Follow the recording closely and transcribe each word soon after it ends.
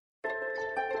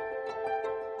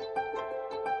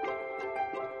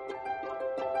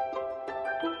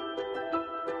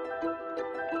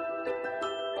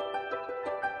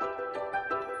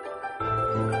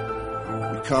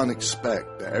can't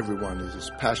expect that everyone is as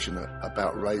passionate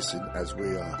about racing as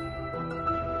we are.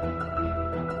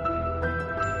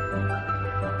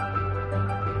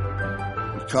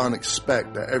 We can't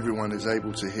expect that everyone is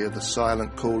able to hear the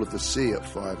silent call of the sea at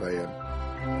 5 a.m.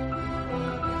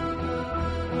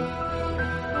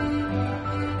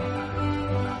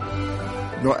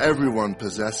 Not everyone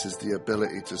possesses the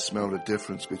ability to smell the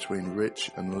difference between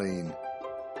rich and lean.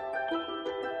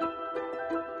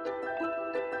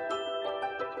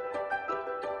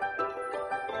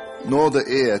 Nor the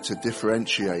ear to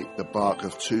differentiate the bark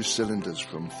of 2 cylinders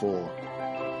from 4.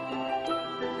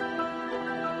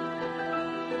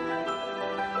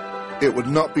 It would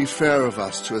not be fair of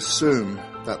us to assume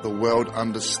that the world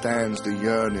understands the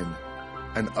yearning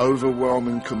and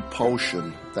overwhelming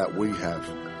compulsion that we have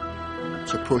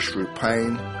to push through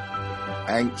pain,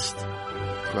 angst,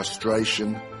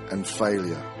 frustration, and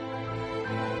failure.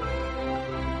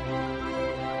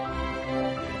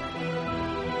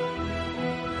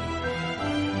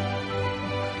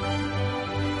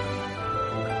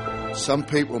 Some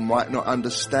people might not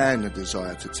understand the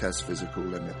desire to test physical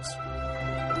limits,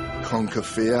 conquer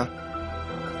fear,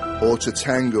 or to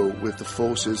tangle with the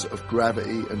forces of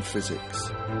gravity and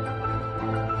physics.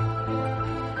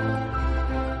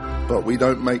 But we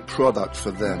don't make product for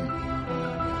them.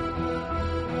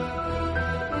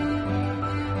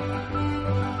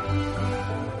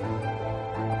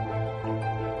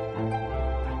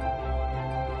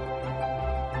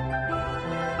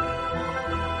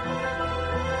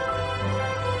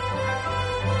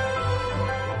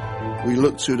 We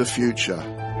look to the future,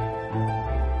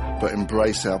 but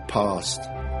embrace our past.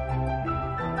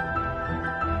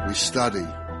 We study.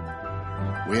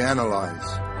 We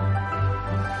analyze.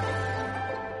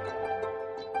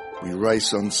 We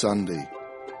race on Sunday,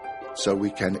 so we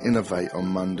can innovate on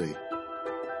Monday.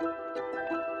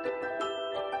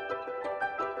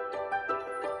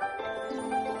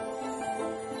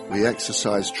 We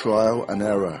exercise trial and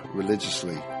error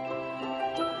religiously.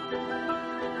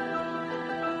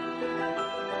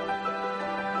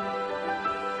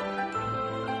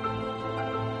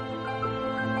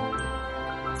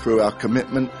 Through our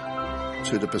commitment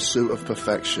to the pursuit of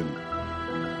perfection,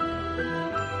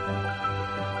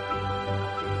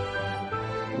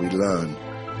 we learn.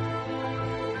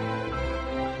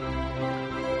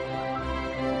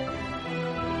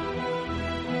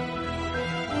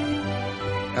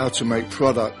 How to make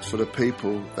product for the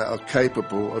people that are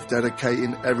capable of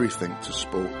dedicating everything to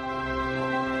sport.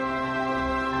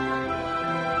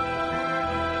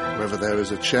 Whether there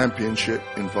is a championship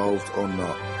involved or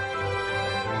not.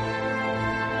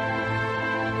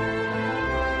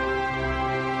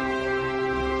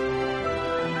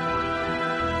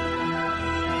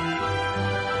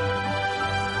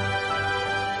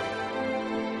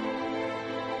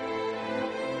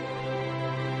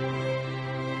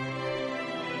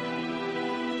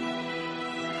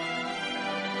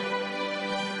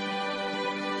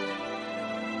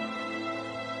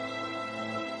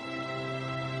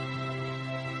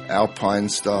 Alpine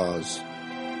Stars.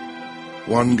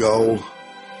 One goal,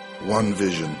 one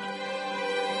vision.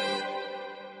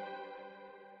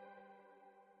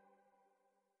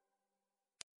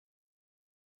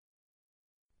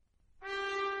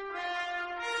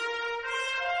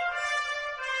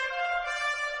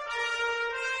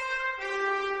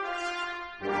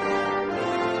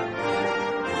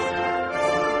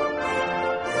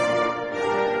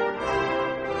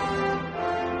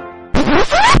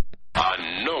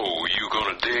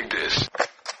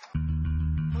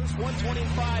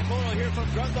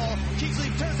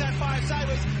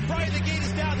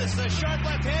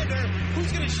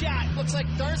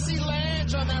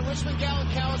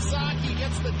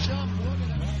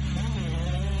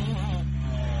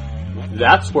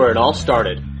 That's where it all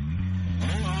started.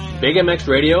 Big MX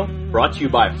Radio, brought to you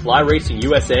by Fly Racing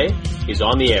USA, is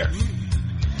on the air.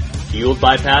 Fueled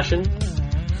by passion,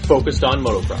 focused on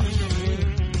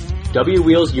motocross. W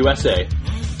Wheels USA,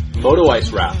 Moto Ice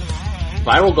Wrap,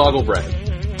 Viral Goggle Brand,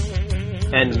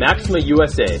 and Maxima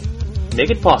USA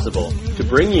make it possible to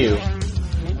bring you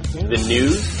the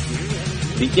news,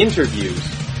 the interviews,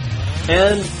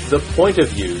 and the point of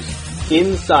views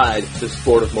inside the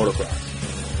sport of motocross.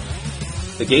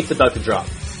 The gate's about to drop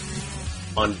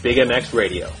on Big MX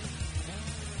Radio.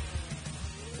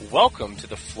 Welcome to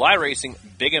the Fly Racing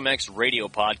Big MX Radio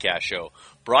podcast show,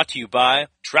 brought to you by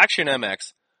Traction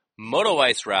MX, Moto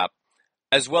Ice Wrap,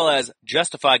 as well as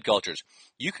Justified Cultures.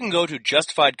 You can go to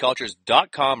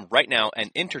justifiedcultures.com right now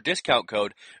and enter discount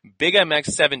code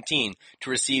BIGMX17 to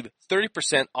receive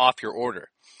 30% off your order.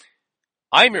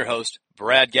 I'm your host,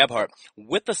 Brad Gebhardt.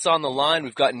 With us on the line,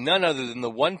 we've got none other than the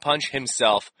One Punch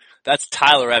himself. That's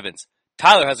Tyler Evans.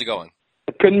 Tyler, how's it going?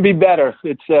 It couldn't be better.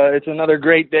 It's another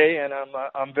great day, and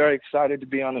I'm very excited to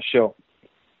be on the show.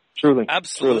 Truly.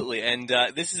 Absolutely. Truly.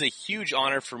 And this is a huge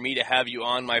honor for me to have you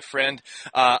on, my friend.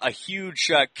 A huge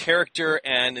character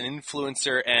and an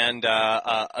influencer and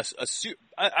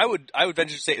I would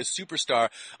venture to say a superstar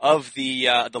of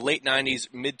the late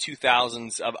 90s, mid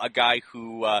 2000s, of a guy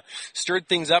who stirred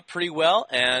things up pretty well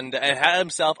and had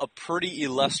himself a pretty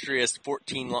illustrious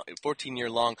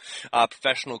 14-year-long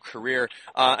professional career.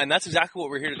 And that's exactly what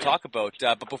we're here to talk about.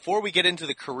 But before we get into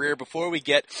the career, before we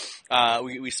get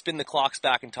we spin the clocks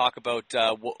back and talk about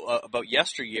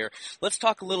yesteryear, let's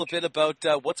talk a little bit about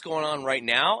what's going on right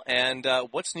now and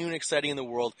what's new and exciting in the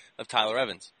world of Tyler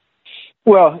Evans.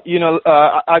 Well,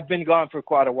 I've been gone for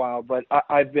quite a while, but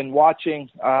I've been watching.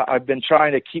 I've been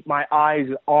trying to keep my eyes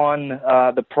on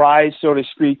the prize, so to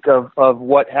speak, of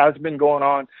what has been going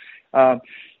on.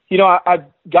 I've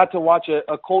got to watch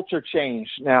a culture change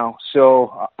now.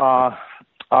 So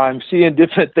I'm seeing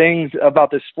different things about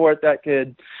the sport that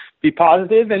could be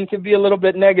positive and could be a little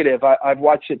bit negative. I've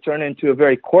watched it turn into a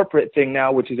very corporate thing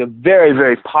now, which is a very,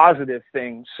 very positive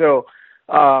thing. So,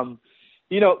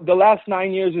 the last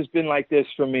 9 years has been like this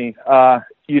for me.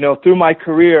 Through my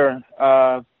career,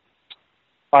 I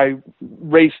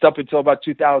raced up until about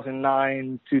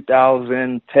 2009,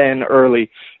 2010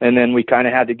 early, and then we kind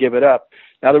of had to give it up.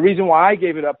 Now, the reason why I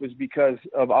gave it up was because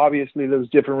of obviously those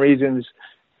different reasons.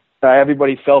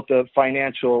 Everybody felt the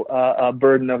financial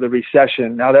burden of the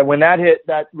recession. Now, that when that hit,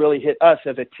 that really hit us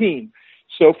as a team.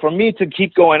 So for me to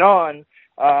keep going on,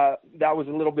 that was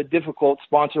a little bit difficult.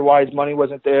 Sponsor-wise, money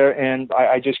wasn't there, and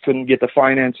I just couldn't get the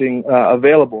financing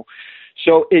available.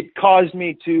 So it caused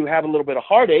me to have a little bit of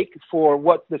heartache for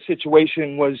what the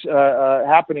situation was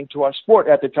happening to our sport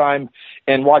at the time,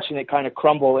 and watching it kind of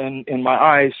crumble in my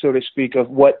eyes, so to speak, of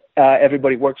what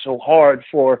everybody worked so hard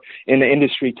for in the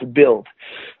industry to build.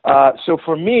 So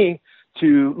for me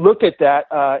to look at that,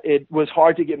 it was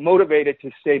hard to get motivated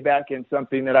to stay back in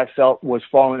something that I felt was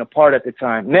falling apart at the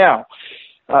time. Now,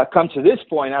 come to this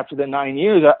point, after the 9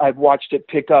 years, I've watched it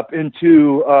pick up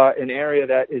into an area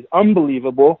that is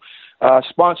unbelievable.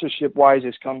 Sponsorship-wise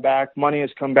has come back. Money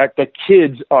has come back. The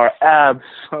kids are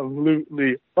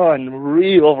absolutely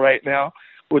unreal right now,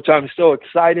 which I'm so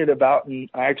excited about. And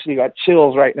I actually got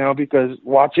chills right now because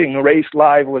watching the race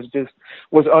live was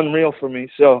unreal for me.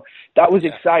 So that was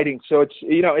exciting. So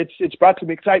it's brought some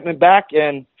excitement back,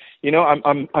 and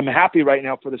I'm happy right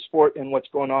now for the sport and what's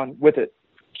going on with it.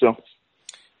 So.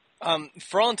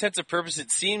 For all intents and purposes,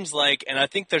 it seems like, and I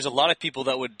think there's a lot of people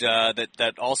that would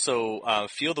that also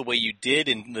feel the way you did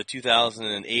in the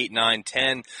 2008, 9,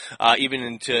 10, even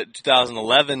into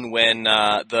 2011, when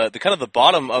the kind of the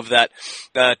bottom of that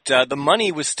the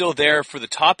money was still there for the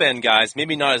top end guys.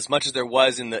 Maybe not as much as there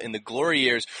was in the glory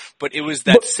years, but it was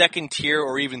that second tier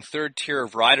or even third tier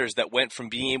of riders that went from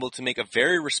being able to make a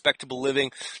very respectable living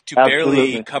to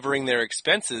barely covering their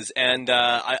expenses. And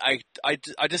I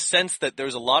just sense that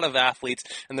there's a lot of athletes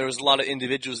and there was a lot of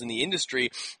individuals in the industry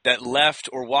that left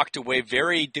or walked away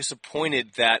very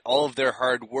disappointed that all of their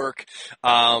hard work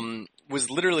was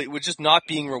just not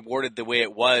being rewarded the way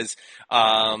it was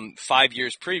 5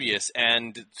 years previous.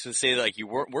 And to say that, like, you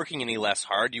weren't working any less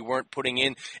hard, you weren't putting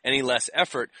in any less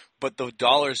effort, but the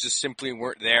dollars just simply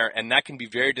weren't there, and that can be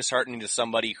very disheartening to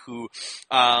somebody who,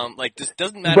 this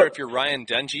doesn't matter if you're Ryan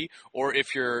Dungey or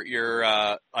if you're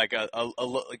like a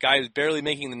guy who's barely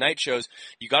making the night shows.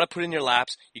 You got to put in your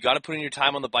laps, you got to put in your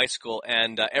time on the bicycle,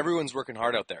 and everyone's working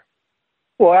hard out there.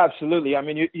 Well, absolutely. I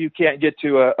mean, you can't get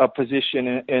to a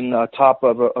position in top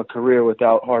of a career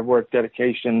without hard work,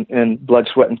 dedication, and blood,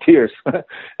 sweat, and tears.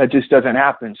 That just doesn't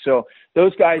happen. So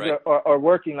those guys are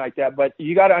working like that. But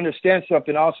you got to understand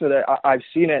something also, that I've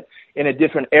seen it in a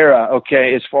different era,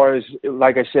 okay, as far as,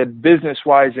 like I said,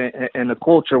 business-wise and the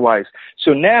culture-wise.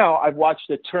 So now I've watched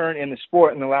a turn in the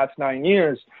sport in the last 9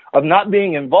 years of not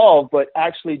being involved, but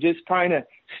actually just kind of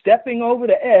stepping over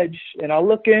the edge, and I'll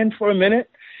look in for a minute,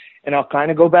 and I'll kind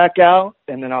of go back out,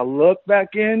 and then I'll look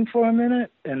back in for a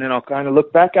minute, and then I'll kind of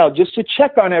look back out just to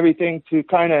check on everything, to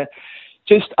kind of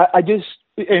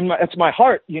it's my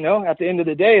heart, at the end of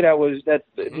the day, that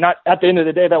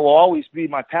will always be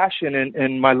my passion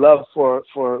and my love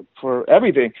for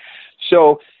everything.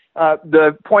 So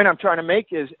the point I'm trying to make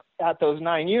is, at those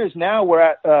 9 years now, we're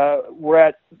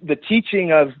at the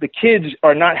teaching of the kids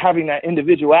are not having that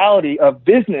individuality of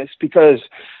business, because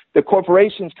the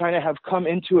corporations kind of have come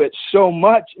into it so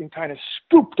much and kind of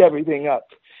scooped everything up.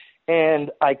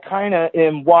 And I kind of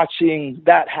am watching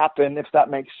that happen, if that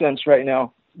makes sense right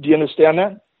now. Do you understand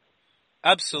that?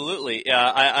 Absolutely.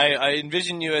 I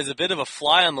envision you as a bit of a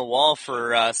fly on the wall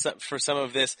for some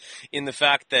of this, in the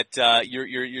fact that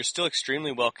you're still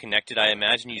extremely well connected. I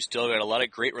imagine you still got a lot of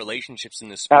great relationships in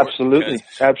this sport. Absolutely,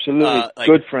 because, absolutely. like,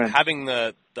 Good friends. having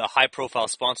the high profile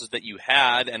sponsors that you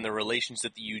had and the relations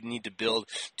that you need to build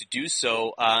to do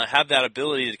so, have that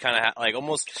ability to kind of like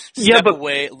almost step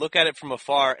away, look at it from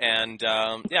afar, and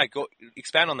go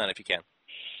expand on that if you can.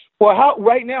 Well,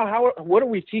 what are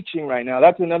we teaching right now?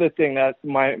 That's another thing that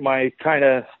my kind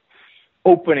of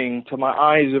opening to my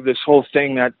eyes of this whole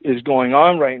thing that is going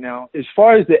on right now. As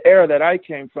far as the era that I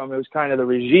came from, it was kind of the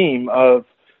regime of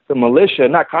the militia.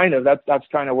 Not kind of, that's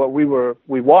kind of what we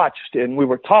watched and we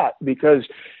were taught, because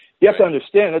you have to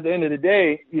understand, at the end of the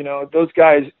day, you know, those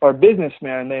guys are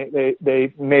businessmen.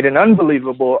 They made an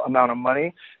unbelievable amount of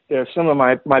money. They're some of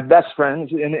my best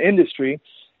friends in the industry,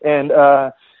 and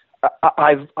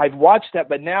I've watched that,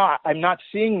 but now I'm not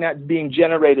seeing that being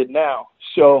generated now.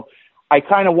 So I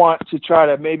kind of want to try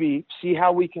to maybe see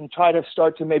how we can try to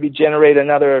start to maybe generate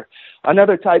another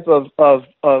type of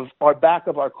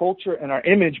our culture and our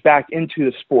image back into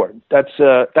the sport.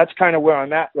 That's kind of where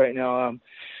I'm at right now.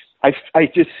 I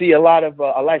just see a lot of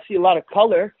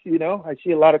color, you know. I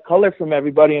see a lot of color from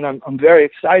everybody, and I'm very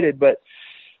excited, but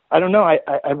I don't know.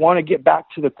 I want to get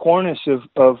back to the cornice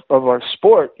of our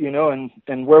sport, you know,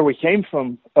 and where we came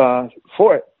from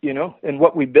for it, you know, and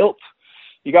what we built.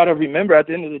 You got to remember, at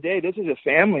the end of the day, this is a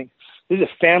family. This is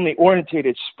a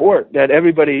family-oriented sport that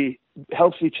everybody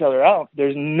helps each other out.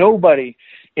 There's nobody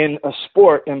in a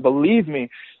sport, and believe me,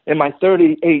 in my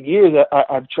 38 years,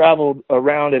 I've traveled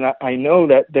around, and I know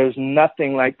that there's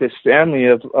nothing like this family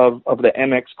of the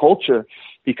MX culture,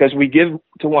 because we give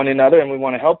to one another and we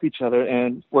want to help each other,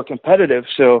 and we're competitive.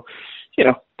 So, you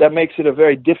know, that makes it a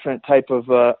very different type of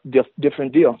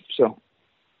different deal. So,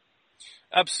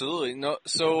 absolutely. No.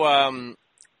 So,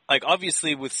 like,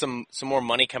 obviously with some more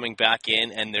money coming back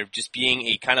in, and there just being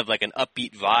a kind of like an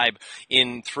upbeat vibe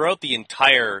throughout the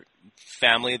entire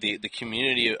family, the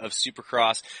community of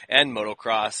Supercross and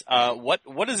motocross,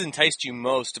 what has enticed you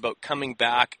most about coming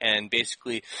back and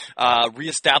basically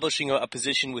reestablishing a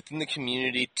position within the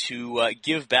community to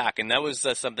give back? And that was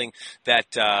something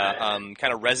that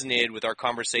kind of resonated with our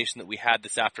conversation that we had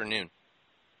this afternoon.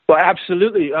 Well,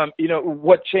 absolutely. You know,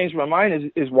 what changed my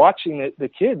mind is watching the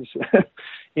kids.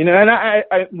 You know, and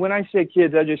I when I say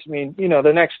kids, I just mean, you know,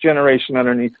 the next generation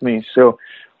underneath me. So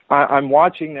I'm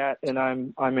watching that, and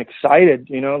I'm excited.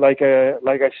 You know, like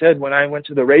I said, when I went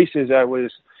to the races, I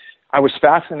was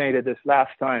fascinated this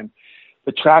last time.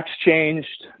 The tracks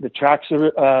changed. The tracks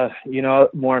are you know,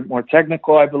 more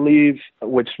technical, I believe,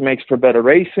 which makes for better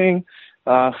racing.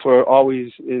 For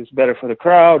always is better for the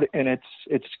crowd, and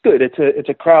it's good. It's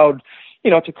a crowd,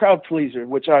 you know, it's a crowd pleaser,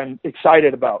 which I'm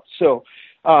excited about. So,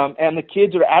 and the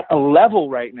kids are at a level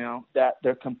right now that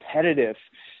they're competitive,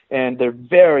 and they're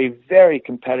very, very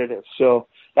competitive. So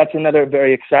that's another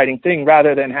very exciting thing,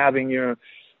 rather than having your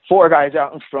 4 guys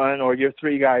out in front or your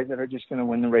 3 guys that are just going to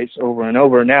win the race over and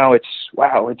over. Now it's,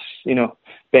 you know,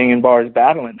 banging bars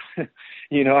battling.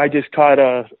 You know, I just caught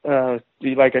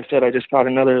like I said, I just caught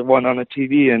another one on the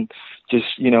TV, and just,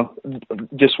 you know,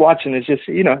 just watching is just,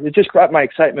 you know, it just brought my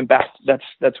excitement back.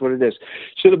 That's what it is.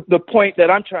 So the point that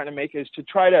I'm trying to make is to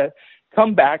try to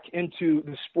come back into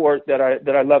the sport that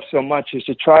I love so much, is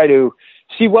to try to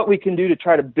see what we can do to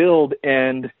try to build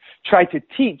and try to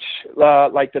teach,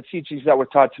 like the teachings that were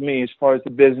taught to me as far as the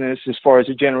business, as far as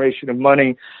the generation of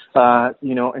money,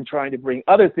 you know, and trying to bring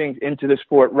other things into the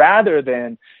sport, rather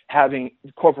than having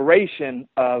corporation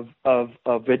of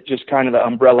it, just kind of the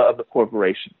umbrella of the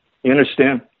corporation. You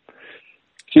understand?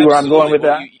 See where I'm going with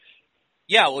that?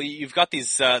 Yeah, well, you've got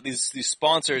these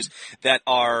sponsors that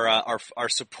are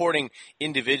supporting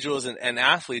individuals and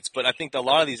athletes, but I think a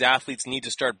lot of these athletes need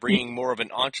to start bringing more of an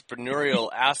entrepreneurial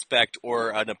aspect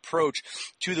or an approach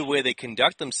to the way they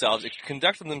conduct themselves.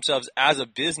 Conduct themselves as a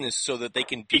business, so that they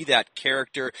can be that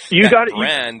character,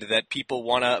 brand that people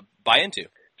want to buy into.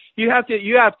 You have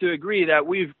to agree that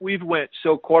we've went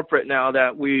so corporate now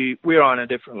that we're on a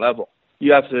different level.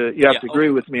 You have to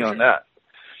agree with me on that.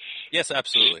 Yes,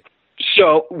 absolutely.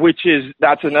 So,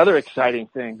 that's another exciting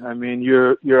thing. I mean,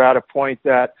 you're at a point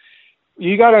that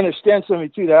you got to understand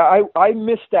something too, that I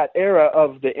missed that era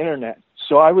of the internet.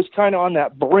 So I was kind of on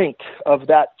that brink of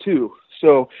that too.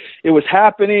 So it was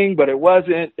happening, but it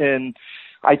wasn't. And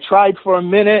I tried for a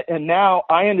minute, and now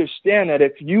I understand that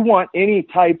if you want any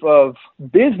type of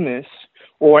business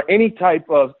or any type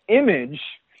of image,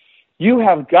 you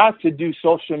have got to do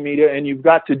social media, and you've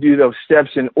got to do those steps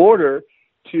in order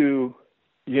to,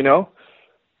 you know,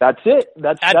 That's it.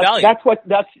 That's value.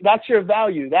 That's your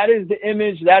value. That is the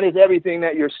image. That is everything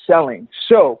that you're selling.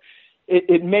 So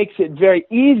it makes it very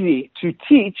easy to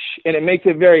teach, and it makes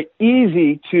it very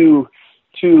easy to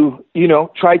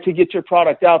try to get your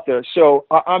product out there. So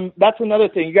that's another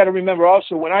thing you got to remember.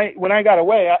 Also, when I got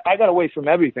away, I got away from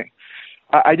everything.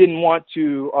 I didn't want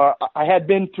to. I had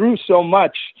been through so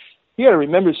much. You got to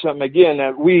remember something again,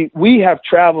 that we have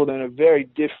traveled in a very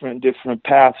different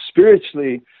path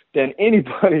spiritually than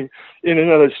anybody in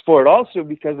another sport. Also,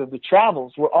 because of the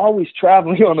travels, we're always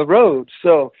traveling on the road,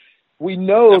 so we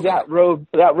know that road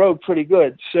pretty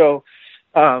good. So,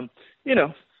 Well,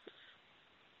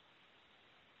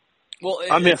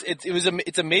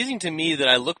 it's amazing to me that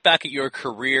I look back at your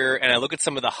career and I look at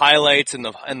some of the highlights and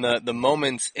the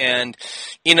moments, and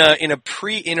in a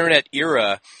pre-internet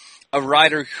era, a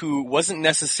rider who wasn't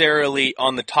necessarily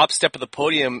on the top step of the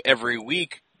podium every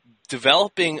week,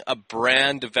 developing a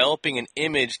brand, developing an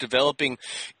image, developing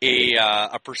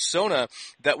a persona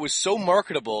that was so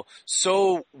marketable,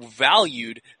 so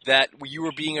valued, that you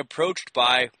were being approached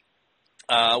by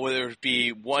whether it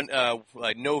be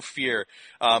like No Fear,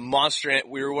 Monster.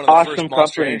 We were one of the awesome first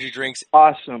Monster company. Energy drinks.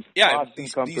 Awesome. Yeah,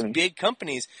 Awesome these big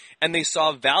companies, and they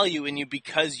saw value in you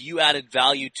because you added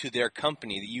value to their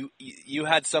company. You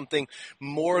had something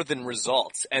more than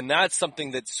results, and that's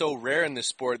something that's so rare in this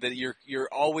sport, that you're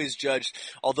always judged.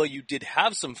 Although you did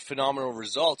have some phenomenal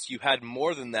results, you had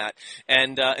more than that,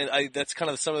 and that's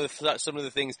kind of some of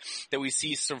the things that we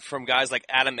see from guys like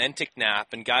Adam Enticknap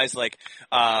and guys like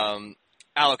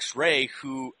Alex Ray,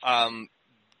 who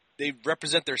they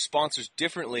represent their sponsors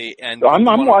differently, and I'm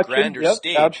watching. A grander Yep,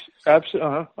 stage.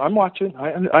 Absolutely, I'm watching.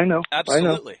 I know.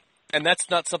 Absolutely. And that's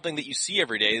not something that you see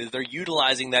every day. They're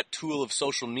utilizing that tool of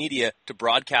social media to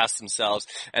broadcast themselves,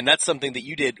 and that's something that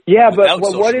you did without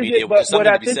social media, which is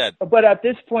something to be said. But at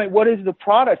this point, what is the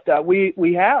product that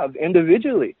we have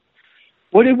individually?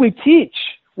 What did we teach?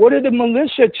 What did the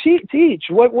militia teach?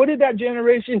 What did that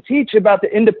generation teach about the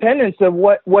independence of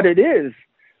what it is?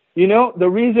 The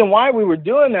reason why we were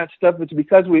doing that stuff is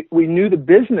because we knew the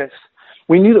business.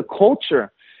 We knew the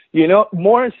culture.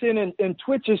 Morrison and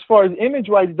Twitch, as far as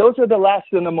image-wise, those are the last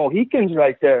of the Mohicans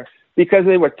right there, because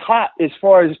they were taught, as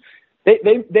far as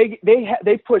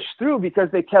they pushed through because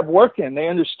they kept working. They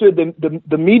understood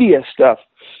the media stuff.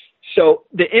 So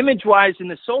the image-wise and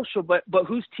the social, but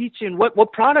who's teaching?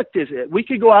 What product is it? We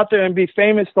could go out there and be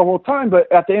famous the whole time,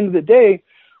 but at the end of the day,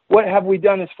 what have we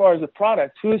done as far as the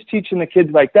product? Who is teaching the kids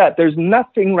like that? There's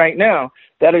nothing right now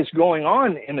that is going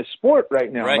on in the sport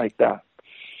right now like that.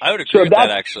 I would agree with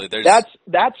that, actually.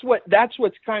 That's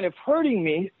what's kind of hurting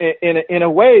me in a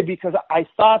way, because I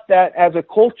thought that as a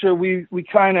culture we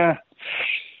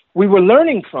were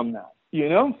learning from that,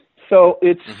 So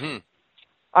it's. Mm-hmm.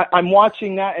 I'm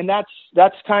watching that, and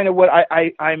that's kind of what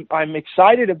I'm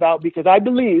excited about, because I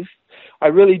believe, I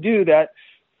really do, that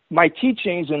my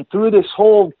teachings and through this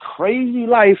whole crazy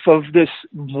life of this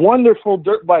wonderful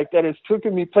dirt bike that has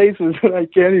taken me places that I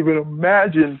can't even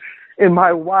imagine in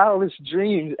my wildest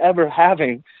dreams ever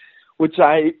having, which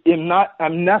I'm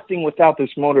nothing without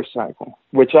this motorcycle,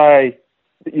 which it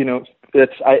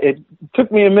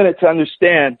took me a minute to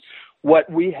understand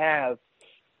what we have.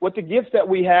 What the gift that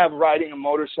we have riding a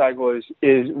motorcycle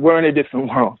is we're in a different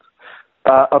world.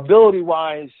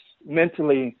 Ability-wise,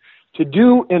 mentally, to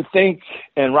do and think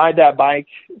and ride that bike,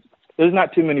 there's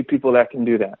not too many people that can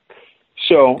do that.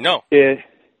 So, no.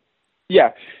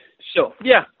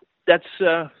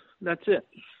 That's it.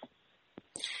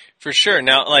 For sure.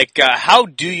 Now, how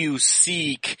do you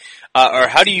seek, or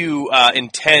how do you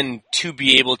intend to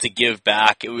be able to give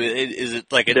back? Is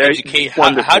it like an educate? How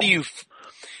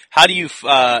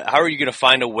are you going to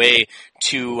find a way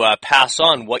to pass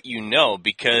on what you know?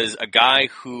 Because a guy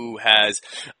who has,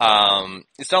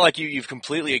 it's not like you've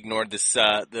completely ignored this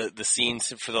the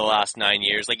scenes for the last 9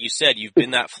 years. Like you said, you've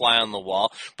been that fly on the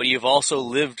wall, but you've also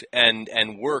lived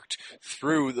and worked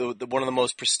through one of the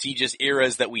most prestigious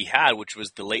eras that we had, which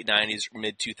was the late 90s,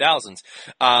 mid 2000s.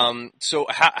 So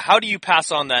how do you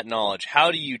pass on that knowledge? How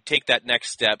do you take that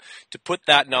next step to put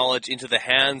that knowledge into the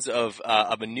hands of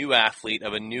a new athlete,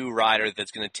 of a new rider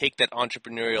that's going to take that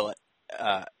entrepreneurial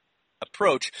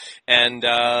approach and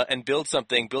build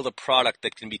a product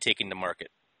that can be taken to market?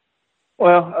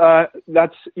 Well,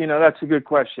 that's a good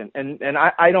question, and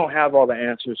I don't have all the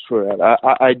answers for that.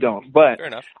 I don't, but fair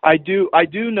enough. I do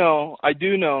know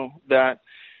that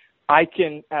I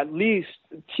can at least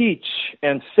teach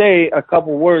and say a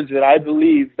couple words that I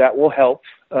believe that will help.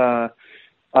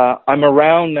 I'm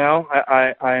around now.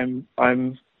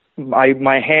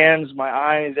 My hands, my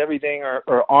eyes, everything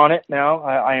are on it now.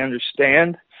 I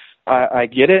understand. I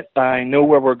get it. I know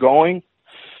where we're going.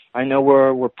 I know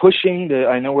we're pushing.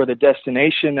 I know we're the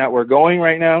destination that we're going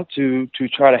right now to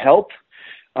try to help.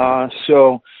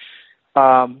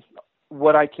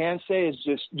 What I can say is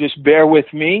just bear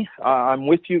with me. I'm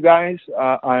with you guys.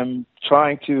 I'm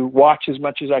trying to watch as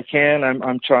much as I can.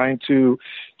 I'm trying to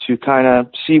kind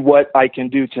of see what I can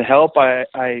do to help.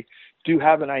 I do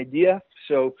have an idea,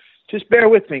 so just bear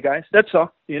with me, guys. That's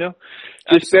all. Just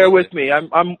Absolutely. bear with me.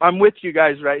 I'm with you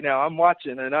guys right now. I'm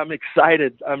watching and I'm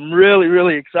excited. I'm really,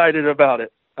 really excited about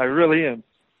it. I really am.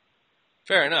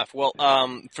 Fair enough. Well,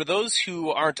 for those who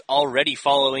aren't already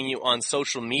following you on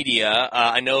social media,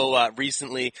 I know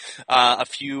recently a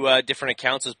few different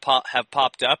accounts have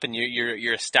popped up, and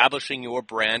you're establishing your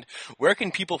brand. Where can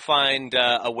people find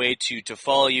a way to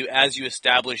follow you as you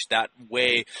establish that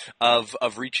way of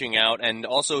reaching out? And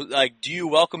also, do you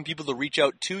welcome people to reach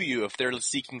out to you if they're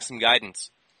seeking some guidance?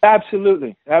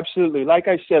 Absolutely, absolutely. Like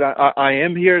I said, I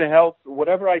am here to help.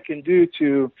 Whatever I can do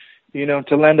to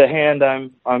lend a hand,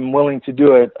 I'm willing to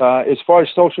do it. As far as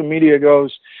social media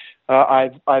goes,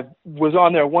 I was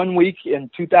on there 1 week in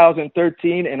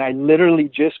 2013, and I literally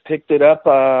just picked it up.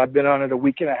 I've been on it a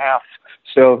week and a half,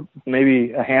 so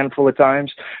maybe a handful of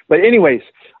times. But anyways,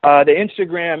 the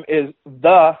Instagram is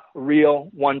The Real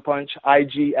One Punch,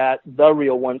 IG at The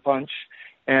Real One Punch,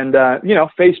 and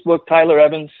Facebook, Tyler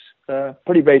Evans,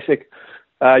 pretty basic.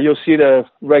 You'll see the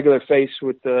regular face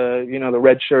with the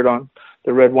red shirt on.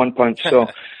 The Red One Punch. So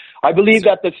I believe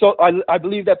that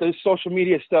the social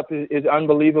media stuff is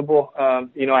unbelievable. I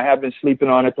have been sleeping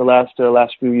on it the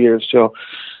last few years. So,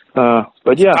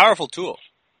 but yeah, it's a powerful tool.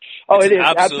 It is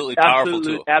absolutely powerful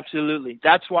tool. Absolutely.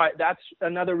 That's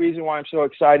another reason why I'm so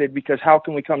excited, because how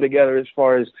can we come together as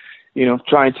far as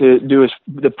trying to do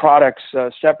the products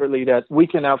separately that we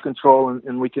can now control,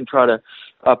 and we can try to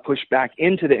push back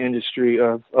into the industry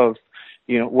of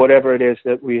whatever it is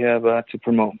that we have to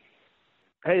promote.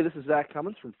 Hey, this is Zach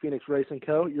Cummins from Phoenix Racing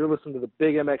Co. You're listening to the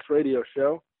Big MX Radio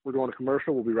Show. We're going to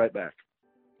commercial. We'll be right back.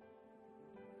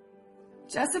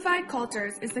 Justified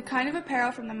Cultures is the kind of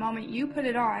apparel from the moment you put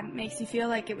it on makes you feel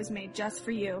like it was made just for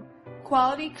you.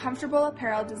 Quality, comfortable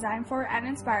apparel designed for and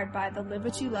inspired by the Live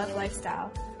What You Love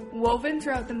lifestyle. Woven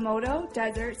throughout the moto,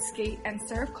 desert, skate, and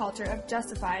surf culture of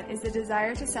Justified is the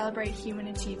desire to celebrate human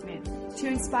achievement, to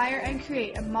inspire and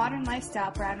create a modern lifestyle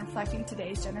brand reflecting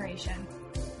today's generation.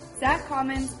 Zach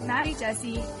Commons, Matty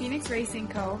Jesse, Phoenix Racing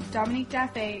Co., Dominique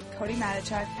Daffé, Cody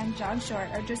Matichuk, and John Short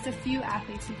are just a few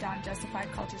athletes who don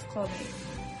Justified Cultures clothing.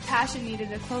 Passion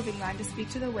needed a clothing line to speak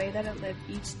to the way that it lived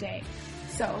each day,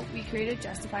 so we created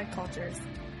Justified Cultures.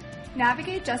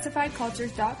 Navigate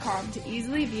justifiedcultures.com to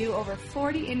easily view over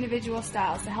 40 individual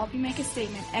styles to help you make a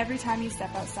statement every time you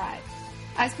step outside.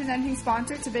 As presenting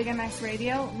sponsor to Big MX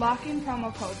Radio, lock in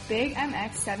promo code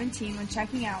BIGMX17 when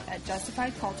checking out at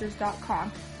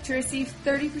justifiedcultures.com to receive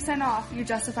 30% off your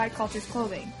Justified Cultures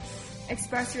clothing.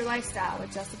 Express your lifestyle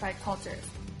with Justified Cultures.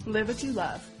 Live what you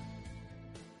love.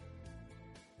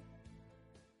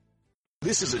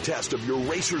 This is a test of your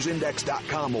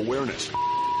RacersIndex.com awareness.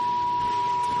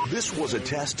 This was a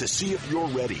test to see if you're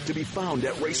ready, to be found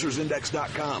at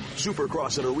RacersIndex.com.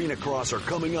 Supercross and Arena Cross are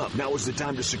coming up. Now is the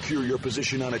time to secure your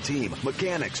position on a team.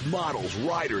 Mechanics, models,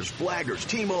 riders, flaggers,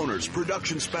 team owners,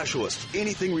 production specialists,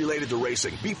 anything related to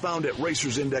racing. Be found at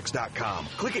RacersIndex.com.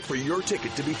 Click it for your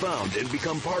ticket to be found and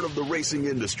become part of the racing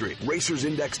industry.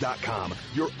 RacersIndex.com,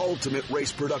 your ultimate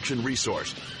race production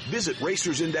resource. Visit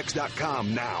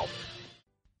RacersIndex.com now.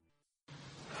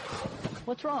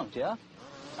 What's wrong, Jeff?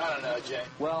 I don't know, Jay.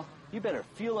 Well, you better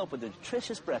fuel up with a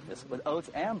nutritious breakfast with Oats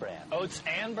and Bran. Oats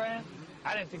and Bran?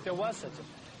 I didn't think there was such a...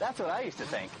 That's what I used to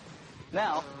think.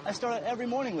 Now, I start out every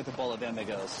morning with a bowl of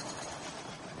Amigos.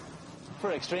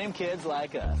 For extreme kids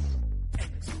like us.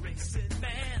 Ex-racing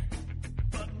man,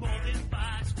 but more than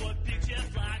bikes, what Big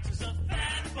Jeff likes is a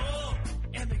fat bowl.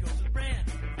 Amigos with Bran,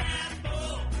 fat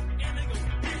bowl. Amigos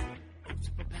with Bran, Oats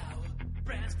for power,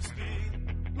 Bran's for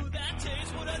speed. Will that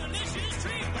taste? What a delicious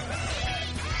treat.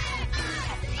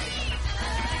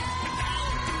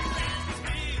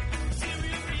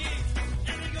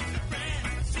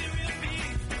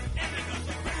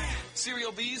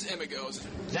 Cereal B's Amigos.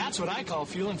 That's what I call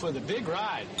fueling for the big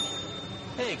ride.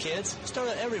 Hey, kids, start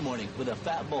out every morning with a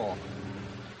fat bowl.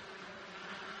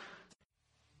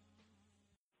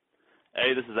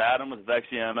 Hey, this is Adam with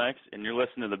Vexy MX, and you're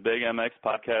listening to the Big MX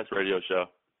Podcast Radio Show.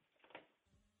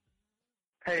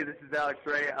 Hey, this is Alex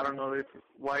Ray. I don't know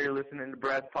why you're listening to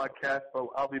Brad's podcast, but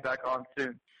I'll be back on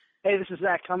soon. Hey, this is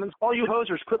Zach Cummins. All you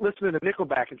hosers, quit listening to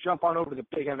Nickelback and jump on over to the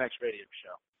Big MX Radio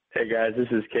Show. Hey guys, this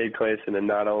is Cade Clayson, and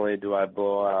not only do I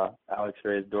blow Alex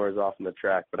Ray's doors off in the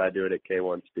track, but I do it at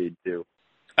K1 speed too.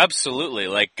 Absolutely.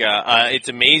 It's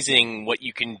amazing what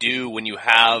you can do when you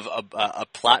have a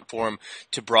platform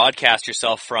to broadcast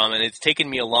yourself from, and it's taken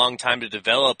me a long time to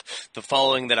develop the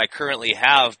following that I currently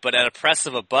have, but at a press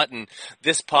of a button,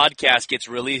 this podcast gets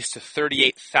released to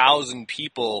 38,000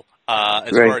 people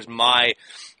as far as my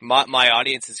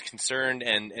audience is concerned,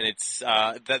 and it's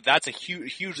that's a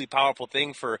hugely powerful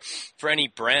thing for any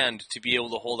brand to be able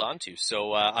to hold on to.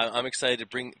 So I'm excited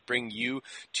to bring you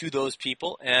to those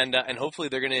people, and hopefully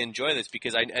they're going to enjoy this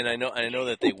because I know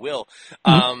that they will.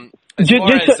 Not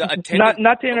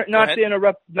to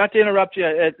interrupt you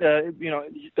at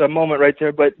a moment right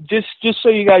there, but just so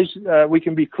you guys we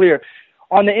can be clear.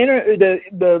 On the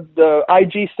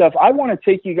IG stuff, I want to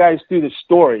take you guys through the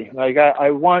story. Like I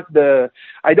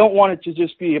don't want it to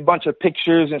just be a bunch of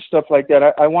pictures and stuff like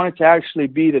that. I want it to actually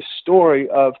be the story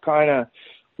of kind of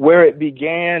where it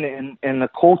began and the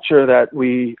culture that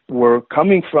we were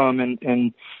coming from,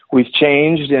 and we've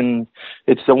changed, and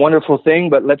it's a wonderful thing.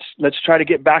 But let's try to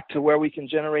get back to where we can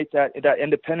generate that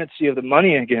independency of the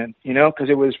money again, because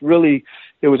it was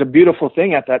a beautiful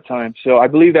thing at that time. So I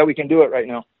believe that we can do it right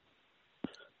now.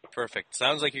 Perfect.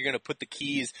 Sounds like you're going to put the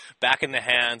keys back in the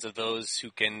hands of those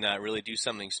who can really do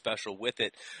something special with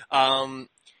it.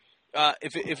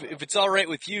 If it's all right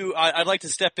with you, I'd like to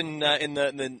step in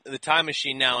the time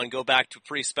machine now and go back to a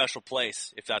pretty special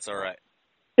place, if that's all right.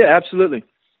 Yeah, absolutely.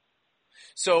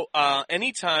 So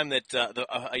anytime that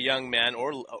a young man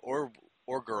or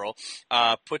girl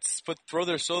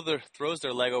throws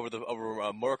their leg over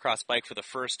a motocross bike for the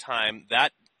first time,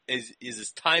 that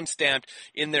is time stamped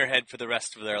in their head for the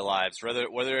rest of their lives.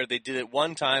 Whether they did it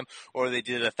one time or they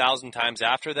did it 1,000 times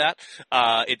after that,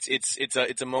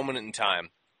 it's a moment in time.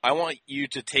 I want you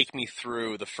to take me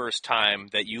through the first time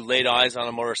that you laid eyes on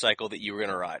a motorcycle that you were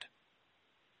going to ride.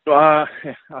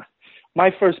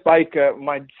 My first bike,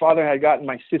 my father had gotten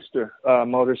my sister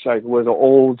motorcycle. Was an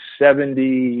old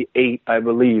 78, I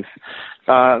believe.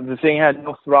 The thing had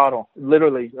no throttle.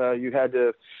 Literally, you had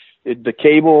to. The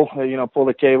cable, pull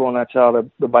the cable, and that's how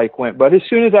the bike went. But as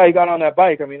soon as I got on that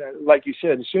bike, I mean, like you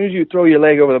said, as soon as you throw your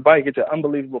leg over the bike, it's an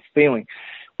unbelievable feeling.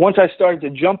 Once I started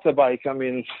to jump the bike, I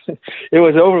mean, it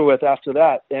was over with after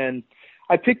that. And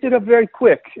I picked it up very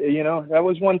quick. That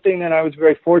was one thing that I was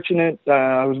very fortunate.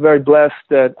 I was very blessed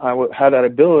that I had that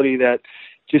ability, that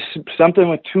just something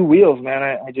with two wheels, man.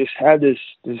 I just had this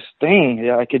thing.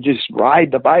 I could just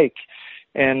ride the bike.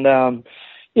 And,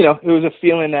 it was a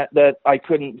feeling that I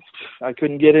couldn't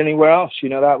get anywhere else.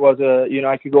 That was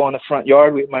I could go on the front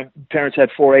yard. My parents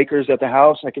had 4 acres at the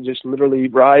house. I could just literally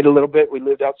ride a little bit. We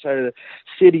lived outside of the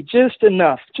city, just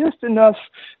enough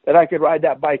that I could ride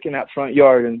that bike in that front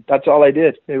yard. And that's all I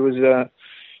did. It was,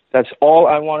 that's all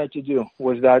I wanted to do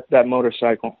was that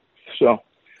motorcycle. So.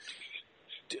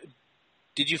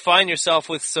 Did you find yourself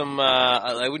with some,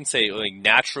 I wouldn't say like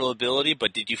natural ability,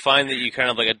 but did you find that you kind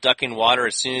of like a duck in water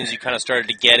as soon as you kind of started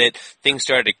to get it, things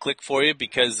started to click for you?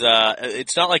 Because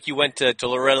it's not like you went to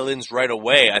Loretta Lynn's right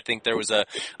away. I think there was a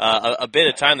bit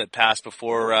of time that passed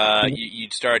before you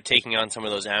started taking on some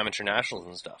of those amateur nationals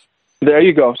and stuff. There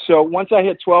you go. So once I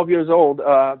hit 12 years old,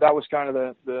 that was kind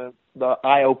of the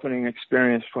eye-opening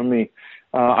experience for me.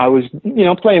 I was,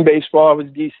 playing baseball. I was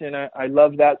decent. I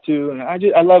loved that too, and I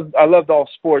loved all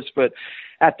sports. But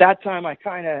at that time, I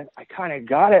kind of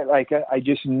got it. Like I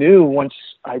just knew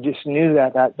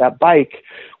that bike.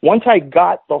 Once I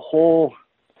got the whole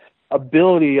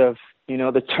ability of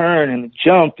the turn and the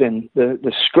jump and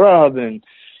the scrub and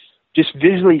just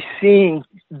visually seeing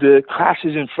the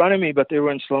crashes in front of me, but they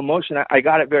were in slow motion, I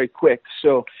got it very quick.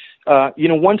 So.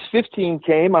 Once 15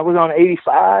 came, I was on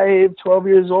 85, 12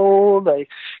 years old. I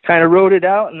kind of wrote it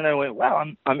out, and then I went, wow,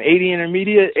 I'm 80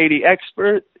 intermediate, 80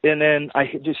 expert, and then I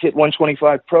just hit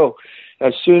 125 pro.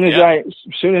 As soon as I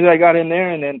got in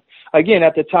there, and then again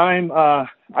at the time, I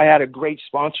had a great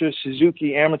sponsor.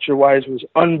 Suzuki, amateur-wise, was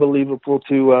unbelievable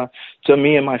to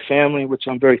me and my family, which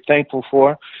I'm very thankful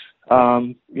for.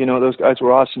 Those guys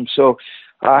were awesome. So.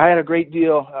 I had a great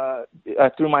deal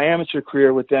through my amateur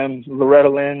career with them, Loretta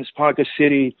Lynn's, Ponca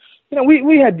City.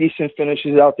 We had decent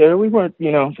finishes out there. We weren't,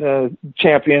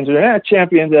 champions or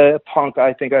champions at Ponca.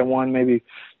 I think I won maybe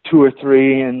 2 or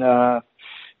 3, and I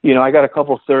got a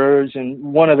couple thirds.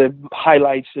 And one of the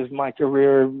highlights of my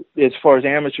career, as far as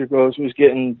amateur goes, was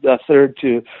getting a third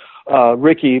to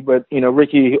Ricky. But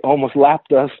Ricky almost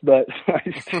lapped us, but I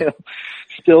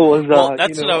still was. Well,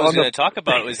 that's what I was going to talk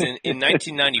about. It was in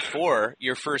 1994,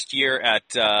 your first year at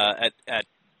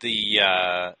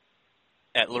the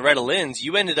at Loretta Lynn's,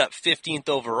 you ended up 15th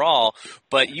overall,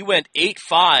 but you went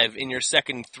 8-5 in your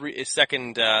second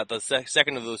of those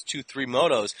 2-3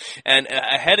 motos. And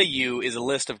ahead of you is a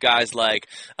list of guys like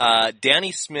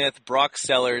Danny Smith, Brock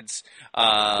Sellards,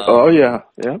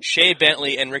 Shea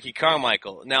Bentley, and Ricky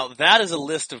Carmichael. Now, that is a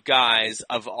list of guys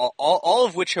of all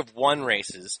of which have won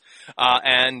races,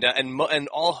 and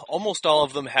almost all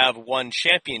of them have won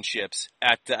championships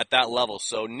at that level.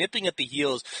 So nipping at the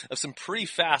heels of some pretty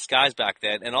fast guys back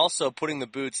then, and also putting the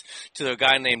boots to a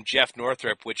guy named Jeff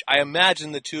Northrup, which I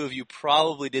imagine the two of you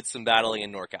probably did some battling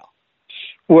in NorCal.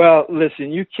 Well,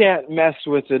 listen, you can't mess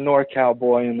with a NorCal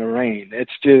boy in the rain.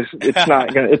 It's just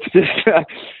not gonna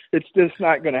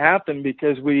happen,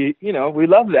 because we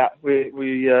love that. We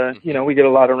get a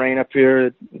lot of rain up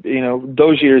here.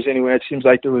 Those years anyway, it seems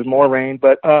like there was more rain,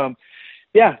 but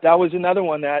yeah, that was another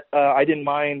one that I didn't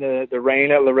mind the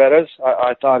rain at Loretta's.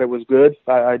 I thought it was good.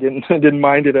 I didn't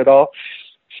mind it at all.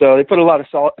 So they put a lot of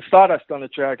sawdust on the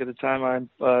track at the time. I'm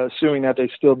assuming that they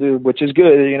still do, which is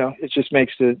good. It just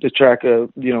makes the track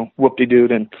whoop-de-doo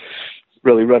and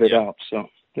really rut it out. So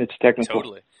it's technical.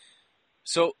 Totally.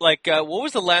 So, what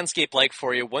was the landscape like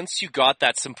for you once you got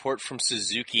that support from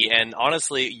Suzuki? And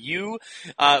honestly, you,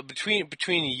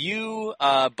 between you,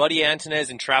 Buddy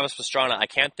Antunez, and Travis Pastrana, I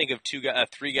can't think of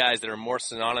three guys that are more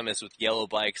synonymous with yellow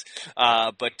bikes.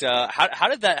 But how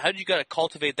did you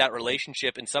cultivate that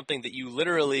relationship in something that you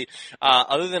literally,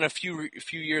 other than a few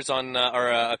years on, or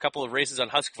a couple of races on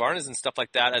Husqvarnas and stuff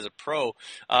like that as a pro,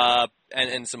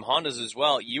 and some Hondas as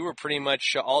well, you were pretty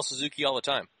much all Suzuki all the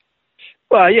time?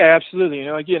 Well, yeah, absolutely.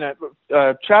 Again,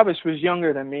 Travis was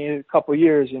younger than me a couple of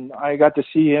years, and I got to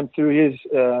see him through his,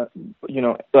 when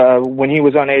he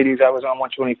was on 80s, I was on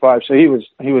 125. So he was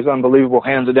unbelievable,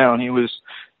 hands down. He was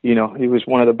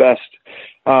one of the best.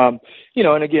 And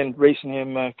again, racing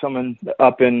him coming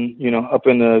up in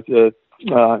the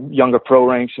younger pro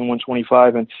ranks in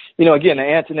 125, and again, the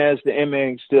Antunez, the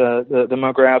Emmigs, the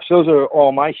McGraths, those are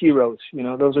all my heroes.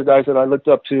 Those are guys that I looked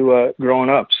up to growing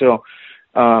up. So.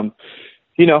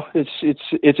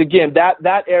 It's again,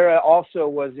 that era also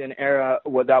was an era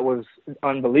that was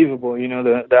unbelievable.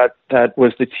 That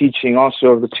was the teaching also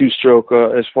of the two-stroke,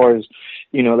 as far as,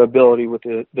 the ability with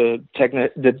the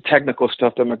technical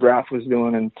stuff that McGrath was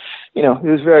doing. And, it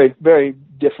was very, very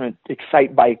different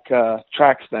Excite bike,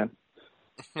 tracks then.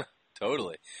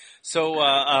 Totally. So,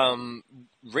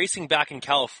 racing back in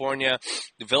California,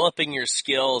 developing your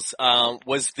skills,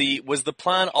 was the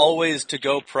plan always to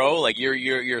go pro? Like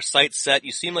your sights set?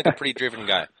 You seem like a pretty driven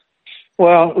guy.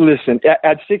 Well, listen,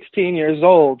 at 16 years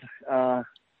old,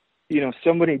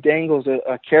 somebody dangles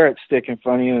a carrot stick in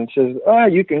front of you and says, "Oh,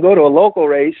 you can go to a local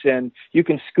race and you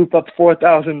can scoop up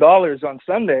 $4,000 on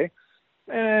Sunday."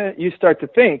 And you start to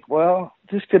think, well,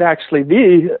 this could actually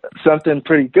be something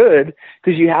pretty good,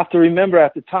 because you have to remember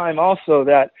at the time also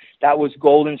that was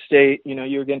Golden State.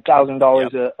 You were getting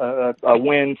 $1,000 a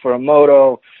win for a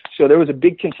moto. So there was a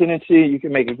big contingency. You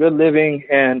could make a good living.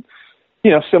 And,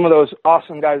 some of those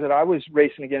awesome guys that I was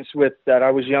racing against with that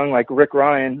I was young, like Rick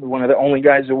Ryan, one of the only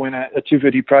guys to win a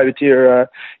 250 privateer,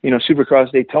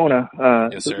 Supercross Daytona,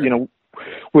 yes, sir.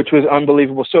 Which was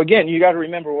unbelievable. So again, you got to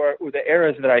remember where the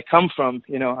eras that I come from.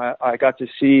 I got to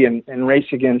see and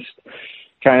race against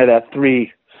kind of that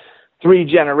three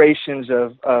generations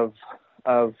of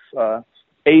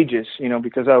ages,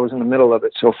 because I was in the middle of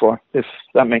it so far, if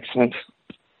that makes sense.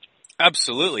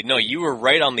 Absolutely. No, you were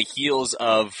right on the heels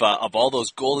of all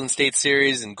those Golden State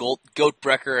Series and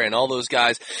Goatbrecker and all those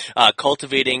guys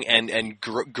cultivating and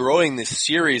growing this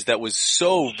series that was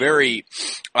so very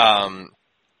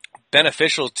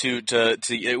beneficial to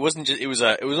it wasn't just it was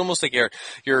almost like your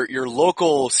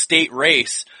local state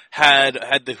race had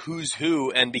the who's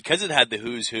who, and because it had the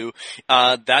who's who,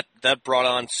 that brought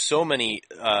on so many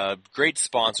great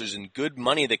sponsors and good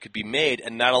money that could be made,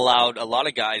 and that allowed a lot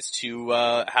of guys to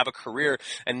have a career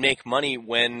and make money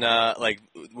when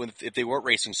if they weren't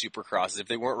racing Supercrosses, if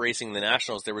they weren't racing the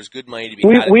Nationals, there was good money to be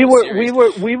had. We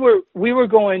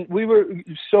were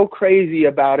so crazy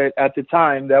about it at the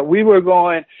time that we were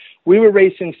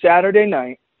racing Saturday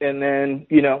night, and then,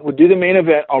 we'll do the main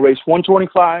event. I'll race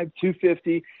 125,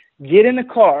 250, get in the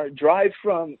car, drive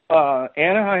from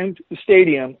Anaheim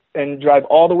Stadium, and drive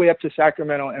all the way up to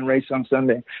Sacramento and race on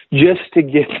Sunday, just to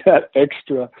get that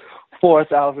extra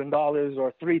 $4,000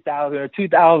 or $3,000 or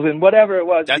 $2,000, whatever it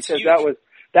was. That's because huge.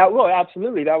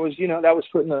 Absolutely. That was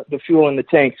putting the fuel in the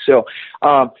tank. So,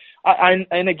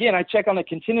 and again, I check on the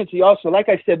contingency also. Like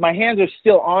I said, my hands are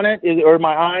still on it, or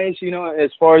my eyes,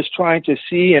 as far as trying to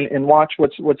see and watch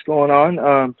what's going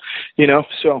on.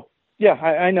 So yeah,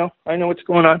 I know what's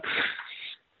going on.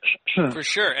 For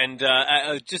sure, and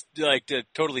just like to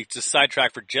totally to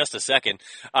sidetrack for just a second,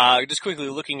 just quickly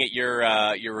looking at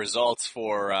your results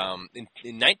for in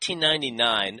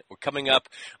 1999, we're coming up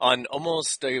on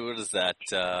almost what is that?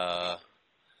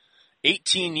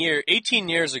 18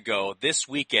 years ago this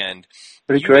weekend.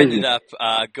 Pretty you crazy. ended up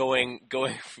going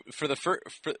for the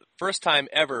first time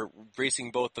ever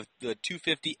racing both the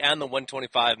 250 and the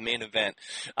 125 main event,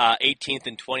 18th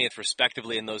and 20th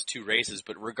respectively in those two races.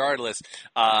 But regardless,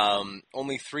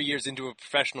 only 3 years into a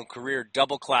professional career,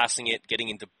 double classing it, getting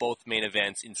into both main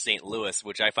events in St. Louis,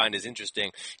 which I find is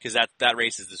interesting because that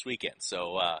race is this weekend.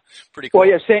 So pretty cool. Well,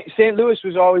 yeah, St. Louis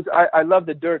was always. I love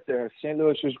the dirt there. St.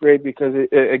 Louis was great because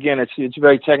it's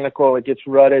very technical. It gets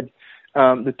rutted.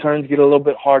 The turns get a little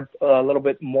bit hard, a little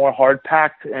bit more hard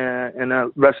packed, and the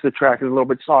rest of the track is a little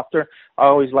bit softer. I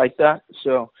always liked that,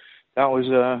 so that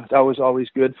was always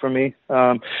good for me.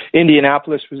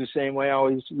 Indianapolis was the same way. I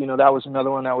always, that was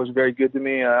another one that was very good to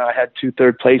me. I had 2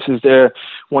 third places there,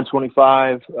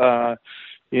 125. I'm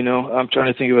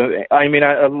trying to think of it. I mean,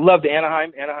 I loved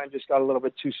Anaheim. Anaheim just got a little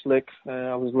bit too slick.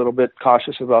 I was a little bit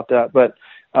cautious about that, but.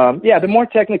 The more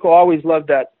technical, I always loved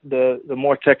that. The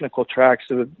more technical tracks,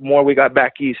 the more we got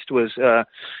back east was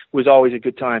always a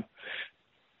good time.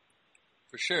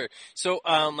 For sure. So,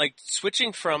 like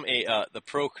switching from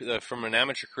from an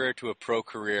amateur career to a pro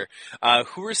career,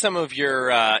 who are some of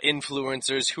your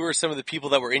influencers? Who are some of the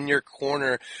people that were in your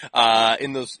corner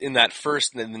in the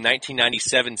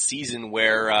 1997 season?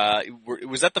 Where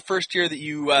was that the first year that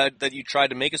you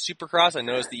tried to make a Supercross? I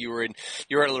noticed that you were at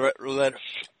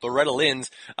Loretta Lynn's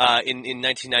in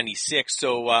 1996.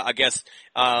 So I guess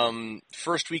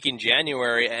first week in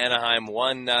January, Anaheim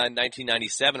won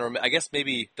 1997, or I guess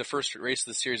maybe the first race of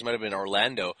the series might have been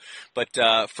Orlando. But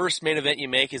first main event you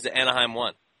make is the Anaheim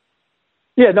 1.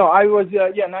 Yeah, no, I was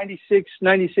 96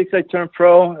 I turned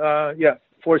pro.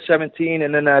 417,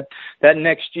 and then that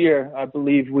next year, I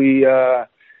believe we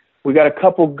got a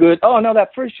couple good. Oh no,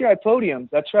 that first year I podiumed.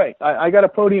 That's right. I got a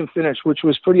podium finish, which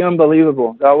was pretty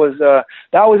unbelievable. That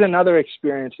was another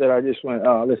experience that I just went,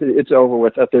 it's over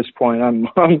with at this point. I'm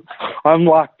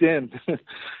locked in.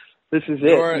 This is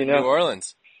it. New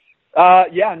Orleans.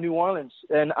 New Orleans,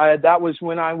 and that was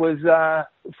when I was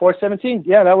 417.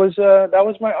 Yeah, that was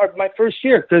my first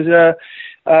year because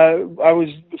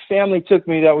family took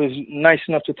me that was nice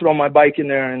enough to throw my bike in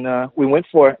there, and we went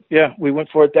for it. Yeah, we went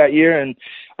for it that year. And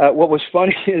what was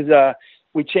funny is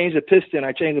we changed the piston.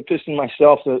 I changed the piston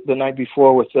myself the night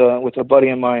before with a buddy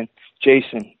of mine,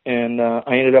 Jason, and I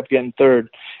ended up getting third.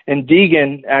 And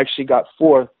Deegan actually got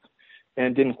fourth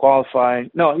and didn't qualify.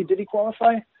 No, did he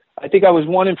qualify? I think I was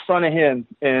one in front of him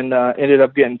and ended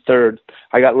up getting third.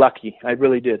 I got lucky. I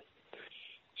really did.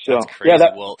 So, that's crazy.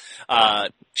 Well,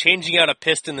 changing out a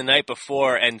piston the night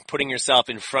before and putting yourself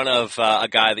in front of a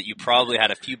guy that you probably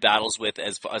had a few battles with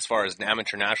as far as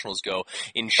amateur nationals go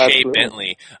in Shea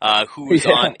Bentley, who was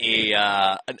on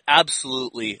an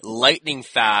absolutely lightning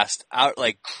fast,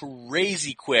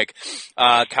 crazy quick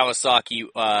Kawasaki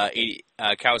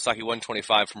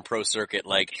 125 from Pro Circuit,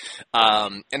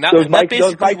 and those bikes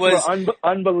were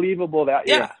unbelievable that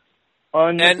year. Yeah.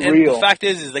 And the fact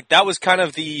is that was kind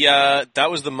of that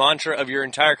was the mantra of your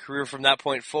entire career from that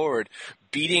point forward,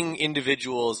 beating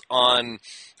individuals on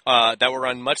that were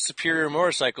on much superior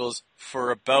motorcycles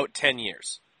for about 10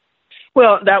 years.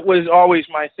 Well, that was always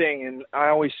my thing, and I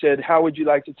always said, how would you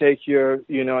like to take your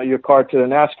car to the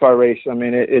NASCAR race? I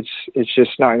mean, it's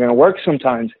just not going to work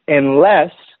sometimes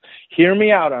unless, hear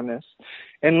me out on this,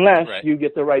 unless you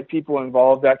get the right people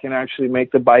involved that can actually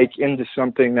make the bike into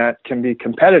something that can be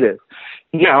competitive.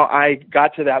 Now, I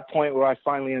got to that point where I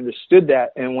finally understood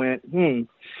that and went,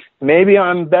 maybe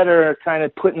I'm better kind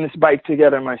of putting this bike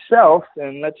together myself,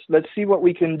 and let's see what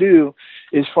we can do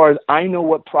as far as I know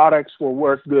what products will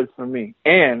work good for me.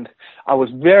 And I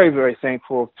was very, very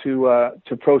thankful to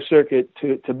Pro Circuit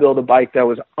to build a bike that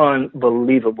was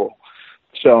unbelievable.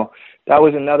 So that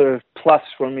was another plus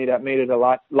for me that made it a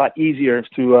lot easier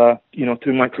to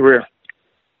through my career.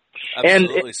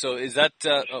 Absolutely. So is that?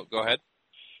 Go ahead.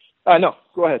 No,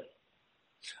 go ahead.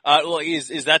 Well,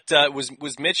 is that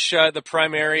was Mitch the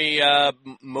primary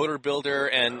motor builder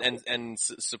and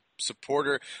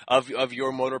supporter of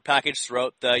your motor package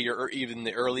throughout even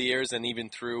the early years and even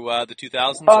through the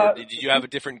 2000s? Or did you have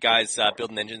different guys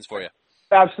building engines for you?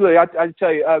 Absolutely. I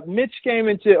tell you, Mitch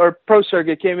Pro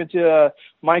Circuit came into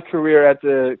my career at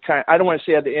the I don't want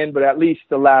to say at the end, but at least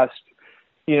the last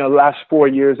 4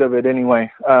 years of it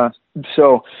anyway.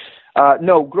 So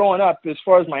No, growing up, as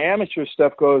far as my amateur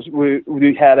stuff goes,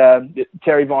 we had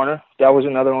Terry Varner. That was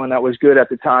another one that was good at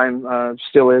the time,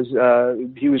 still is.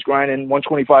 He was grinding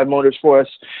 125 motors for us.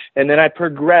 And then I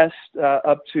progressed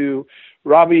up to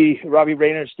Robbie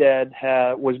Rayner's dad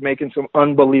was making some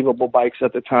unbelievable bikes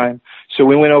at the time. So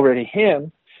we went over to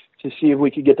him to see if we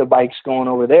could get the bikes going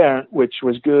over there, which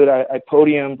was good. I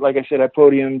podiumed, like I said, at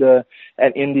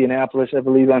Indianapolis, I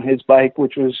believe, on his bike,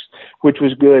 which was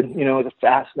good. You know, it was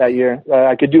fast that year.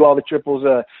 I could do all the triples,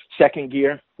 second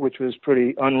gear, which was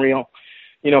pretty unreal.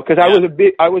 You know, because I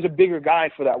was a bigger guy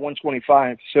for that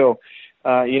 125. So,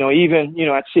 you know, even, you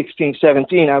know, at 16,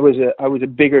 17, I was a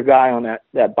bigger guy on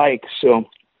that bike. So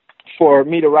for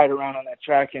me to ride around on that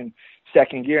track in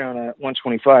second gear on a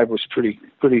 125 was pretty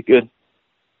good.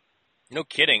 No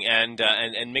kidding, and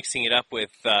mixing it up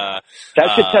with that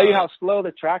should tell you how slow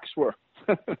the tracks were.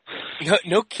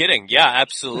 No kidding. Yeah,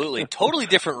 absolutely. Totally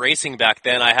different racing back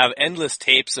then. I have endless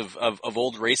tapes of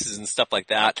old races and stuff like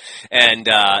that, and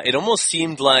it almost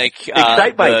seemed like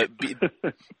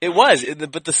it was,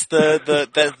 but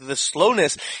the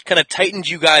slowness kind of tightened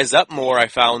you guys up more. I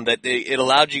found that it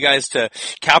allowed you guys to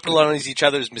capitalize on each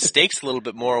other's mistakes a little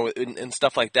bit more and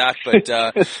stuff like that. But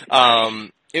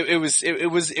It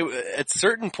was at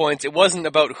certain points it wasn't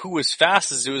about who was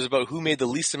fastest, it was about who made the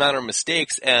least amount of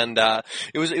mistakes, and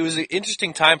it was an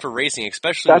interesting time for racing,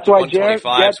 especially with the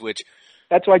 125s.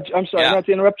 That's why I'm sorry not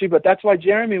to interrupt you, but that's why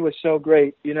Jeremy was so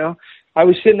great. You know, I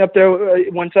was sitting up there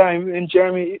one time, and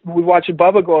Jeremy, we watched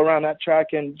Bubba go around that track,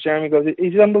 and Jeremy goes,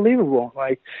 "He's unbelievable."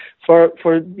 Like for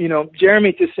you know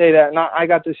Jeremy to say that, and I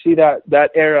got to see that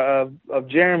era of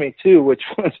Jeremy too, which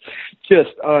was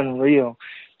just unreal.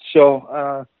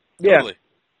 So, yeah. Totally.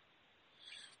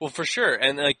 Well, for sure,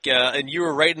 and and you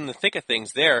were right in the thick of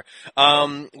things there.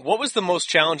 What was the most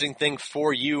challenging thing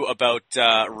for you about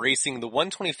racing the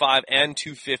 125 and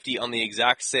 250 on the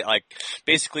exact same? Like,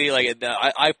 basically,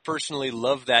 I personally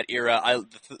love that era.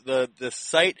 The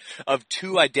sight of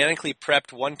two identically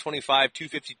prepped 125,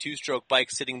 252 stroke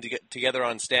bikes sitting together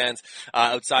on stands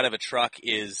outside of a truck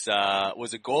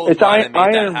was a goal of mine. I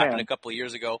made that happen a couple of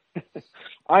years ago.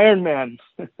 Iron Man.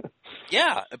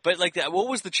 Yeah, but what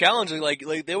was the challenge? Like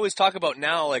they always talk about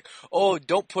now,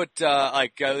 don't put they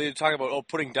talk about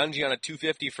putting Dungey on a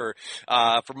 250 for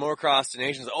motocross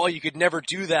nations. Oh, you could never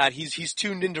do that. He's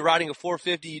tuned into riding a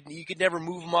 450. You could never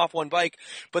move him off one bike.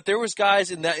 But there was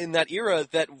guys in that era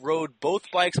that rode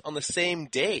both bikes on the same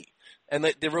day. And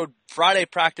they rode Friday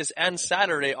practice and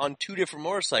Saturday on two different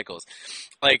motorcycles.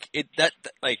 It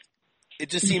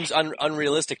just seems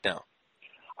unrealistic now.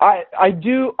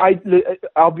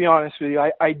 I'll be honest with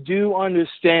you. I do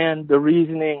understand the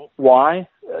reasoning why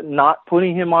not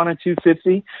putting him on a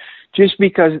 250, just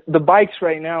because the bikes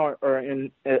right now are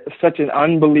in such an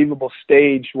unbelievable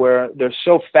stage where they're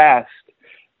so fast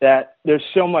that there's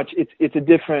so much. It's a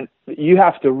different. You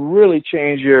have to really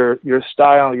change your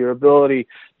style, your ability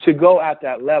to go at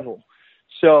that level.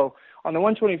 So on the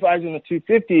 125s and the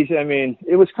 250s, I mean,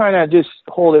 it was kind of just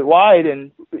hold it wide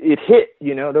and it hit,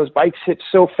 you know, those bikes hit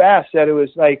so fast that it was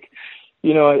like,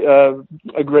 you know,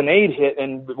 a grenade hit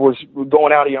and was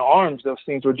going out of your arms. Those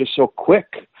things were just so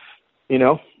quick, you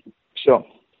know, so.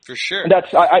 For sure.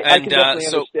 I can definitely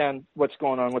understand what's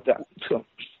going on with that, so.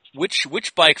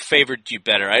 Which bike favored you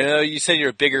better? I know you said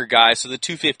you're a bigger guy, so the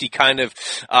 250 kind of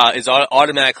is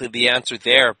automatically the answer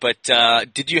there. But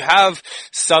did you have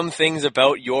some things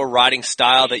about your riding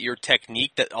style, that your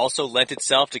technique, that also lent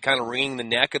itself to kind of wringing the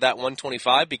neck of that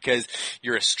 125? Because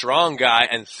you're a strong guy,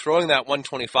 and throwing that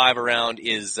 125 around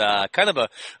is kind of a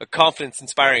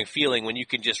confidence-inspiring feeling when you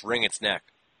can just wring its neck.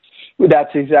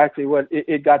 That's exactly what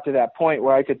it got to, that point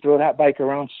where I could throw that bike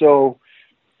around so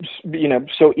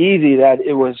easy that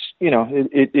it was, you know,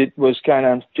 it was kind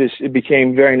of just, it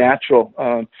became very natural.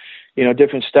 You know,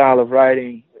 different style of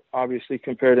riding, obviously,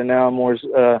 compared to now, more,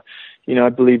 you know, I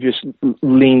believe just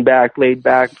laid back,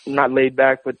 not laid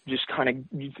back, but just kind of,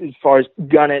 as far as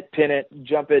gun it, pin it,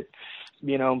 jump it,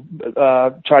 you know,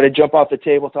 try to jump off the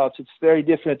tabletops. It's very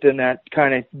different than that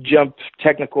kind of jump,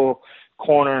 technical,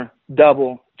 corner,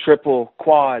 double, triple,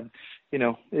 quad. You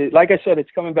know, like I said,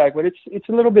 it's coming back, but it's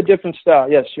a little bit different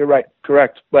style. Yes, you're right.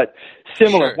 Correct. But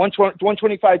similar. Sure.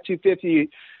 125, 250,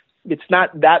 it's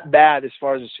not that bad as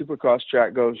far as the Supercross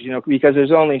track goes, you know, because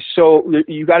there's only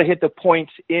you got to hit the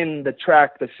points in the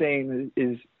track the same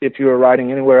as if you were riding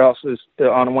anywhere else on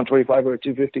a 125 or a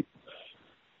 250.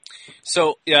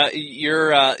 So, you're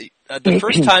the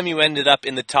first time you ended up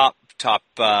in the top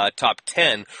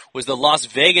 10 was the Las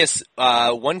Vegas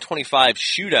 125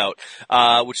 shootout,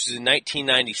 which is in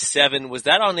 1997. Was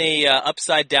that on a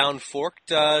upside down forked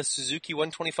Suzuki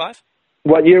 125?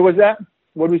 What year was that?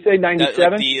 What did we say?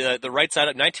 97. The right side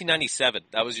of 1997.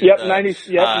 That was your. Yep, 90.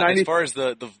 Yep, 90. As far as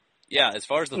the as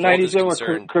far as the 97 was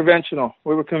concerned, conventional.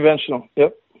 We were conventional.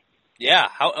 Yep. Yeah,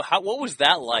 how what was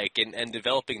that like, and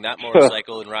developing that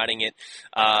motorcycle and riding it?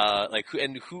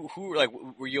 Who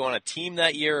were you on a team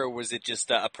that year, or was it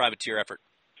just a privateer effort?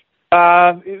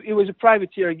 It was a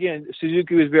privateer again.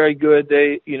 Suzuki was very good.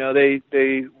 They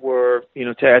were,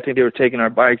 I think they were taking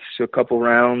our bikes to a couple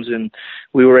rounds, and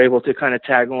we were able to kind of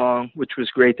tag along, which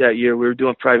was great that year. We were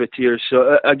doing privateers.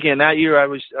 So again, that year I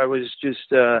was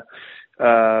just, I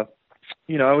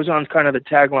was on kind of the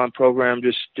tag-along program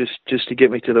just to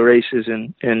get me to the races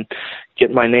and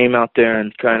get my name out there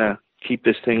and kind of keep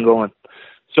this thing going.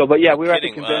 So, but yeah, we were at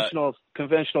the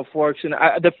conventional forks, and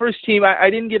the first team I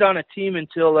didn't get on a team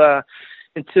until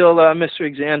Mr.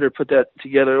 Alexander put that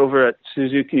together over at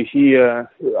Suzuki.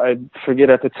 I forget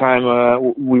at the time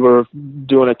we were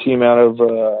doing a team out of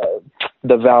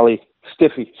the Valley,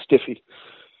 Stiffy.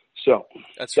 So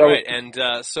that's right.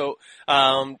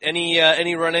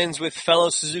 Any run-ins with fellow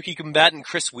Suzuki combatant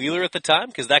Chris Wheeler at the time?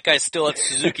 Because that guy's still at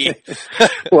Suzuki.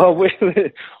 Well,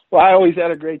 I always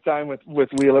had a great time with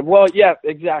Wheeler. Well, yeah,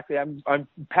 exactly. I'm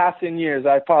passing years.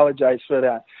 I apologize for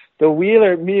that.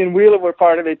 Me and Wheeler were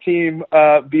part of a team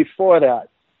before that,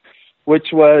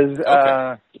 which was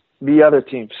the other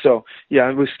team. So yeah,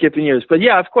 I was skipping years. But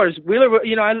yeah, of course, Wheeler.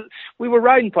 We were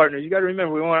riding partners. You got to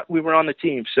remember, we were on the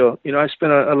team. So I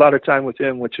spent a lot of time with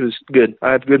him, which was good.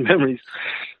 I have good memories.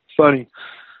 Funny.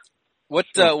 What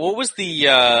was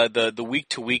the week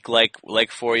to week like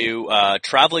for you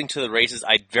traveling to the races?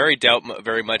 I doubt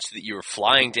very much that you were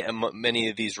flying to many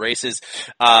of these races,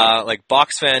 like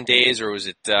box fan days, or was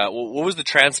it? What was the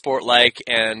transport like,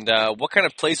 and what kind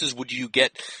of places would you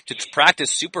get to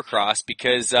practice Supercross?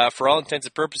 Because for all intents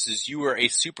and purposes, you were a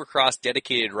Supercross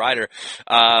dedicated rider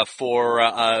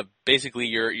for basically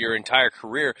your entire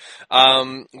career.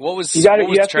 What was the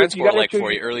transport like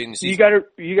for you early in the season?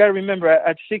 You got to remember,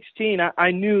 at 16,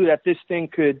 I knew that this thing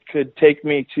could take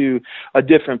me to a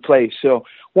different place. So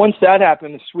once that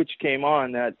happened, the switch came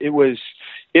on. That it was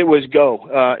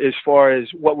go as far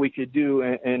as what we could do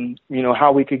and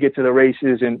how we could get to the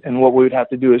races and what we would have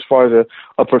to do as far as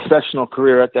a professional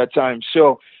career at that time.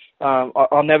 So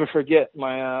I'll never forget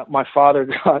my father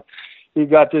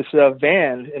got this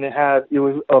van, and it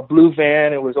was a blue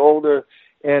van. It was older,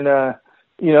 and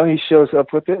he shows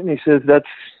up with it, and he says,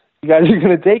 "You guys are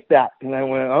going to take that." And I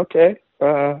went, "Okay.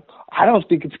 I don't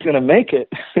think it's going to make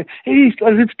it." He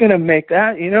goes, "It's going to make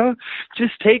that,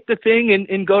 just take the thing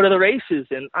and go to the races."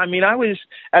 And I mean, I was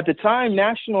at the time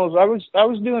nationals. I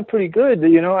was doing pretty good.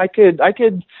 I could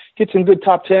get some good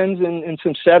top tens and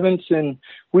some sevens, and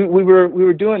we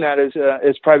were doing that as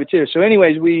privateers. So,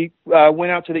 anyways, we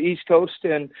went out to the East Coast,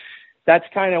 and that's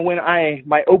kind of when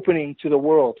my opening to the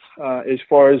world as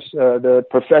far as the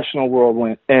professional world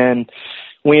went, and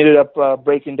we ended up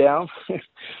breaking down.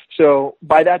 So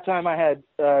by that time I had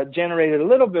generated a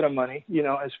little bit of money,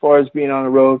 as far as being on the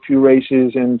road, a few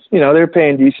races, and, they're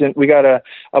paying decent. We got a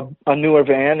newer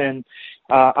van, and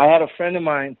I had a friend of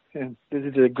mine, and this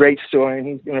is a great story, and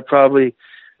he's going to probably,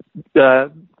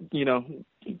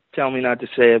 tell me not to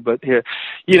say it, but here,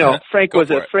 Frank was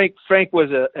an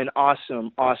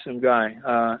awesome guy.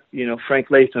 Frank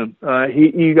Latham.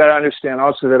 You got to understand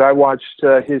also that I watched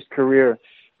his career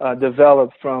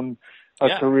develop from a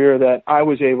career that I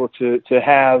was able to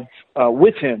have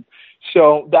with him.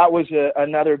 So that was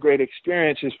another great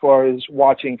experience as far as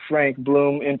watching Frank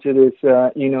bloom into this,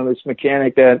 this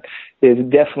mechanic that is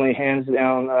definitely hands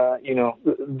down,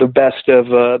 the best of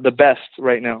the best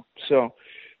right now. So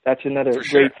that's another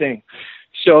great thing.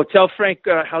 So tell Frank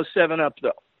how's 7-Up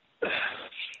though.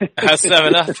 How's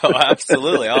 7-Up? Oh,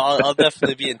 absolutely. I'll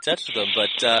definitely be in touch with him. But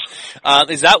tell him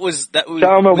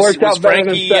it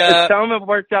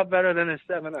worked out better than a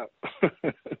 7-Up.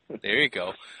 There you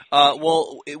go.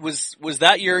 Well, was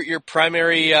that your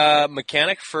primary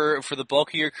mechanic for the bulk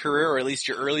of your career, or at least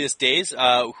your earliest days?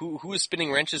 Who was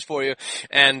spinning wrenches for you?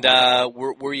 And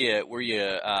were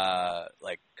you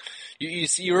like?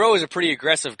 You were always a pretty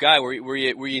aggressive guy. Were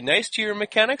you nice to your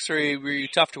mechanics, or were you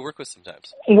tough to work with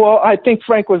sometimes? Well, I think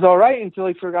Frank was all right until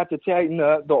he forgot to tighten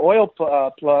the oil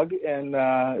plug, and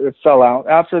it fell out.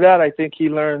 After that, I think he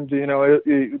learned,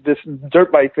 this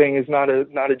dirt bike thing is not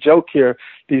a joke here.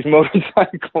 These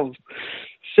motorcycles.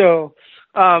 So,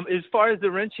 as far as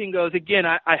the wrenching goes, again,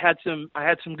 I had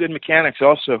some good mechanics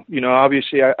also.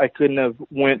 Obviously I couldn't have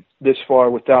went this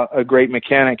far without a great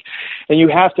mechanic, and you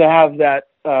have to have that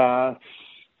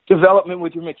development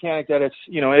with your mechanic. That it's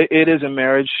it is a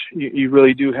marriage. You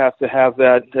really do have to have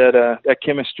that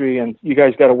chemistry, and you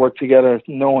guys got to work together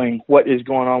knowing what is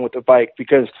going on with the bike,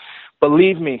 because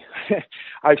believe me,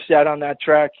 I've sat on that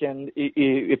track, and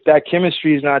if that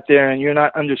chemistry is not there and you're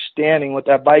not understanding what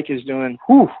that bike is doing,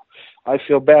 whew, I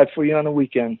feel bad for you on the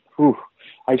weekend. Whew,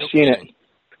 I've seen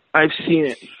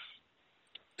it.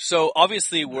 So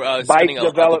obviously, we're bike spending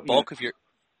development. the bulk of your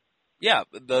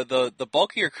the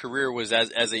bulk of your career was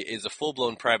as a full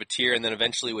blown privateer, and then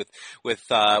eventually with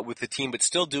the team, but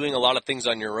still doing a lot of things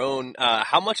on your own.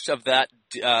 How much of that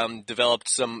developed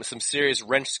some serious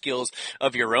wrench skills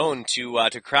of your own to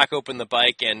crack open the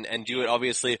bike and do it?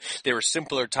 Obviously, there were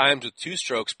simpler times with two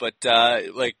strokes, but at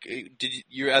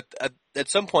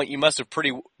some point you must have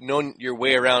pretty known your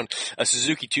way around a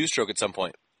Suzuki two stroke at some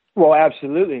point. Well,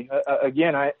 absolutely.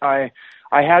 Again, I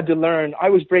had to learn. I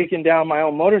was breaking down my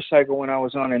own motorcycle when I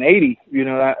was on an 80. You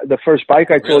know, the first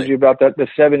bike I told you about, the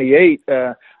 78.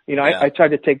 I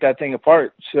tried to take that thing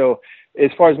apart. So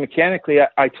as far as mechanically,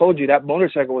 I told you that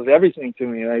motorcycle was everything to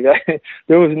me. Like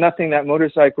there was nothing that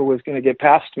motorcycle was going to get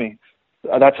past me.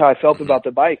 That's how I felt about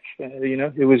the bike.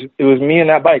 It was me and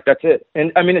that bike. That's it.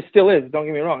 And I mean, it still is. Don't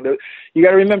get me wrong. You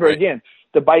got to remember again.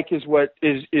 The bike is what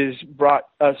is brought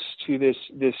us to this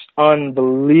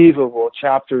unbelievable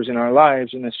chapters in our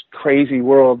lives in this crazy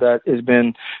world that has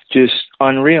been just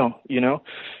unreal.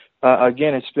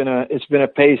 Again, it's been a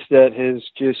pace that has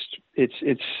just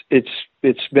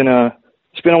it's been a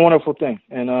wonderful thing,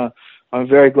 and I'm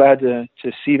very glad to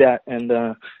see that and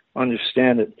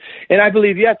understand it. And I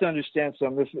believe you have to understand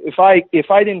something. If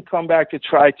I didn't come back to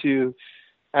try to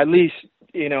at least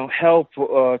help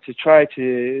to try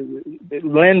to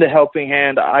lend a helping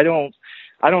hand, I don't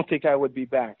think I would be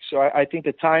back. So I think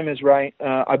the time is right.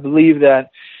 I believe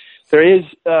that there is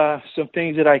some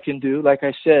things that I can do, like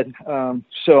I said.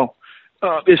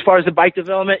 As far as the bike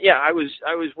development, I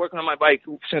was working on my bike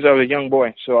since I was a young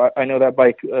boy. So I know that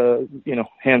bike,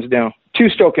 hands down. Two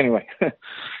stroke anyway.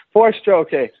 Four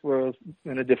stroke, hey, we're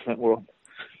in a different world.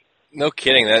 No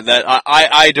kidding.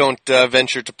 I don't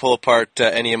venture to pull apart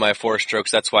any of my four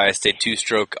strokes. That's why I stay two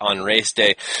stroke on race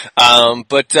day.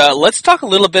 But let's talk a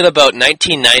little bit about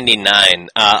 1999,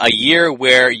 a year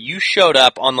where you showed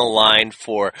up on the line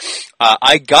for,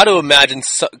 I got to imagine,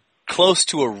 close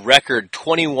to a record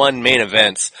 21 main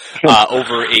events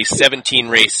over a 17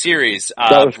 race series.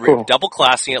 That was cool. Double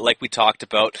classing it like we talked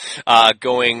about,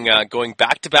 going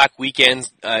back to back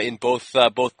weekends in both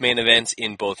main events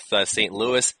in both St.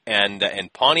 Louis and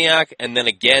Pontiac, and then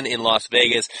again in Las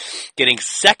Vegas, getting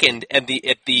second at the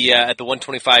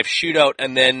 125 shootout,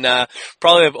 and then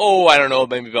probably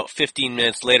maybe about 15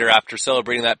 minutes later after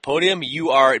celebrating that podium,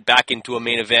 you are back into a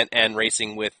main event and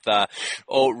racing with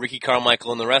Ricky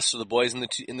Carmichael and the rest of the boys in the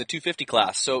 250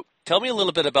 class. So tell me a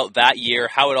little bit about that year,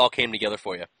 how it all came together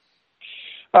for you.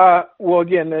 Well,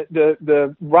 again,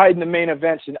 the ride in the main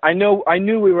events, and I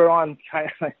knew we were on kind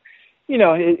of like,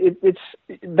 it's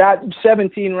that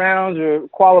 17 rounds or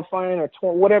qualifying or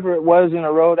whatever it was in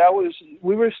a row.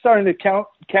 We were starting to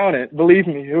count it. Believe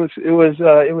me, it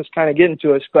was kind of getting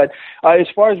to us. But as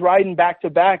far as riding back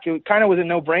to back, it kind of was a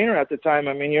no-brainer at the time.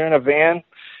 I mean, you're in a van.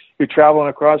 You're traveling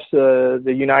across the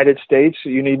United States.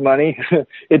 You need money.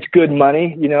 It's good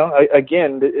money,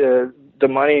 Again, the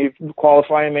money,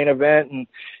 qualifying main event, and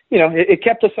it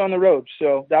kept us on the road.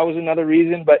 So that was another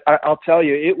reason. But I'll tell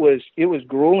you, it was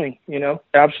grueling.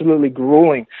 Absolutely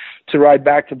grueling to ride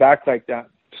back to back like that.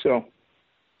 So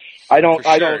I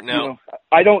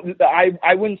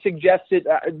wouldn't suggest it.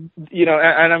 And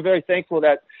I'm very thankful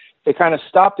that they kind of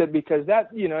stopped it, because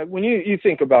that, when you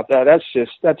think about that,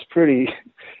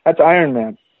 that's Iron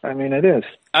Man. I mean, it is.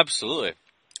 Absolutely.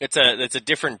 It's a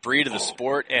different breed of the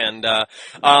sport. And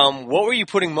what were you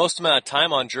putting most amount of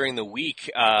time on during the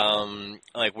week?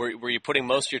 Were you putting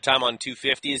most of your time on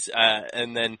 250s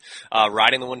and then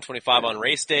riding the 125 on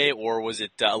race day, or was it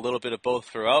a little bit of both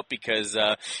throughout? Because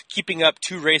keeping up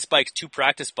two race bikes, two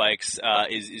practice bikes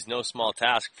is no small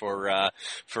task for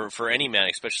any man,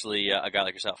 especially a guy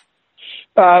like yourself.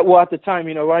 Well, at the time,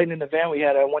 riding in the van, we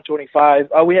had a 125.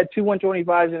 We had two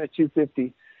 125s and a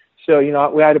 250. So,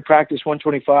 we had to practice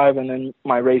 125 and then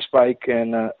my race bike.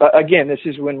 And again, this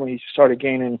is when we started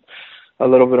gaining a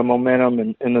little bit of momentum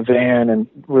in the van, and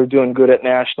we were doing good at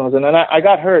nationals. And then I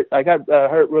got hurt. I got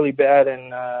hurt really bad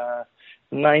in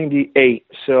 98.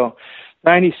 So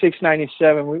 96,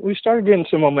 97, we started getting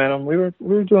some momentum. We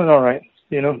were doing all right.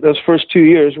 Those first 2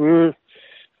 years,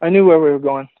 I knew where we were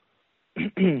going.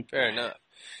 Fair enough.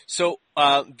 So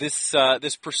this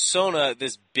persona,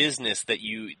 this business that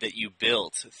you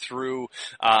built through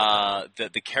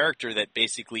the character that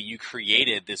basically you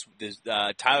created, this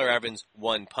Tyler Evans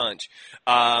One Punch.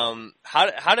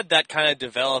 How did that kind of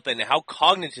develop, and how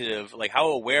cognitive, how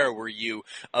aware were you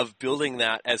of building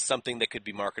that as something that could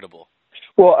be marketable?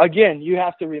 Well, again, you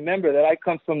have to remember that I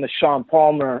come from the Sean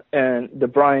Palmer and the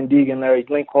Brian Deegan, Larry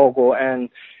Glinkogel, and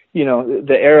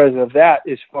the eras of that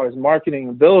as far as marketing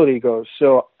ability goes.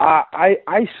 So I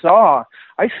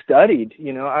studied,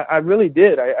 I really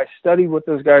did. I studied what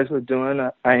those guys were doing.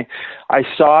 I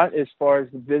saw it as far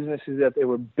as the businesses that they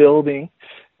were building.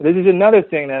 This is another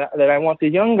thing that I want the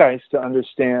young guys to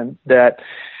understand, that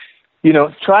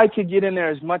try to get in there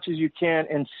as much as you can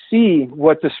and see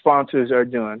what the sponsors are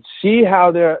doing. See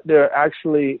how they're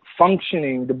actually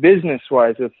functioning, the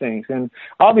business-wise of things. And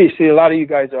obviously, a lot of you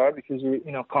guys are, because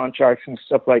contracts and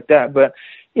stuff like that. But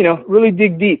really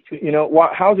dig deep.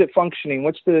 How's it functioning?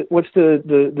 What's the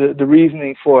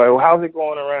reasoning for it? How's it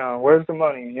going around? Where's the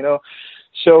money?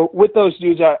 So with those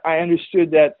dudes, I understood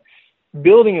that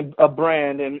building a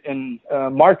brand and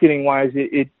marketing wise,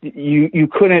 you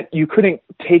couldn't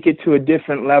take it to a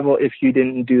different level if you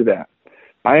didn't do that.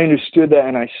 I understood that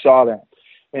and I saw that.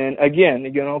 And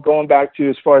again, going back to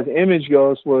as far as image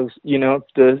goes, was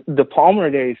the Palmer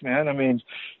days, man. I mean,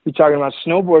 you're talking about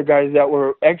snowboard guys that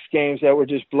were X Games that were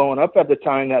just blowing up at the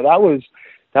time. That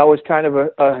was kind of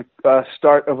a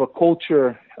start of a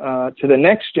culture to the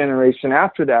next generation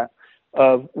after that,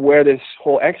 of where this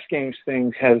whole X Games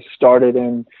thing has started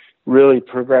and really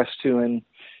progressed to. And,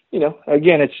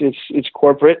 again, it's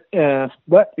corporate,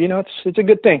 but, it's a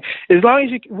good thing. As long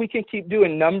as we can keep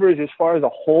doing numbers as far as a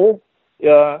whole,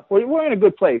 we're in a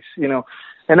good place, and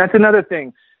that's another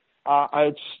thing.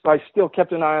 I still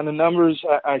kept an eye on the numbers.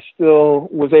 I still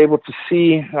was able to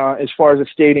see, as far as the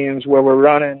stadiums, where we're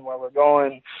running, where we're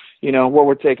going, what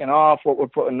we're taking off, what we're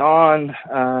putting on,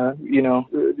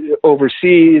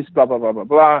 overseas, blah, blah, blah, blah,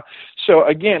 blah. So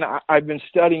again, I've been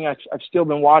studying, I've still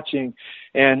been watching,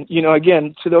 and,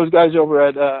 again, to those guys over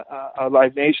at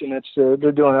Live Nation,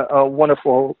 they're doing a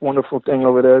wonderful, wonderful thing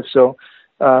over there. So,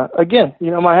 again,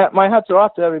 my hats are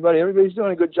off to everybody. Everybody's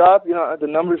doing a good job. The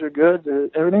numbers are good.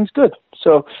 Everything's good.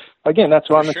 So again, that's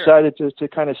why I'm excited to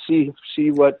kind of see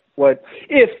what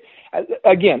if.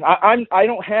 Again, I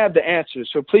don't have the answers,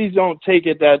 so please don't take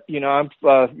it that I'm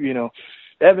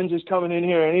Evans is coming in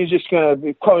here and he's just gonna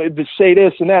say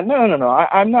this and that. No.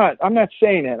 I'm not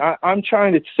saying that. I'm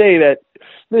trying to say that.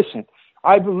 Listen,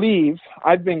 I believe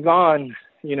I've been gone,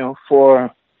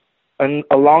 for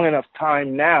a long enough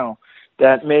time now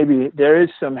that maybe there is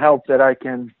some help that I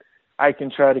can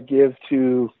try to give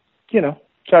to,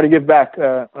 try to give back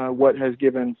what has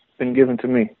been given to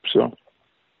me. So.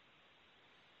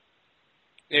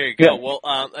 There you go. Yeah. Well,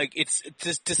 it's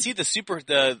to see the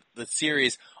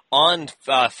series on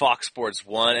Fox Sports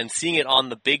 1 and seeing it on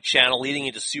the big channel leading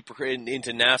into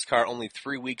NASCAR only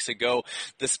 3 weeks ago.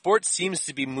 The sport seems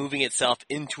to be moving itself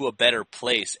into a better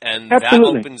place, and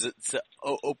Absolutely. That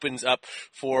opens up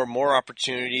for more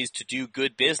opportunities to do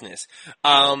good business.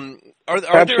 Are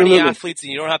there any athletes,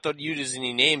 and you don't have to use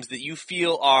any names, that you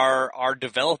feel are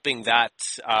developing that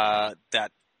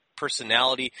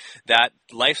personality, that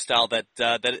lifestyle,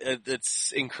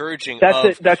 that's encouraging?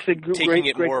 That's a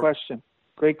great question.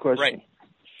 Great question. Right.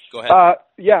 Go ahead.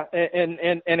 Yeah,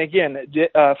 and again,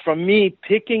 from me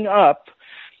picking up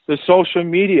the social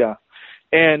media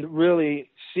and really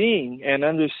seeing and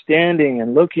understanding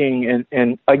and looking,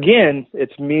 and again,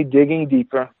 it's me digging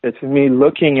deeper. It's me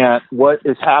looking at what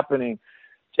is happening.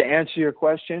 To answer your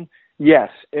question, yes.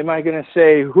 Am I going to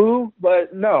say who?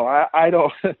 But no, I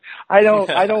don't. I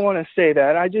don't want to say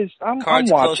that. I'm watching.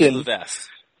 Close to the vest.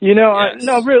 Yes.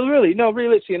 Really, and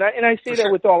I say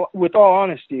that with all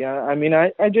honesty.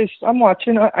 I'm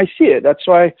watching. I see it. That's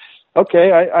why.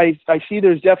 Okay, I see.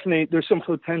 There's some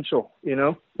potential.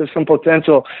 There's some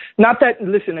potential. Not that.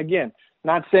 Listen again.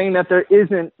 Not saying that there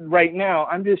isn't right now.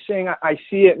 I'm just saying I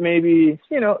see it. Maybe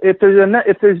if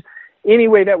there's any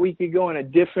way that we could go in a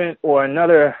different or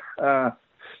another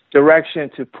direction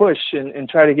to push and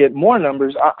try to get more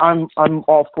numbers, I'm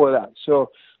all for that. So.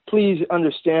 Please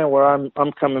understand where I'm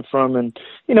coming from, and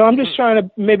I'm just trying to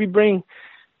maybe bring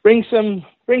some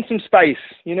spice.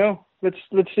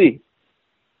 Let's see.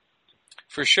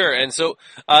 For sure, and so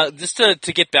just to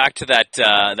get back to that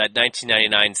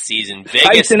 1999 season,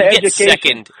 Vegas gets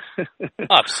second.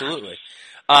 Absolutely,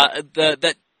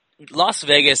 that Las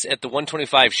Vegas at the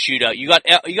 125 shootout.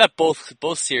 You got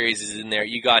both series in there.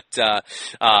 You got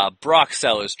Brock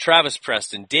Sellers, Travis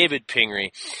Preston, David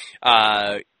Pingree,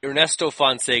 Ernesto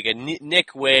Fonseca,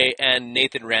 Nick Way, and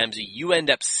Nathan Ramsey. You end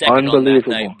up second on that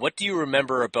night. What do you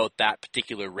remember about that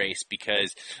particular race?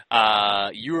 Because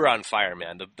you were on fire,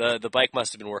 man. The bike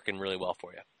must have been working really well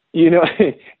for you.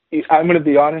 I'm going to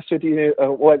be honest with you.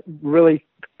 What really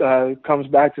comes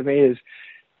back to me is,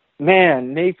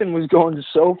 man, Nathan was going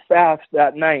so fast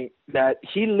that night that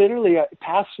he literally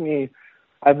passed me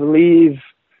I believe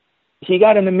he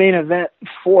got in the main event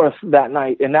 4th that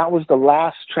night, and that was the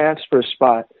last transfer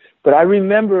spot. But I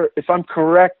remember, if I'm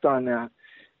correct on that,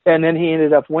 and then he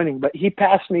ended up winning. But he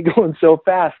passed me going so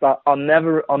fast. I'll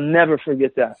never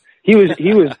forget that. He was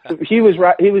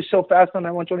right. He was so fast on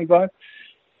that 125.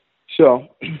 So.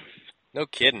 No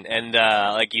kidding. And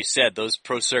like you said, those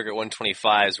Pro Circuit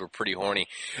 125s were pretty horny.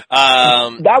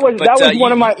 That was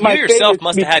one of my you yourself favorites.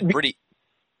 must have had pretty.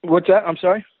 What's that? I'm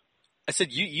sorry. I said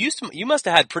you must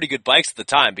have had pretty good bikes at the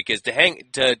time, because to hang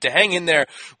in there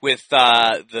with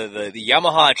the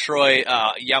Yamaha Troy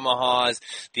Yamahas,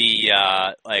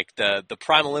 the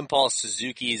Primal Impulse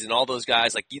Suzukis and all those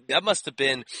guys, that must have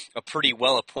been a pretty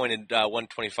well appointed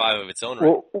 125 of its own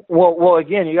right. Well,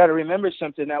 again, you got to remember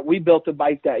something, that we built a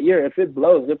bike that year. If it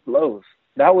blows, it blows.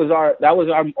 That was our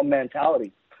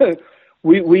mentality.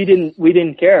 we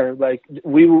didn't care. Like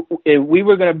we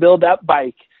were going to build that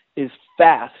bike as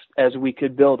fast as we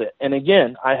could build it. And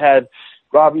again, I had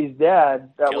Robbie's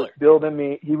dad that was building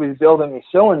me. He was building me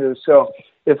cylinders. So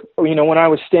if when I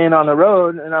was staying on the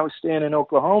road and I was staying in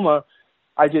Oklahoma,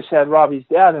 I just had Robbie's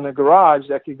dad in the garage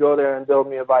that could go there and build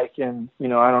me a bike in I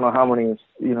don't know how many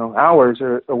hours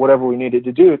or whatever we needed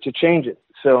to do to change it.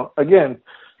 So again,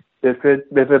 if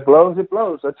it blows, it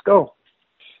blows. Let's go.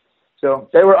 So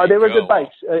they were good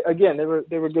bikes. Again, they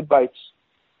were good bikes.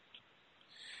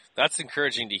 That's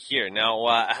encouraging to hear.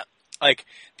 Now,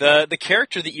 the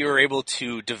character that you were able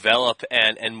to develop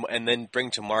and then bring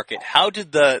to market, how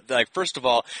did first of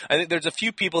all, I think there's a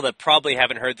few people that probably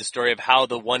haven't heard the story of how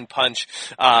the One Punch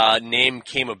name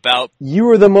came about. You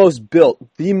were the most built,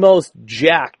 the most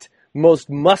jacked, most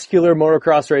muscular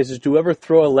motocross racers to ever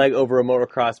throw a leg over a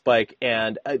motocross bike,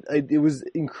 and it was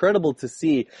incredible to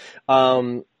see.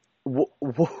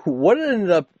 What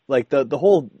ended up, the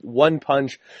whole One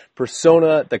Punch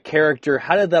persona, the character,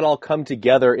 how did that all come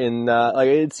together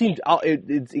it seemed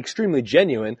it's extremely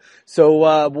genuine.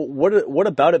 So what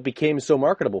about it became so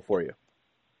marketable for you?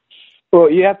 Well,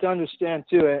 you have to understand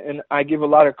too, and I give a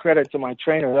lot of credit to my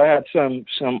trainers. I had some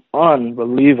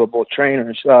unbelievable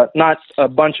trainers, not a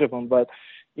bunch of them, but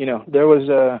there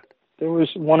was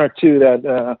one or two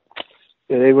that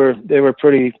they were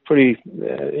pretty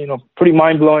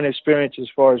mind-blowing experience as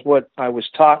far as what I was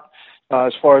taught,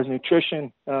 as far as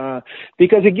nutrition.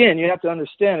 Because again, you have to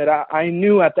understand that I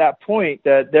knew at that point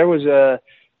that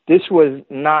this was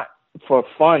not for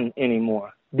fun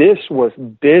anymore. This was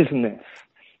business.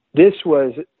 This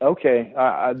was, okay,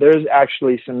 there's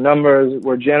actually some numbers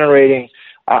we're generating.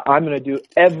 I'm going to do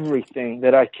everything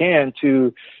that I can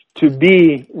to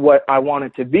be what I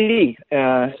wanted to be.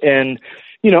 And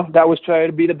that was trying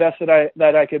to be the best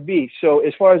that I could be. So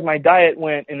as far as my diet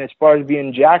went, and as far as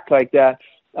being jacked like that,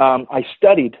 I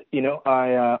studied.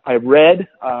 I read.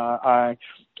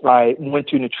 I went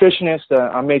to nutritionists.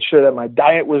 I made sure that my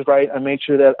diet was right. I made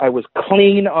sure that I was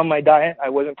clean on my diet. I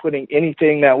wasn't putting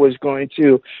anything that was going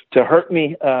to hurt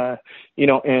me,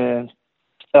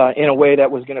 in a way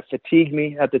that was going to fatigue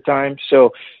me at the time.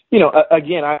 So,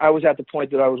 again, I was at the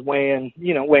point that I was weighing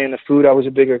the food. I was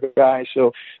a bigger guy.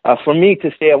 So, for me to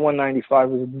stay at 195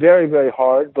 was very, very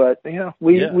hard, but,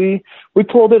 we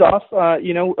pulled it off.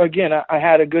 Again, I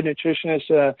had a good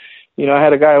nutritionist. I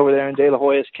had a guy over there in De La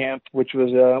Hoya's camp, which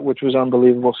was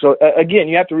unbelievable. So again,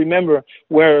 you have to remember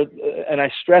and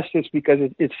I stress this because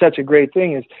it's such a great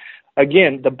thing, is,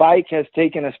 again, the bike has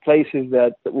taken us places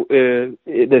that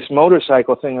this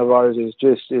motorcycle thing of ours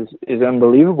is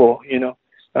unbelievable,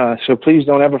 So please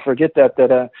don't ever forget that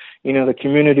the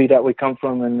community that we come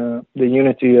from and the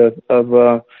unity of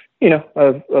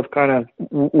kind of,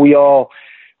 we all,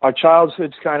 our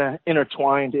childhood's kind of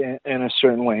intertwined in a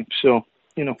certain way. So.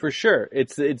 For sure,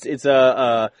 it's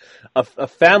a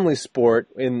family sport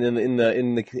in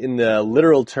the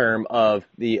literal term of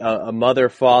a mother,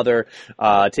 father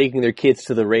taking their kids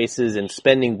to the races and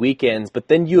spending weekends. But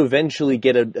then you eventually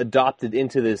get adopted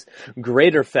into this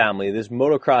greater family, this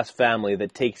motocross family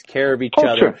that takes care of each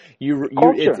other.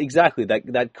 It's exactly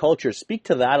that culture. Speak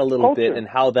to that a little bit, and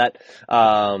how that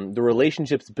the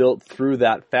relationships built through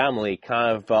that family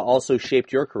kind of also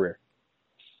shaped your career.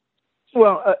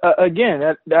 Well, again,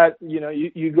 that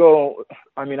you go.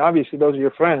 I mean, obviously, those are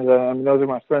your friends. Those are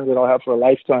my friends that I'll have for a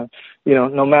lifetime.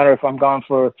 No matter if I'm gone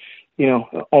for,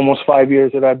 almost 5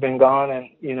 years that I've been gone, and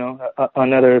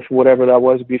another whatever that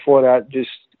was before that,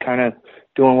 just kind of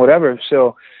doing whatever.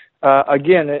 So,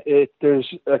 again,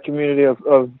 there's a community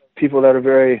of people that are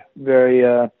very, very,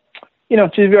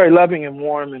 just very loving and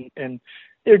warm, and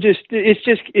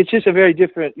it's just a very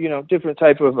different, different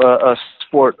type of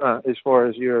sport as far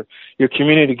as your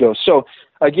community goes. So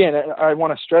again, I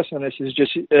want to stress on this is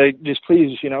just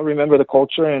please, remember the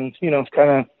culture and, kind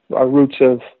of our roots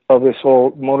of this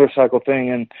whole motorcycle thing.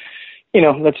 And,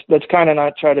 let's kind of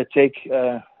not try to take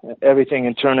everything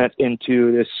and turn it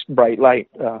into this bright light,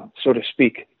 so to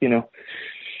speak,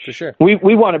 For sure.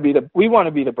 We want to be the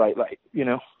bright light,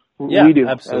 Yeah, we do.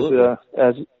 absolutely.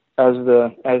 As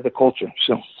the culture.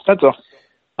 So that's all.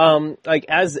 Like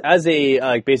as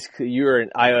a basically you're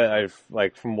I've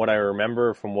like from what I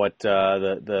remember from what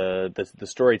the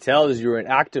story tells, you were an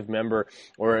active member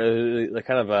or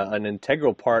kind of an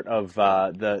integral part of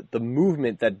the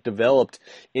movement that developed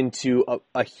into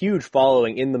a huge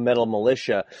following in the metal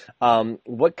militia.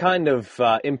 What kind of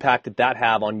impact did that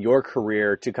have on your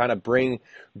career to kind of bring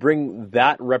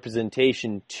that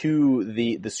representation to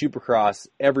the Supercross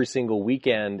every single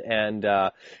weekend and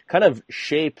kind of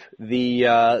shape the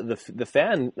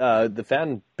fan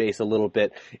base a little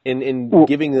bit in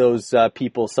giving those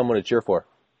people someone to cheer for?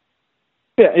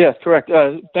 Yeah, correct.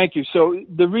 Thank you. So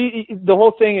the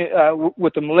whole thing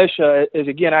with the militia is,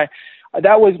 again,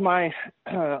 that was my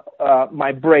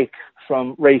break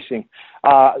from racing.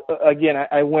 Again,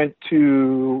 I went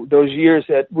to those years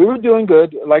that we were doing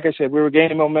good. Like I said, we were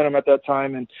gaining momentum at that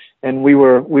time, and we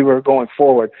were going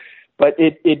forward. But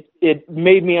it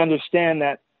made me understand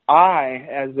that I,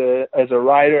 as a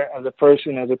rider, as a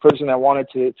person that wanted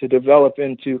to develop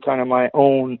into kind of my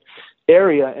own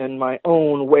area and my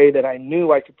own way that I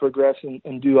knew I could progress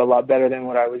and do a lot better than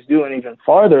what I was doing, even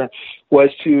farther, was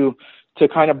to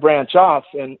kind of branch off.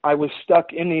 And I was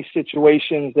stuck in these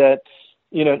situations that,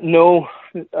 nothing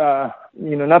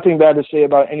bad to say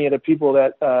about any of the people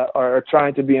that are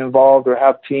trying to be involved or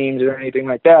have teams or anything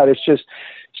like that. It's just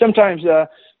sometimes,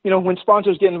 when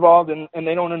sponsors get involved and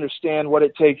they don't understand what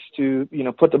it takes to,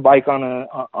 put the bike on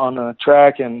a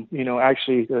track and,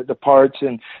 actually the parts,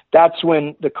 and that's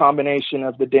when the combination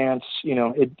of the dance,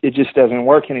 it just doesn't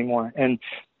work anymore. And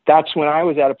that's when I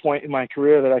was at a point in my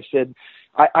career that I said,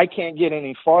 I can't get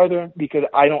any farther because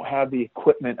I don't have the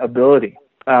equipment ability.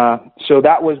 So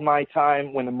that was my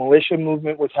time when the militia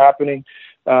movement was happening.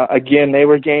 Again, they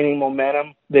were gaining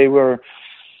momentum. They were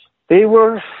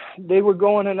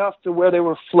going enough to where they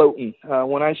were floating.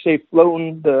 When I say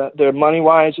floating, their money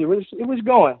wise, it was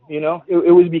going.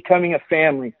 It was becoming a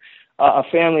family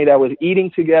that was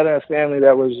eating together, a family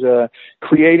that was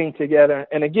creating together.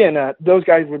 And again, those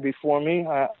guys were before me.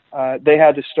 They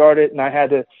had to start it, and I had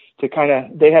to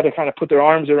they had to kind of put their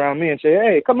arms around me and say,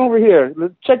 "Hey, come over here.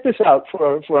 Check this out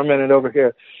for a minute over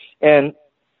here." And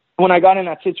when I got in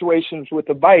that situations with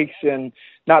the bikes and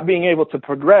not being able to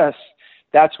progress,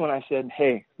 that's when I said,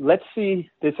 hey, let's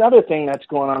see this other thing that's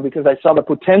going on, because I saw the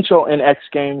potential in X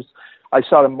Games. I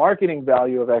saw the marketing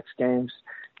value of X Games,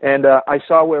 and I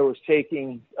saw where it was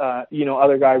taking,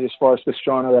 other guys as far as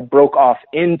Pastrana that broke off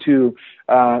into,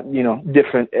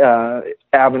 different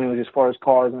avenues as far as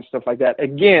cars and stuff like that.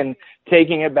 Again,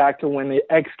 taking it back to when the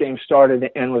X Games started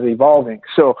and was evolving.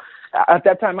 So at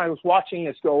that time I was watching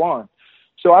this go on.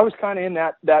 So I was kind of in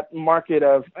that market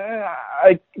of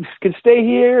I could stay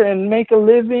here and make a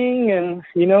living and,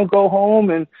 go home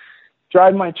and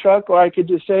drive my truck, or I could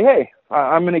just say, hey,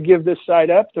 I'm going to give this side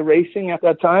up, the racing at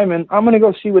that time, and I'm going to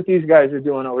go see what these guys are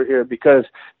doing over here, because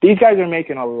these guys are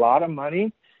making a lot of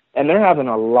money and they're having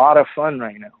a lot of fun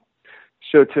right now.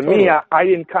 So to me, I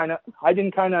didn't kind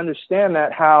of understand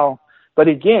that how, but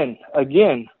again,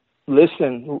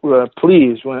 listen,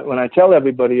 please, when I tell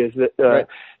everybody is that, right.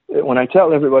 When I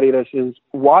tell everybody this is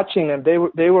watching them,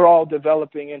 they were all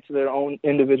developing into their own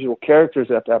individual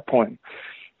characters at that point.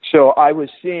 So I was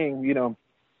seeing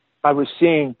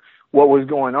what was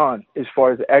going on as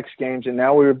far as the X Games, and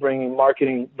now we were bringing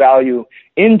marketing value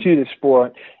into the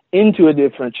sport, into a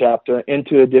different chapter,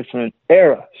 into a different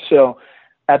era. So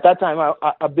at that time,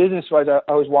 business-wise,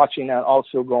 I was watching that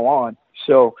also go on.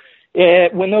 So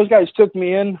when those guys took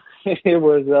me in, it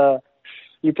was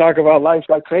you talk about life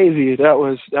like crazy. That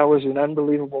was an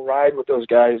unbelievable ride with those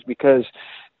guys, because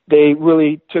they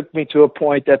really took me to a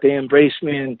point that they embraced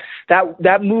me. And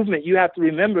that movement, you have to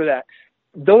remember that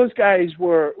those guys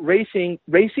were racing.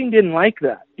 Racing didn't like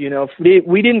that.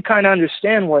 We didn't kind of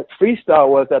understand what freestyle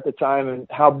was at the time and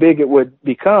how big it would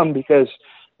become, because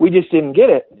we just didn't get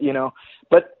it,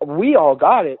 But we all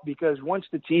got it, because once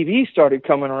the TV started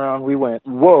coming around, we went,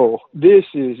 whoa, this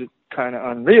is kind of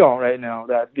unreal right now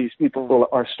that these people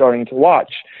are starting to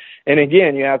watch. And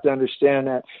again, you have to understand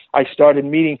that I started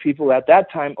meeting people at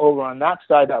that time over on that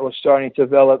side that was starting to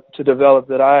develop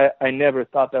that I never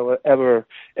thought that would ever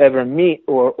meet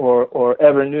or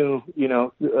ever knew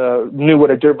what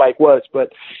a dirt bike was.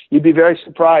 But you'd be very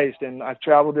surprised. And I've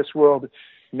traveled this world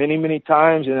many, many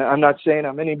times, and I'm not saying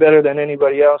I'm any better than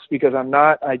anybody else, because I'm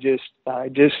not. I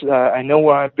know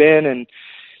where I've been, and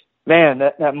man,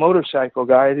 that motorcycle,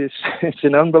 guys, it's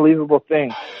an unbelievable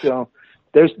thing. So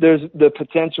there's the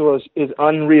potential is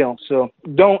unreal. So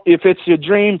if it's your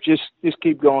dream, just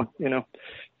keep going.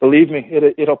 Believe me,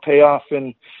 it'll pay off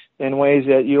in ways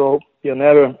that you'll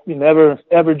never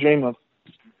ever dream of.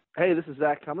 Hey, this is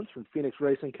Zach Cummins from Phoenix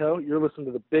Racing Co. You're listening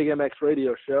to the Big MX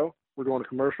Radio Show. We're going to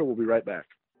commercial. We'll be right back.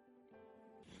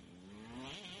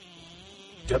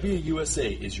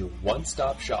 WUSA is your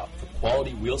one-stop shop for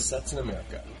quality wheel sets in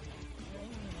America.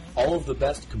 All of the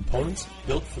best components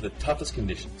built for the toughest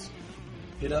conditions.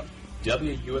 Hit up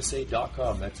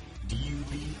WUSA.com, that's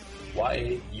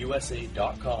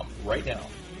DUBYAUSA.com right now,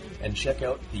 and check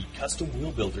out the custom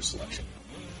wheel builder selection.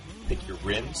 Pick your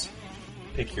rims,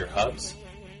 pick your hubs,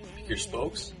 pick your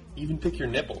spokes, even pick your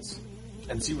nipples,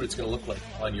 and see what it's going to look like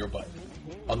on your bike.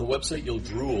 On the website, you'll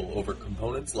drool over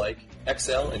components like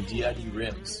XL and DID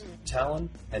rims, Talon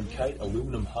and Kite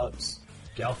aluminum hubs,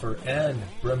 Galfer and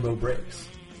Brembo brakes,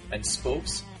 and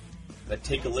spokes that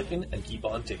take a licking and keep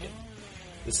on ticking.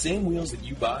 The same wheels that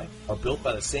you buy are built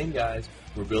by the same guys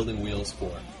we're building wheels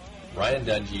for. Ryan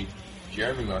Dungey,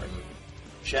 Jeremy Martin,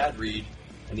 Chad Reed,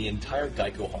 and the entire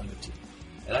Geico Honda team.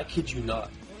 And I kid you not,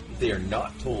 they are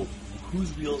not told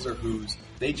whose wheels are whose,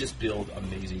 they just build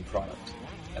amazing product.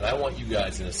 And I want you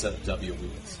guys in a set of W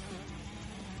wheels.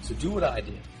 So do what I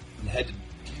did and head to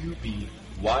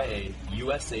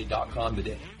WYAUSA.com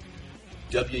today.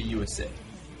 WUSA,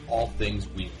 all things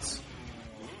wheels.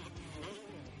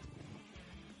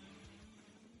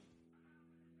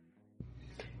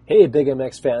 Hey, Big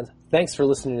MX fans. Thanks for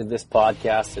listening to this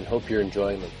podcast and hope you're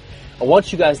enjoying them. I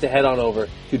want you guys to head on over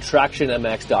to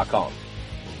TractionMX.com.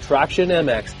 Traction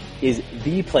MX is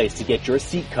the place to get your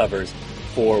seat covers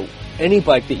for any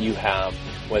bike that you have,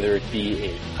 whether it be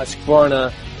a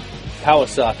Husqvarna,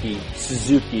 Kawasaki,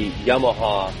 Suzuki,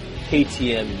 Yamaha,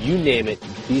 KTM, you name it.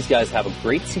 These guys have a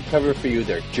great seat cover for you.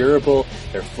 They're durable,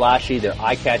 they're flashy, they're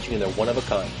eye-catching, and they're one of a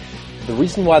kind. The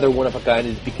reason why they're one of a kind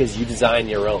is because you design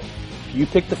your own. You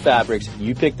pick the fabrics,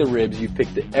 you pick the ribs, you pick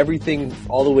everything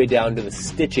all the way down to the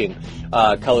stitching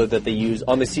color that they use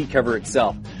on the seat cover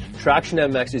itself. Traction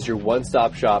MX is your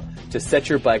one-stop shop to set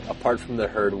your bike apart from the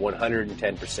herd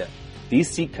 110%. These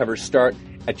seat covers start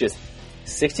at just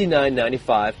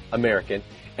 $69.95 American,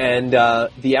 and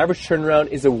the average turnaround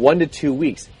is 1 to 2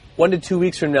 weeks. 1 to 2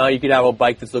 weeks from now, you could have a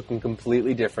bike that's looking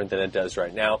completely different than it does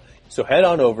right now. So head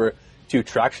on over to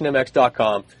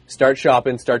TractionMX.com, start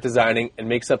shopping, start designing, and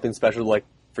make something special like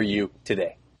for you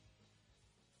today.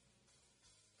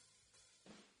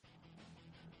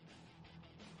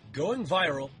 Going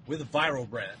viral with Viral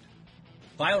Brand.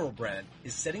 Viral Brand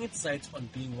is setting its sights on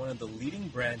being one of the leading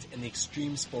brands in the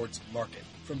extreme sports market,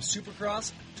 from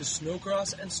supercross to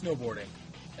snowcross and snowboarding,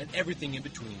 and everything in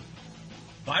between.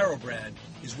 Viral Brand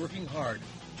is working hard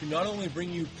to not only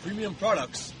bring you premium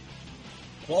products,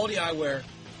 quality eyewear,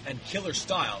 and killer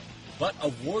style, but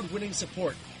award-winning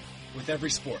support with every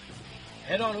sport.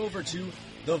 Head on over to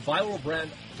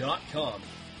theviralbrand.com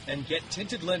and get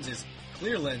tinted lenses,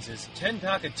 clear lenses,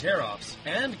 10-pack of tear-offs,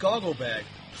 and goggle bag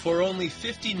for only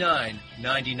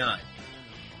 $59.99.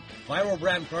 Viral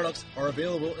Brand products are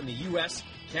available in the US,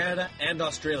 Canada, and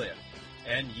Australia,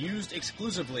 and used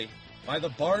exclusively by the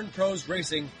Barn Pros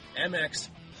Racing MX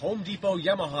Home Depot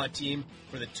Yamaha team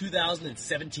for the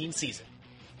 2017 season.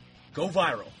 Go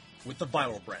viral with the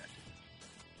Viral Brand.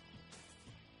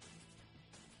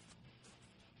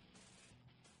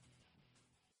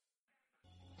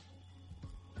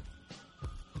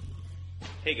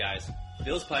 Hey guys,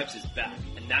 Bill's Pipes is back,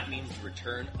 and that means the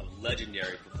return of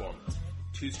legendary performance.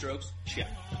 2 strokes? Check.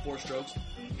 4 strokes?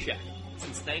 Check.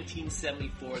 Since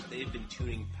 1974, they've been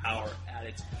tuning power at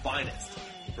its finest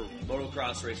for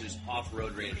motocross racers,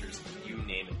 off-road racers, you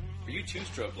name it. For you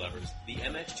 2-stroke lovers, the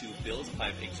MX2 Bill's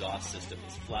Pipe exhaust system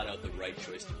is flat out the right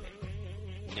choice to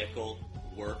make. Nickel,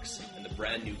 Works, and the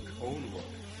brand new Cone Look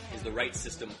is the right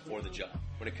system for the job.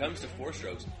 When it comes to 4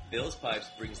 strokes, Bill's Pipes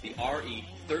brings the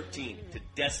RE13 to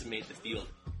decimate the field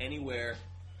anywhere,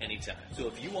 anytime. So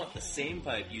if you want the same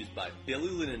pipe used by Billy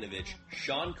Laninovich,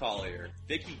 Sean Collier,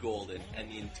 Vicky Golden, and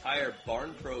the entire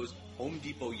Barn Pros Home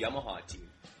Depot Yamaha team,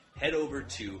 head over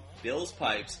to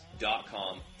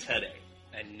billspipes.com today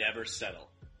and never settle.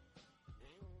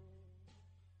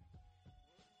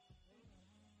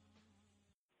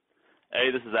 Hey,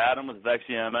 this is Adam with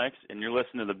Vexy MX, and you're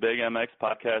listening to the Big MX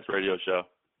Podcast Radio Show.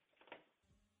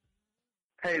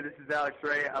 Hey, this is Alex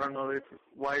Ray. I don't know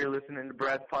why you're listening to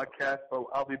Brad's podcast, but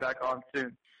I'll be back on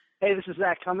soon. Hey, this is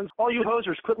Zach Cummins. All you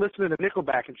hosers, quit listening to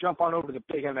Nickelback and jump on over to the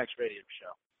Big MX Radio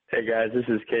Show. Hey guys, this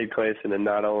is Cade Clayson, and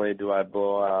not only do I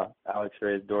blow Alex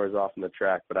Ray's doors off in the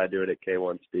track, but I do it at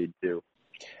K1 speed too.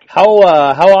 How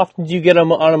often do you get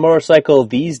on a motorcycle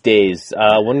these days?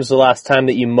 When was the last time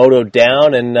that you motoed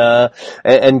down and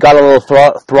got a little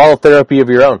throttle therapy of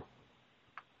your own?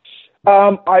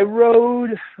 I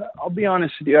rode, I'll be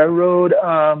honest with you, I rode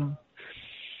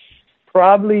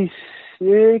probably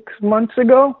 6 months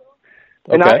ago.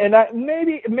 And Okay. I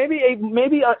maybe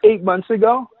 8 months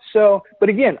ago. So, but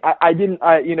again, I didn't,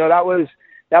 that was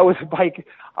a bike.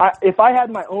 If I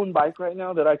had my own bike right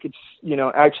now that I could,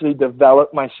 actually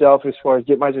develop myself as far as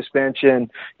get my suspension,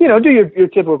 do your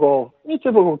typical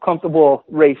comfortable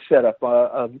race setup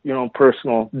of your own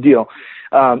personal deal.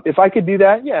 If I could do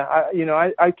that, yeah,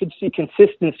 I could see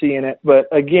consistency in it. But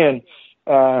again,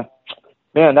 man,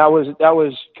 that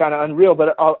was kind of unreal.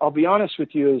 But I'll be honest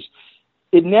with you, is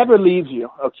it never leaves you.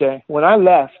 Okay, when I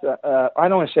left, I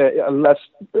don't want to say left.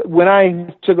 When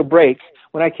I took a break.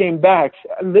 When I came back,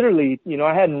 literally,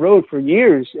 I hadn't rode for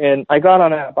years, and I got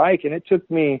on that bike, and it took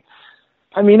me,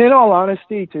 in all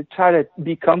honesty, to try to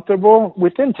be comfortable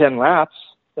within 10 laps.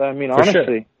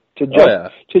 Honestly, sure.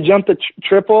 to jump the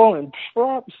triple and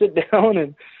sit down,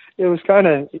 and it was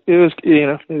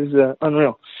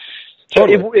unreal. So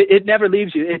Totally. it never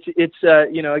leaves you. It's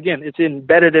again, it's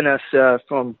embedded in us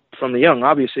from the young,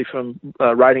 obviously from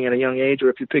riding at a young age, or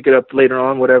if you pick it up later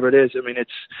on, whatever it is.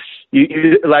 It's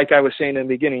you like I was saying in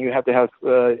the beginning, you have to have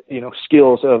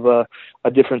skills of a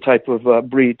different type of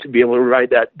breed to be able to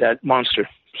ride that monster.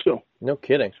 So no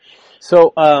kidding.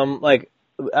 So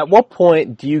at what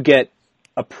point do you get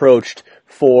approached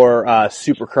for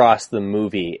Supercross the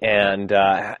movie, and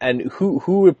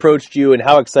who approached you, and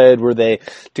how excited were they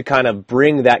to kind of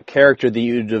bring that character that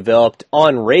you developed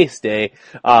on race day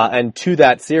and to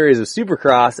that series of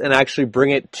Supercross, and actually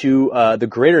bring it to the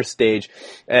greater stage,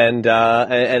 and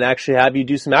actually have you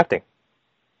do some acting?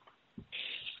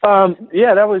 That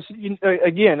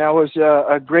was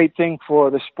a great thing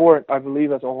for the sport, I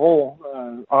believe, as a whole,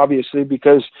 obviously,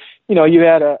 because you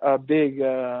had a big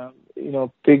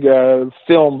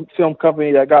film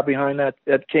company that got behind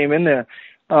that came in there.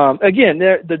 Again,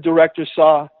 the director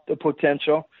saw the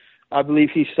potential. I believe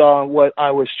he saw what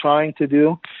I was trying to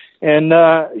do. And,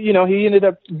 he ended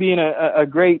up being a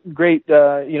great,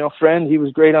 friend. He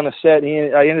was great on the set.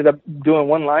 I ended up doing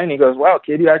one line. He goes, "Wow,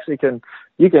 kid,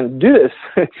 you can do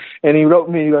this." And he wrote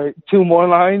me like 2 more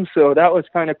lines. So that was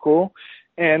kind of cool.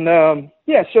 And,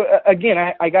 so again,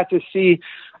 I got to see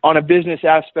on a business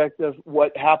aspect of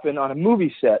what happened on a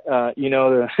movie set. I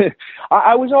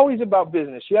was always about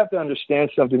business. You have to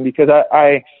understand something, because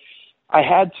I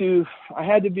had to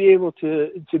be able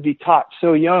to be taught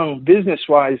so young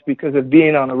business-wise because of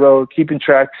being on the road, keeping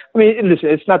track. Listen,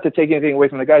 it's not to take anything away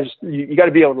from the guys. You got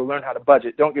to be able to learn how to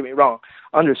budget. Don't get me wrong.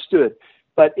 Understood.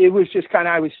 But it was just kind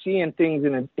of, I was seeing things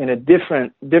in a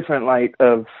different light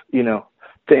of,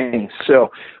 things. So,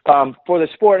 for the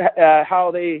sport,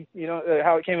 how they,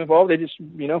 how it came involved, they just,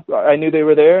 I knew they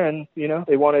were there, and,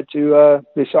 they wanted to,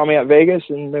 they saw me at Vegas,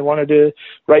 and they wanted to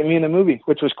write me in the movie,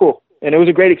 which was cool. And it was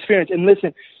a great experience. And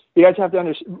listen, you guys have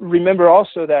to remember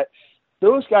also that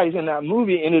those guys in that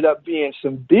movie ended up being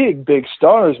some big, big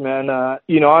stars, man.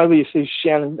 Obviously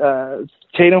Shannon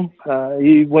Tatum,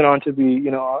 he went on to be,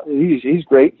 he's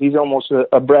great. He's almost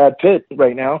a Brad Pitt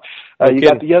right now. You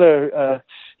got the other,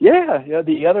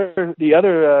 the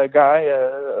other guy,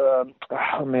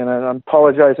 I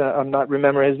apologize, I'm not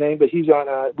remembering his name, but he's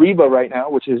on Reba right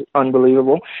now, which is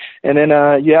unbelievable. And then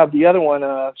you have the other one,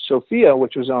 Sophia,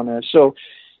 which was on there. So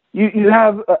you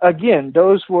have, again,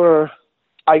 those were,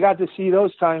 I got to see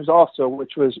those times also,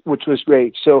 which was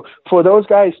great. So for those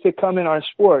guys to come in our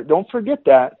sport, don't forget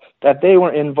that they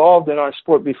were involved in our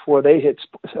sport before they hit,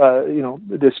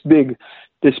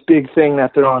 this big thing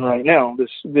that they're on right now,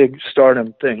 this big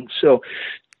stardom thing. So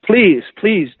please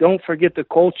don't forget the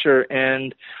culture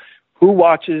and who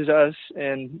watches us,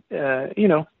 and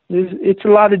it's a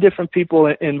lot of different people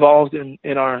involved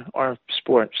in our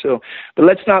sport. So, but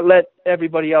let's not let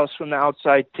everybody else from the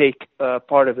outside take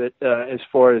part of it as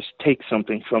far as take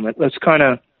something from it. Let's kind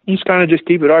of just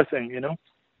keep it our thing,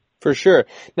 For sure.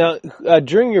 Now,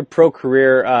 during your pro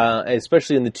career,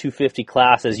 especially in the 250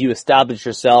 class, as you established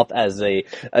yourself as a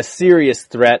serious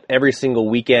threat every single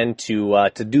weekend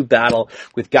to do battle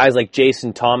with guys like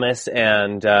Jason Thomas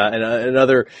and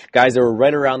other guys that were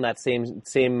right around that same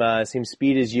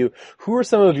speed as you, who are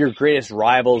some of your greatest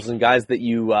rivals and guys that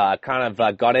you kind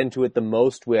of got into it the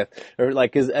most with, or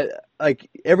like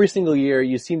every single year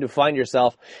you seem to find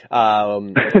yourself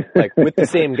like with the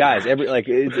same guys.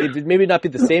 It maybe not be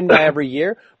the same guy every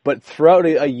year, but throughout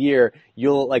a year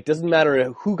you'll doesn't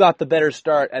matter who got the better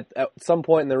start at some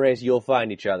point in the race, you'll find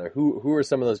each other. Who are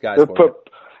some of those guys?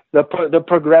 The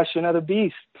progression of the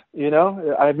beast.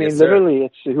 I mean, yes, literally,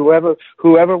 it's whoever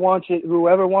wants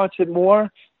it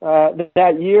more.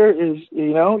 That year is,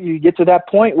 you get to that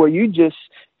point where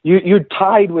you're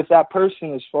tied with that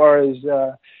person as far as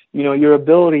your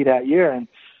ability that year. And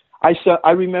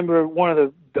I remember one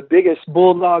of the biggest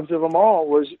bulldogs of them all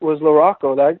was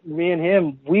LaRocco. That me and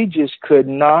him, we just could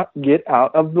not get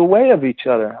out of the way of each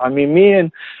other. I mean, me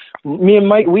and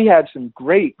Mike, we had some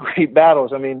great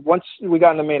battles. I mean, once we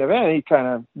got in the main event, he kind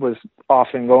of was off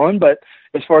and going. But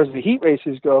as far as the heat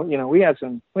races go, we had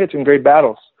some great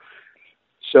battles.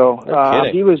 So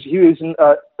he was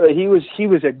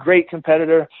a great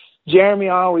competitor. Jeremy,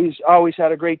 I always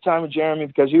had a great time with Jeremy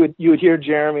because you would hear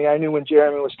Jeremy. I knew when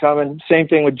Jeremy was coming. Same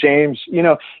thing with James. You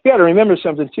got to remember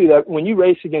something too, that when you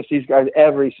race against these guys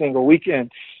every single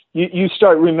weekend, you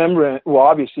start remembering. Well,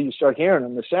 obviously you start hearing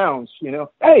them, the sounds.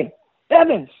 Hey,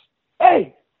 Evans.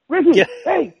 Hey, Ricky.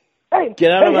 Hey.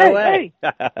 Get out of my way.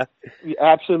 Hey.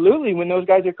 Absolutely. When those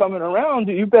guys are coming around,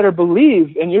 you better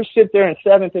believe. And you're sit there in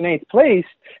 7th and 8th place,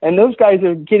 and those guys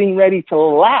are getting ready to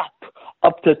lap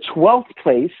up to 12th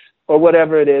place or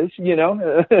whatever it is,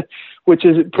 which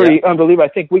is pretty unbelievable. I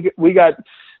think we got,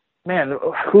 man,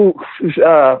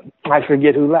 I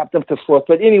forget who lapped up to 4th.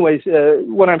 But anyways,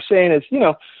 what I'm saying is,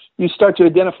 you start to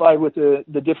identify with the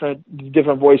different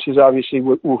voices, obviously,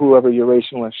 with whoever you're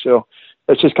racing with. So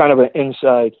that's just kind of an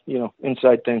inside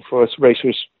thing for us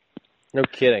racers. No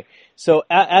kidding. So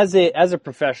as a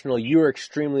professional, you were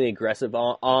extremely aggressive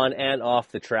on and off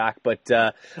the track, but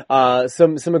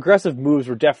some aggressive moves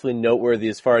were definitely noteworthy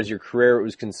as far as your career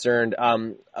was concerned.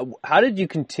 How did you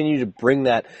continue to bring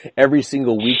that every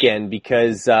single weekend?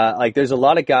 Because there's a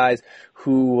lot of guys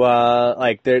who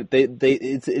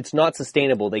it's not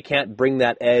sustainable. They can't bring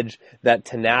that edge, that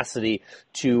tenacity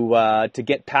to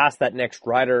get past that next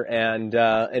rider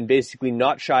and basically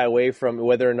not shy away from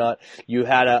whether or not you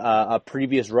had a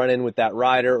previous run-in with that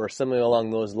rider or something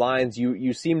along those lines.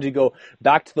 You seem to go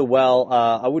back to the well.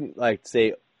 I wouldn't like to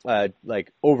say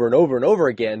over and over and over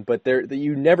again, but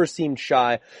you never seemed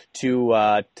shy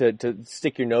to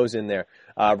stick your nose in there,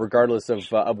 regardless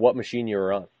of what machine you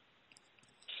were on.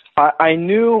 I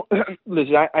knew,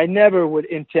 listen, I never would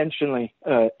intentionally,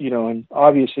 and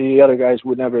obviously the other guys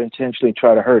would never intentionally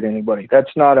try to hurt anybody.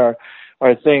 That's not our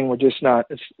thing. We're just not,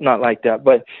 it's not like that.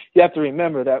 But you have to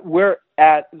remember that we're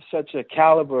at such a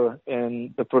caliber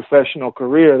in the professional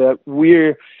career that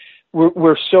we're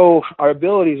so, our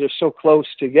abilities are so close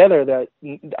together that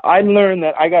I learned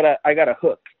that I got a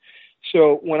hook.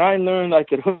 So when I learned I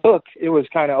could hook, it was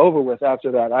kind of over with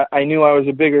after that. I knew I was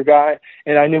a bigger guy,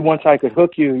 and I knew once I could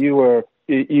hook you, you were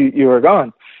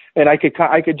gone, and I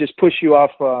could just push you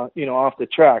off, off the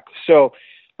track. So,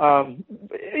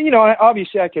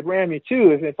 obviously I could ram you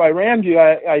too. If I rammed you,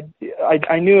 I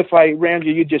knew if I rammed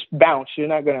you, you'd just bounce. You're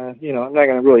not gonna, I'm not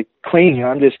gonna really clean you.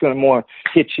 I'm just gonna more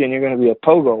hit you, and you're gonna be a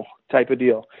pogo type of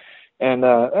deal. And,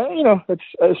 it's,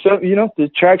 the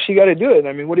tracks, you got to do it.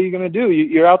 I mean, what are you going to do?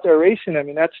 You're out there racing. I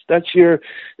mean, that's your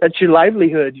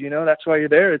livelihood. That's why you're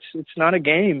there. It's not a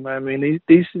game. I mean,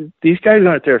 these guys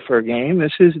aren't there for a game.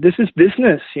 This is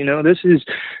business. This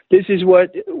is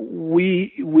what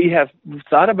we have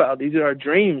thought about. These are our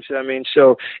dreams. I mean,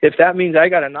 so if that means I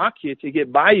got to knock you to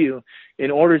get by you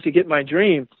in order to get my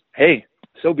dream, hey,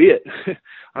 so be it.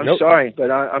 I'm sorry,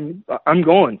 but I'm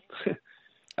going.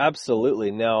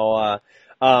 Absolutely. Now,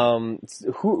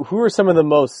 who are some of the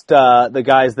most the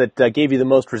guys that gave you the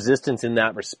most resistance in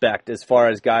that respect, as far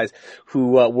as guys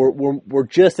who were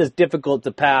just as difficult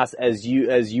to pass as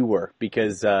you were?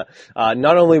 Because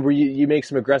not only were you make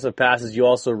some aggressive passes, you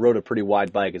also rode a pretty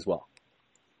wide bike as well.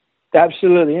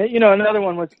 Absolutely. Another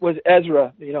one was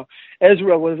Ezra.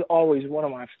 Ezra was always one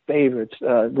of my favorites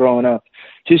growing up,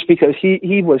 just because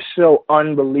he was so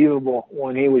unbelievable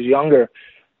when he was younger.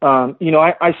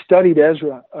 I studied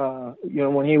Ezra,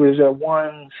 when he was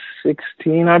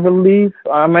 116, I believe.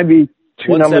 I might be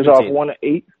two numbers off,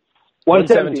 1-8.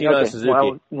 117 on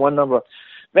Suzuki. One number.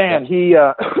 Man, he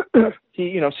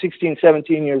 16,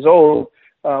 17 years old,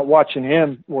 watching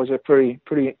him was a pretty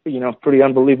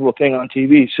unbelievable thing on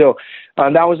TV. So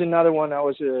that was another one that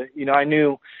was I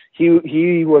knew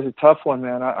he was a tough one,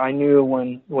 man. I knew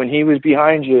when he was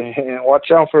behind you,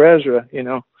 watch out for Ezra.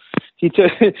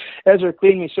 Ezra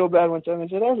cleaned me so bad one time. I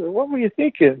said, Ezra, what were you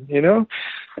thinking?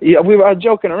 We were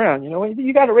joking around.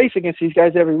 You got to race against these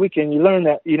guys every weekend. You learn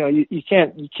that you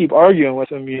can't keep arguing with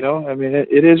them. I mean,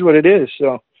 it is what it is.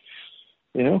 So.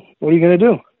 What are you going to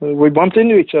do? We bumped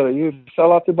into each other. You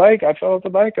fell off the bike. I fell off the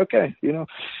bike. Okay.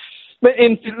 But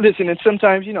listen, and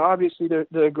sometimes, obviously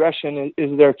the aggression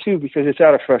is there too, because it's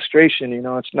out of frustration.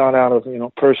 It's not out of,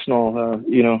 personal,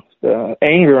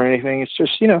 anger or anything. It's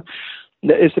just,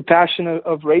 it's the passion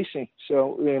of racing.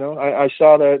 So, I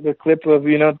saw the clip of,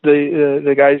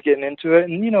 the guys getting into it,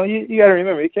 and, you got to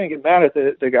remember, you can't get mad at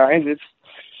the guys.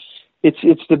 It's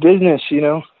the business,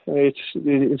 it's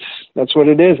that's what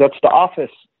it is. That's the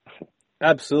office.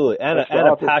 Absolutely, and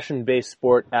a passion-based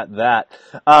sport at that.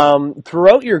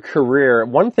 Throughout your career,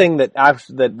 one thing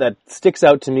that sticks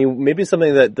out to me, maybe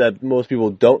something that most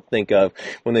people don't think of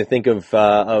when they think of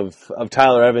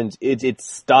Tyler Evans, it's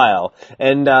style,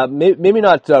 and maybe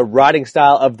not riding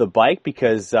style of the bike,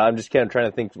 because I'm just kind of trying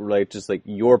to think just like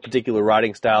your particular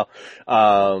riding style.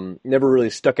 Never really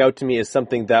stuck out to me as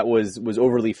something that was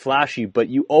overly flashy, but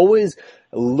you always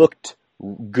looked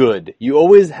good. You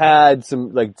always had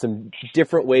some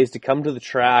different ways to come to the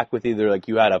track with either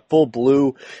you had a full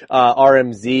blue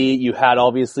RMZ, you had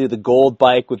obviously the gold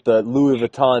bike with the Louis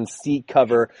Vuitton seat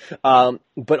cover,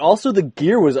 but also the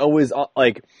gear was always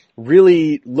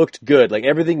really looked good.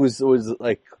 Everything was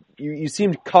you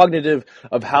seemed cognitive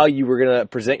of how you were going to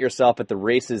present yourself at the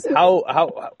races. How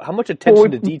much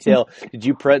attention to detail did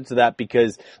you put to that?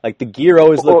 Because the gear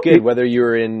always looked good, whether you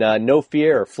were in No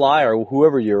Fear or Fly or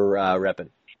whoever you're repping.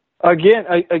 Again,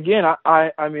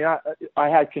 I mean, I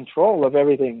had control of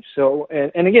everything. So,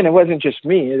 and again, it wasn't just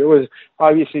me. It was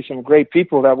obviously some great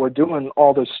people that were doing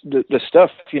all the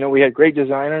stuff. We had great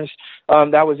designers.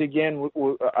 That was, again,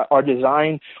 our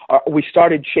design. We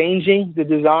started changing the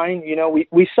design.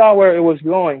 We saw where it was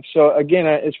going. So again,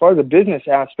 as far as the business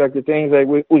aspect of things,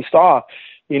 we saw,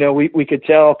 we could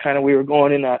tell kind of we were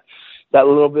going in that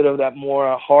little bit of that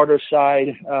more harder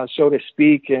side, so to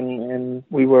speak. And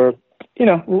we were,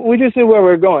 we just knew where we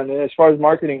were going as far as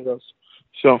marketing goes.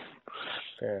 So,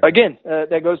 again,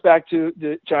 that goes back to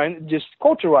trying just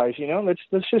culture-wise.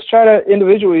 Let's just try to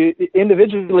individually,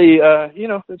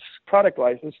 let's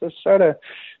product-wise. Let's try to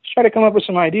come up with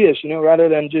some ideas, rather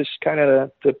than just kind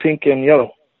of the pink and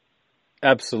yellow.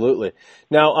 Absolutely.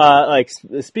 Now,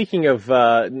 speaking of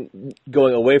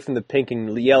going away from the pink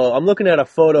and yellow, I'm looking at a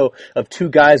photo of two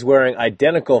guys wearing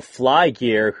identical Fly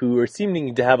gear who are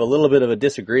seeming to have a little bit of a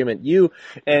disagreement. You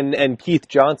and Keith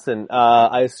Johnson.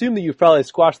 I assume that you've probably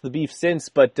squashed the beef since,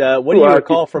 but what do you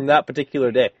recall from that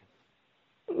particular day?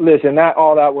 Listen,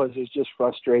 all that was just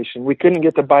frustration. We couldn't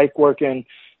get the bike working.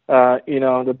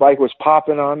 The bike was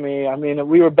popping on me. I mean,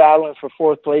 we were battling for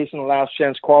fourth place in the last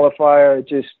chance qualifier. It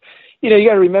just, you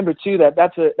got to remember too that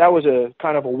was a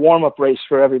kind of a warm up race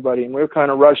for everybody, and we were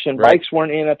kind of rushing. Right. Bikes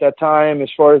weren't in at that time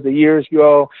as far as the years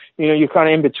go. You're kind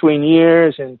of in between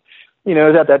years, and it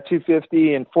was at that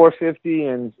 250 and 450,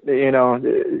 and it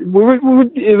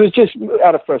was just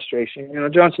out of frustration.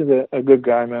 Johnson's a good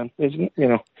guy, man.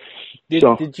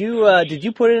 Did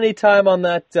you put in any time on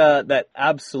that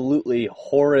absolutely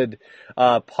horrid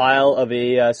pile of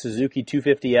a Suzuki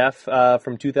 250F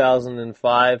from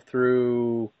 2005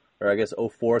 through, or I guess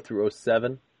 04 through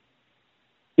 07?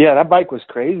 Yeah, that bike was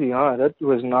crazy, huh? That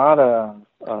was not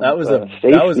that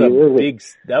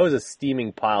was a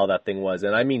steaming pile. That thing was,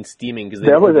 and I mean steaming because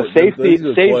that was a safety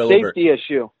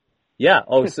issue. Yeah.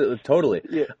 Oh, so, totally.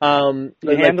 Yeah. The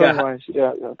handling wise,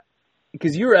 yeah.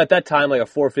 Because you were at that time like a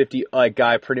 450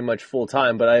 guy pretty much full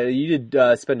time, but you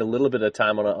did spend a little bit of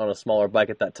time on a smaller bike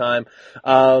at that time,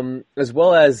 as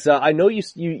well as I know you're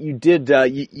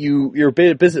a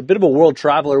bit of a world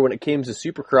traveler when it came to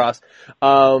Supercross.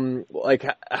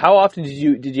 How often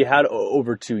did you head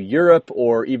over to Europe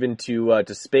or even to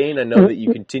Spain? I know that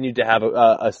you continued to have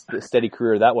a steady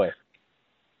career that way.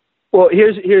 Well,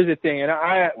 here's the thing, and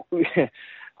I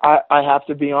have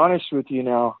to be honest with you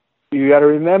now. You got to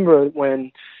remember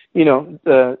when,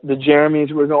 the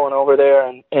Jeremys were going over there,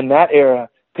 and in that era,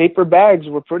 paper bags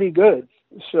were pretty good.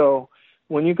 So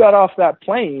when you got off that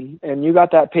plane and you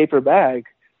got that paper bag,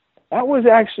 that was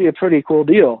actually a pretty cool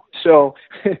deal. So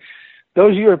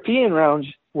those European rounds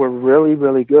were really,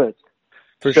 really good.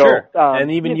 For sure. And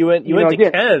even you went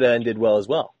to Canada and did well as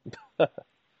well.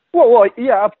 Well,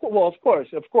 yeah, of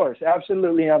course,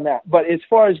 absolutely on that. But as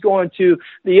far as going to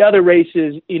the other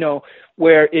races,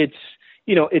 where it's,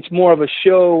 it's more of a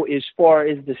show as far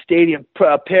as the stadium,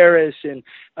 Paris, and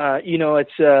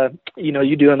it's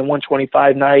you do on the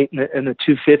 125 night and the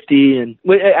 250, and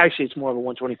actually it's more of a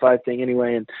 125 thing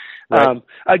anyway. And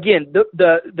again,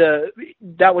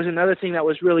 that was another thing that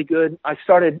was really good. I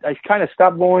kind of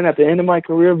stopped going at the end of my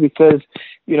career because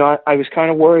I was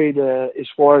kind of worried as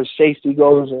far as safety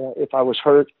goes. If I was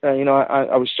hurt,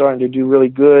 I was starting to do really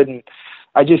good, and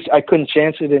I couldn't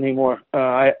chance it anymore.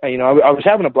 I was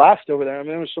having a blast over there. I mean,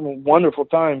 there was some wonderful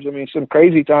times. I mean, some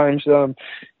crazy times. I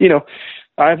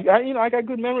got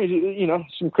good memories.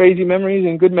 Some crazy memories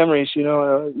and good memories.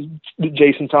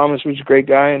 Jason Thomas was a great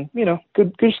guy, and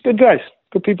good guys,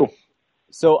 good people.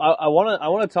 So I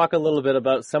want to talk a little bit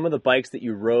about some of the bikes that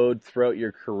you rode throughout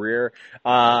your career.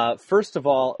 First of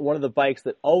all, one of the bikes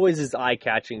that always is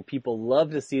eye-catching. People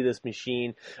love to see this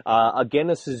machine. Again,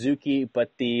 a Suzuki,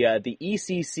 but the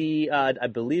ECC, I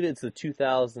believe it's the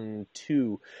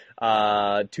 2002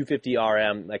 250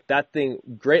 RM. Like that thing,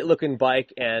 great-looking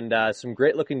bike and some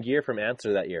great-looking gear from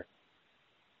Answer that year.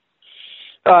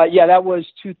 That was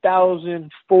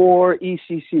 2004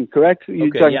 ECC, correct?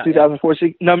 You talking 2004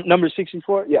 number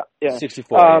 64? Yeah.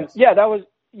 64. Yes. That was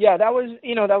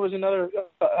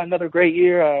another great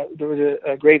year. There was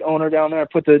a great owner down there.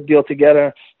 Put the deal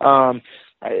together. Again,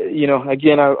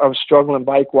 I was struggling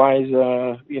bike wise.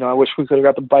 I wish we could have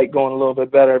got the bike going a little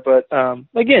bit better. But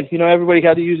again, everybody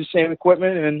had to use the same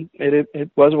equipment, and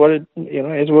it was what it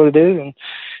is what it is. And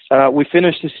we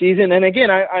finished the season. And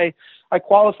again, I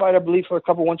qualified, I believe, for a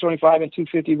couple 125 and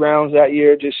 250 rounds that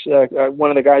year. Just one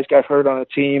of the guys got hurt on a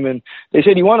team, and they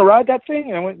said, "You want to ride that thing?"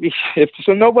 And I went, "If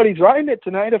so, nobody's riding it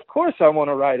tonight. Of course, I want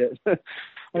to ride it."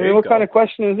 I mean, what kind of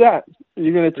question is that?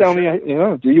 You're going to tell me,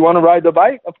 do you want to ride the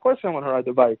bike? Of course, I want to ride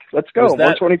the bike. Let's go,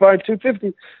 125,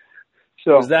 250.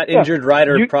 So was that injured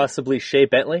rider possibly Shea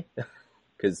Bentley?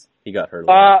 Because he got hurt.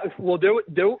 There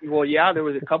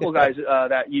was a couple guys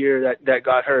that year that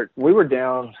got hurt. We were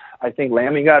down. I think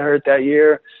Lammy got hurt that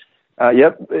year.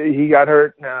 He got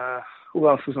hurt. Who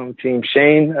else was on the team?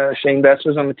 Shane Best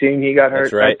was on the team. He got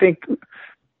hurt. That's right. I think,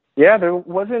 there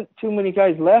wasn't too many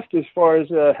guys left as far as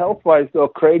health-wise, though.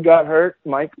 Craig got hurt.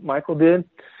 Michael did.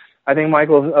 I think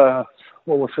Michael,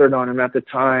 what was hurt on him at the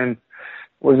time?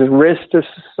 Was his wrist or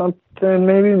something,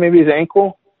 maybe his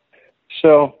ankle.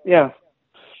 So, yeah.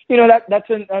 That's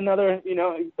another,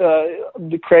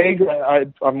 the Craig,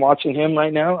 I'm watching him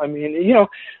right now. I mean,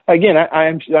 again,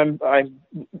 I'm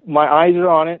my eyes are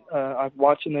on it. I'm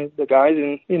watching the guys,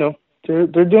 and,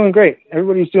 they're doing great.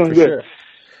 Everybody's doing good. Sure.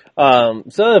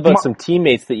 So about some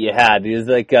teammates that you had. It was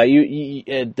like you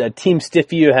at Team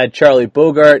Stiffy, you had Charlie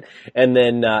Bogart, and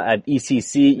then at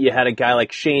ECC you had a guy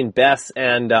like Shane Bess.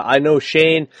 And I know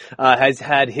Shane has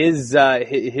had his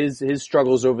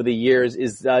struggles over the years.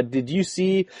 Did you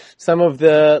see some of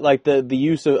the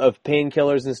use of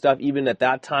painkillers and stuff even at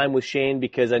that time with Shane?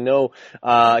 Because I know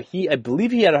I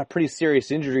believe he had a pretty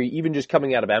serious injury even just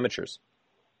coming out of amateurs.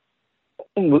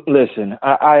 Listen,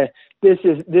 this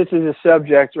is a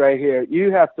subject right here.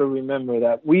 You have to remember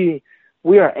that we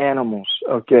are animals,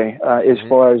 okay? As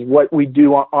far as what we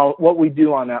do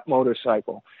on that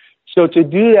motorcycle. So to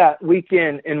do that week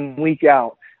in and week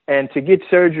out, and to get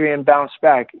surgery and bounce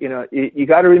back, you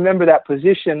got to remember that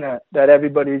position that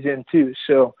everybody's in too.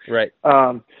 So right.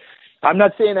 I'm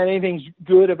not saying that anything's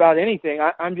good about anything.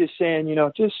 I'm just saying,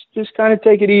 just kind of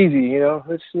take it easy.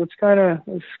 Let's kind of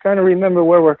remember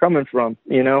where we're coming from.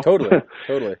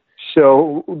 Totally.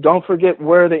 So don't forget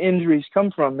where the injuries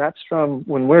come from. That's from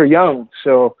when we're young.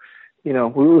 So,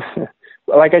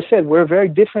 like I said, we're a very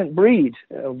different breed.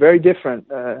 Very different.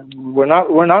 We're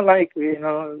not like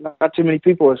not too many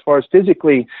people as far as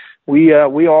physically. We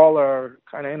all are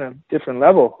kind of in a different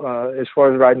level as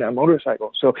far as riding that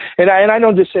motorcycle. So, and I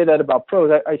don't just say that about pros.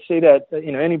 I say that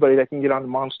anybody that can get on the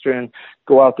monster and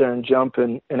go out there and jump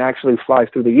and actually fly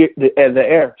through the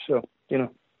air. So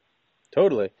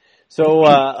Totally. So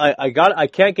I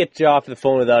can't get you off the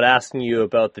phone without asking you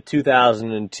about the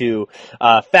 2002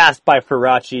 Fast by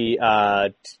Faraci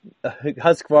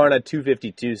Husqvarna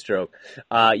 252 stroke.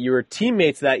 You were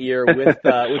teammates that year with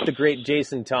the great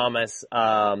Jason Thomas.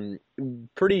 Also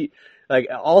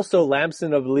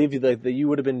Lamson, I believe you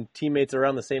would have been teammates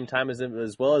around the same time as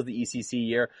well as the ECC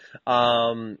year.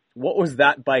 What was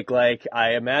that bike like?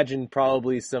 I imagine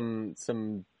probably some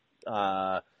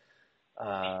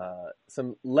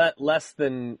less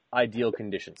than ideal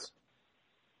conditions.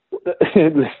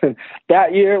 Listen,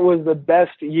 that year was the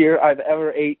best year I've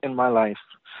ever ate in my life.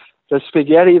 The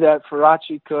spaghetti that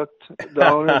Faraci cooked, the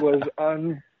owner, was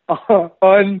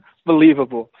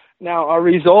unbelievable. Now, our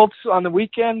results on the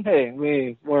weekend, hey,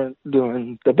 we weren't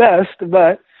doing the best,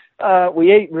 but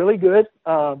We ate really good.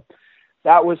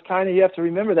 That was kind of, you have to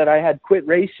remember that I had quit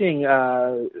racing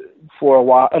for a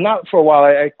while. Not for a while.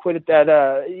 I quit at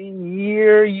that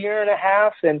year and a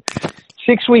half. And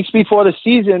 6 weeks before the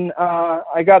season,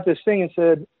 I got this thing and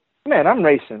said, man, I'm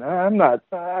racing. I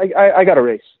got to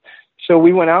race. So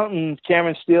we went out, and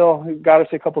Cameron Steele got us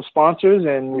a couple sponsors,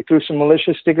 and we threw some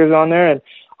militia stickers on there. And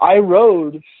I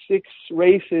rode 6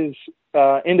 races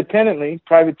independently,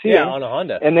 privateer. Yeah, on a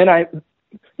Honda. And then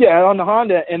on the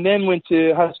Honda, and then went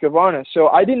to Husqvarna. So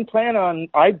I didn't plan on,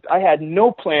 I had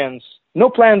no plans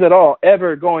at all,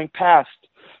 ever going past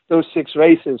those 6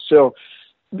 races. So,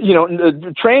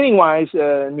 training-wise,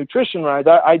 nutrition-wise,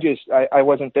 I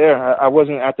wasn't there. I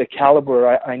wasn't at the caliber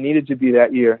I needed to be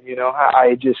that year.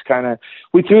 I just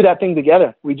we threw that thing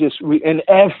together. And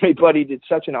everybody did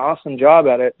such an awesome job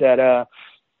at it that,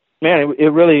 man,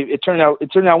 it turned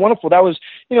out wonderful. That was,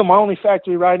 my only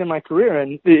factory ride in my career.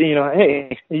 And,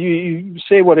 hey, you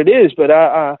say what it is, but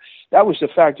that was the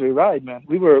factory ride, man.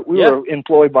 We were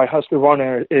employed by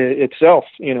Husqvarna itself,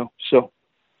 so.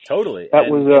 Totally. That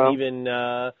and even,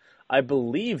 I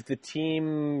believe the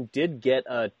team did get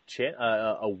a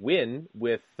win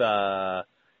with,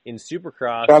 in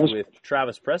Supercross with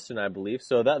Travis Preston, I believe.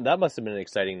 So that must have been an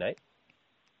exciting night.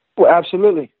 Well,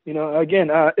 absolutely.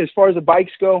 Again, as far as the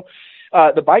bikes go,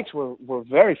 the bikes were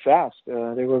very fast.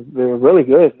 They were really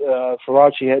good.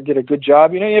 Faraci did a good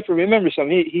job. You have to remember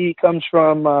something. He comes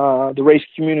from the race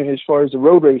community as far as the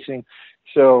road racing.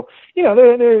 So,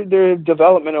 their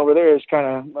development over there is kind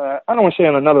of, I don't want to say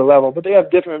on another level, but they have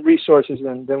different resources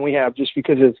than we have, just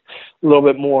because it's a little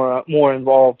bit more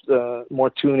involved, more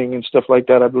tuning and stuff like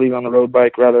that, I believe, on the road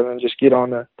bike rather than just get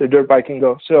on the dirt bike and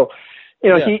go. So,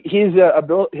 his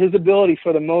ability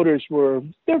for the motors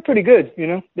they're pretty good.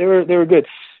 They were good.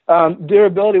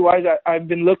 Durability wise, I've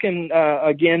been looking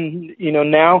again.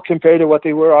 Now compared to what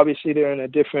they were, obviously they're in a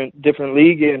different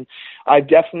league, and I've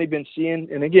definitely been seeing.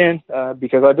 And again,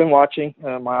 because I've been watching,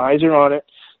 my eyes are on it.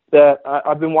 That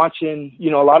I've been watching. A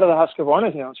lot of the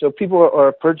Husqvarnas now. So people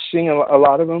are purchasing a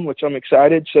lot of them, which I'm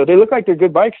excited. So they look like they're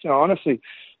good bikes now. Honestly,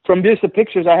 from just the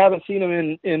pictures, I haven't seen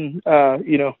them in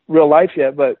real life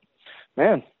yet, but.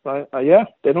 Man,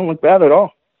 they don't look bad at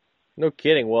all. No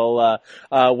kidding. Well,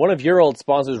 one of your old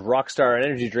sponsors, Rockstar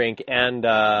Energy Drink, and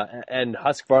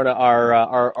Husqvarna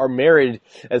are married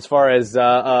as far as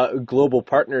global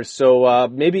partners. So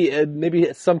maybe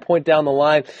at some point down the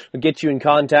line, we'll get you in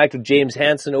contact with James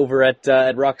Hansen over at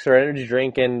Rockstar Energy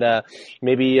Drink, and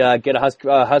maybe get a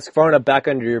Husqvarna back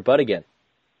under your butt again.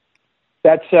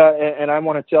 That's and I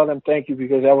want to tell them thank you,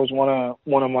 because that was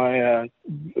one of my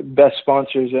best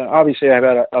sponsors. Obviously, I've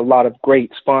had a lot of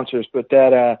great sponsors, but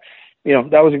that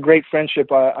was a great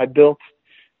friendship I built.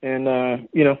 And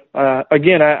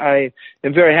again, I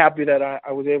am very happy that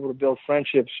I was able to build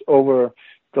friendships over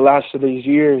the last of these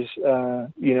years.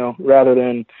 Rather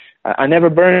than I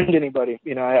never burned anybody.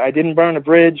 I didn't burn a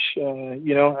bridge.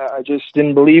 I just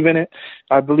didn't believe in it.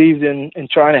 I believed in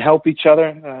trying to help each other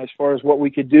as far as what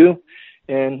we could do.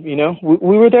 And, we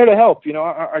were there to help.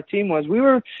 Our team was, we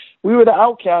were the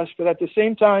outcasts, but at the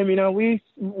same time, we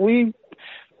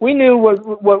knew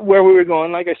where we were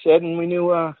going, like I said, and we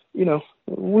knew,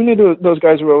 those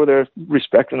guys were over there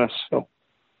respecting us. So.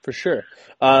 For sure.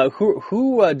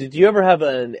 Who did you ever have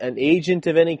an agent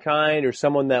of any kind, or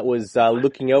someone that was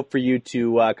looking out for you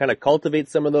to kind of cultivate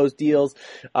some of those deals?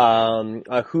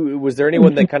 Who was there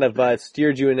anyone that kind of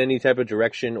steered you in any type of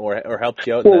direction or helped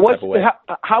you out in that type of way?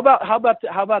 How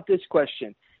about this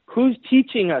question? Who's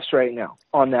teaching us right now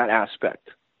on that aspect?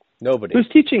 Nobody. Who's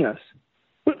teaching us?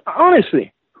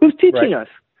 Honestly, who's teaching us?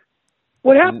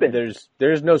 What happened?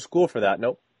 There's no school for that.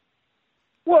 Nope.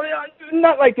 Well,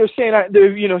 not like they're saying,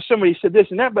 somebody said this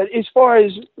and that, but as far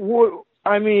as,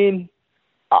 I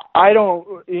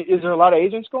don't, is there a lot of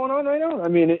agents going on right now?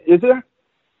 Is there?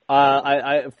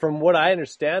 From what I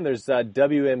understand, there's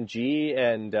WMG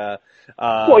and.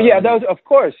 Well, yeah, those, of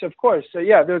course. So,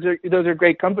 yeah, those are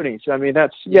great companies.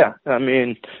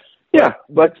 Yeah,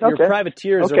 but your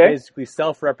privateers are basically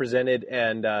self-represented,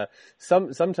 and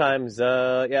sometimes,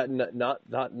 not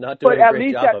doing a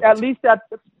great job of it.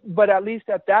 But at least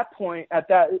at that point,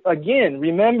 again,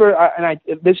 remember,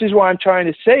 this is what I'm trying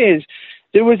to say is,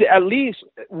 there was at least,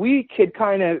 we could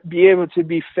kind of be able to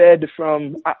be fed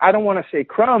from, I don't want to say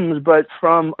crumbs, but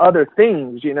from other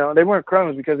things, They weren't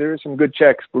crumbs because there were some good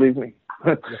checks, believe me.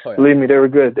 Oh, yeah. Believe me, they were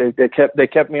good. They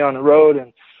kept me on the road,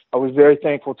 and I was very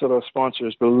thankful to those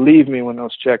sponsors. Believe me, when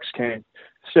those checks came.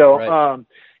 So, right.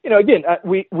 Again,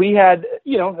 we had,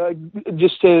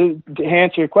 just to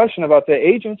answer your question about the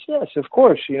agents, yes, of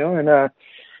course, and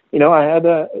I had,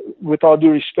 with all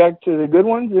due respect to the good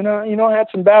ones, and I had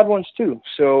some bad ones too.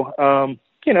 So,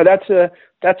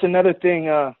 that's another thing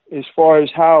as far as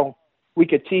how we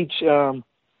could teach.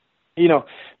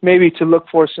 Maybe to look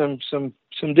for some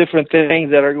different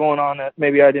things that are going on that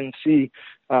maybe I didn't see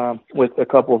with a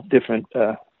couple of different,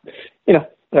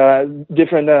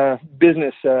 different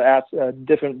business,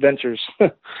 different ventures.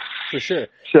 For sure.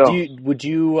 So, would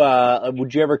you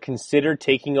ever consider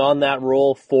taking on that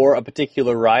role for a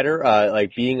particular rider,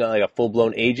 like being like a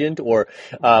full-blown agent, or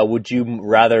would you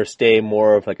rather stay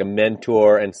more of like a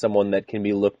mentor and someone that can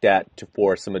be looked at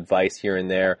for some advice here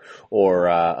and there, or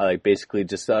like basically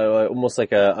just almost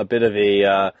like a bit of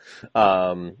a,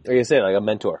 like a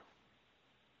mentor?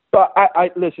 But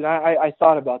listen. I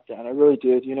thought about that. I really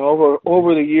did.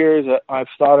 Over the years, I've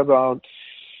thought about,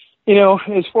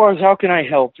 as far as how can I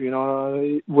help,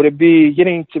 would it be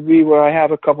getting to be where I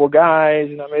have a couple of guys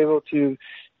and I'm able to,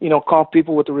 call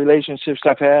people with the relationships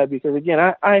I've had? Because again,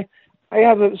 I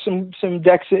have some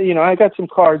decks, I got some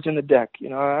cards in the deck,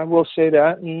 I will say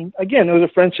that. And again, those are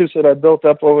friendships that I built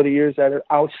up over the years that are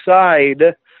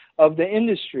outside of the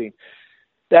industry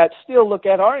that still look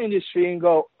at our industry and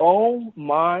go, oh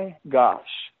my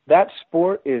gosh, that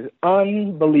sport is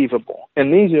unbelievable.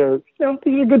 And these are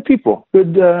good people,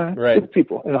 good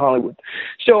people in Hollywood.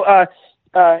 So,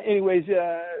 anyways,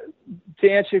 to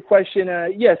answer your question,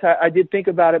 yes, I did think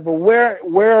about it, but where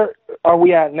are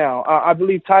we at now? I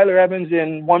believe Tyler Evans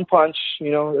in One Punch,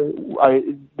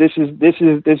 this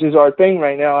is our thing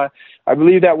right now. I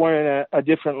believe that we're in a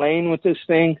different lane with this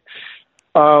thing.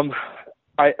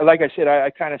 Like I said, I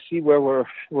kind of see where we're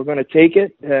going to take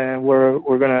it, and we're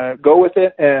going to go with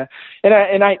it. And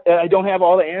I don't have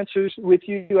all the answers with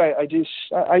you.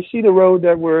 I see the road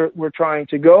that we're trying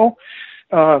to go.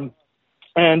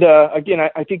 And again,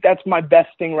 I think that's my best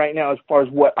thing right now as far as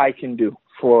what I can do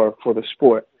for the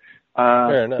sport.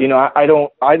 Fair enough. I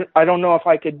don't know if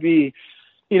I could be,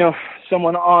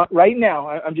 someone on right now.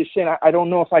 I'm just saying, I don't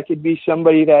know if I could be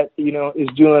somebody that, is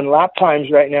doing lap times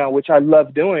right now, which I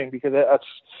love doing because that's,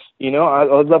 I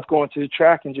love going to the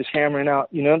track and just hammering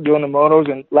out, doing the motos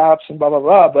and laps and blah, blah,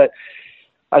 blah. But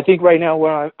I think right now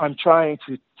where I'm trying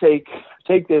to take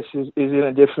this is in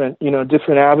a different,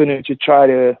 different avenue to try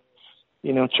to, I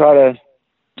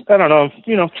don't know,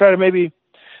 try to maybe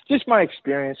just my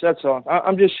experience. That's all.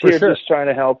 I'm just here just trying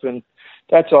to help, and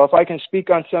that's all. If I can speak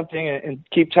on something and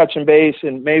keep touching base,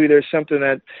 and maybe there's something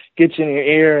that gets in your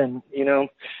ear, and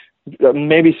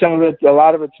maybe some of it, a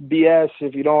lot of it's BS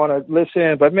if you don't want to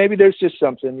listen, but maybe there's just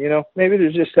something, maybe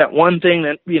there's just that one thing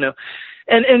that,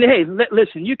 and hey,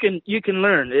 listen, you can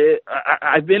learn.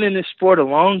 I've been in this sport a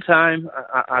long time.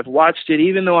 I've watched it,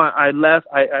 even though I left,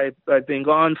 I've been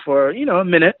gone for, a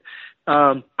minute.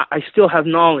 I still have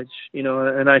knowledge,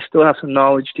 and I still have some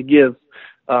knowledge to give,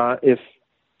 if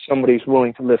somebody's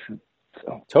willing to listen.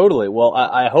 So. Totally. Well,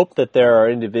 I hope that there are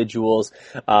individuals,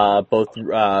 both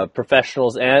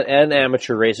professionals and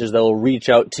amateur racers, that will reach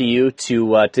out to you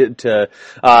to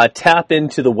tap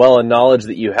into the well of knowledge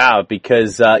that you have,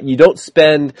 because you don't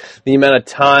spend the amount of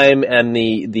time and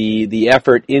the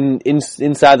effort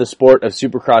inside the sport of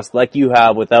Supercross like you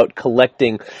have without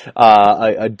collecting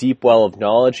a deep well of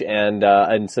knowledge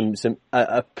and some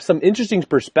interesting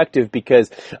perspective. Because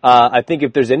I think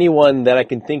if there's anyone that I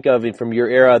can think of from your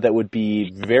era that would be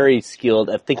very skilled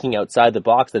at thinking outside the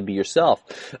box, that'd be yourself.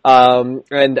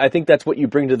 And I think that's what you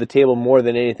bring to the table more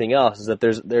than anything else, is that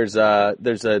there's a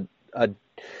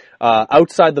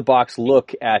outside the box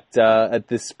look at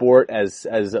this sport as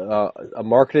a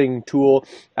marketing tool,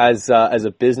 as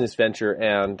a business venture,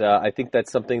 and I think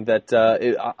that's something that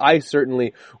I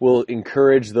certainly will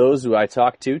encourage those who I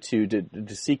talk to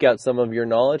seek out some of your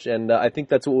knowledge. And I think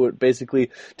that's what basically,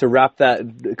 to wrap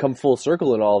that, come full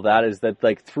circle in all of that, is that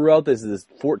like throughout this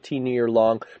 14-year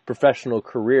long professional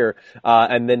career,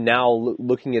 and then now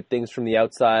looking at things from the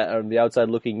outside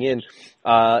looking in,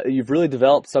 you've really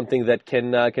developed something that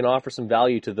can offer some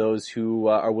value to those who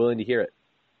are willing to hear it.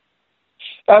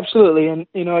 Absolutely. And,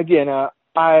 again,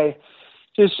 I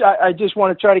just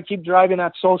want to try to keep driving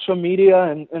that social media,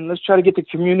 and let's try to get the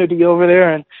community over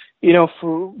there. And,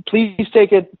 please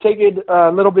take it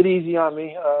a little bit easy on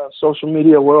me, social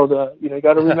media world. You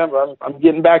got to remember, I'm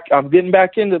getting back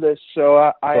into this.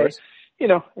 So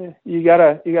you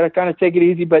gotta kind of take it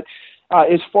easy. But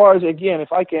as far as, again,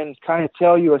 if I can kind of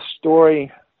tell you a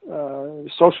story,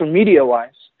 social media wise,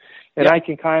 and I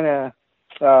can kind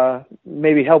of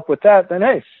maybe help with that, then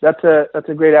hey, that's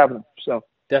a great avenue. So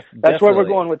that's where we're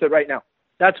going with it right now.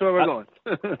 That's where we're going.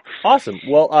 Awesome.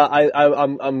 Well,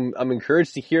 I'm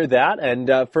encouraged to hear that. And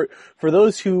for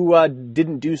those who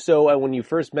didn't do so when you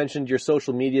first mentioned your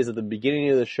social medias at the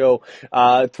beginning of the show,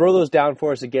 throw those down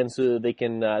for us again so they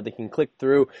can click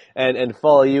through and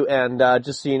follow you. And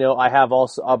just so you know, I've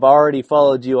already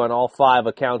followed you on all 5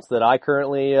 accounts that I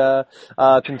currently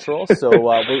control. So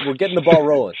we're getting the ball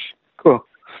rolling.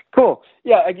 Cool.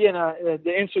 Yeah, again,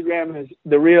 the Instagram is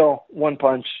the real One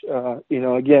Punch.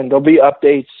 Again, there'll be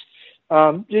updates.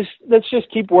 Let's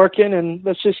just keep working, and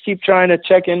let's just keep trying to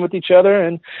check in with each other.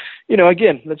 And,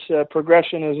 again,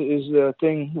 progression is the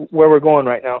thing where we're going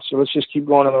right now. So let's just keep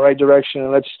going in the right direction,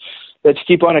 and let's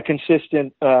keep on a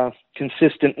consistent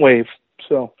wave.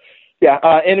 So, yeah.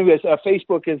 Anyways,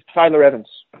 Facebook is Tyler Evans.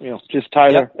 Just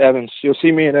Tyler Evans. You'll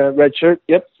see me in a red shirt.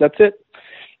 Yep, that's it.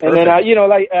 And then,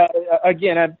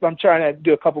 again, I'm trying to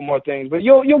do a couple more things, but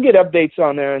you'll get updates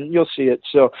on there and you'll see it.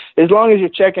 So as long as you're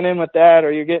checking in with that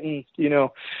or you're getting,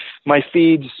 my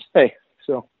feeds, hey,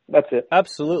 so that's it.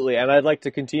 Absolutely. And I'd like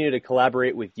to continue to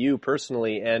collaborate with you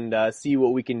personally and see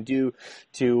what we can do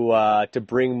to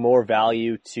bring more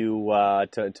value to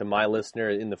my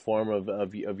listener in the form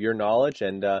of your knowledge.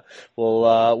 And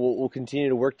we'll continue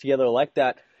to work together like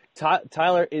that.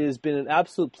 Tyler, it has been an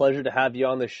absolute pleasure to have you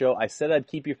on the show. I said I'd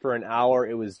keep you for an hour.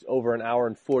 It was over an hour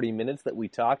and 40 minutes that we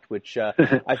talked, which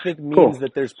I think means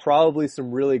that there's probably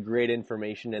some really great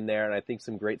information in there, and I think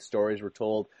some great stories were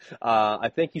told.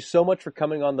 I thank you so much for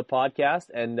coming on the podcast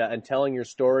and telling your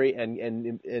story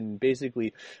and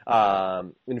basically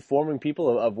informing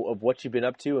people of what you've been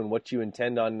up to and what you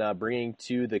intend on bringing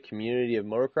to the community of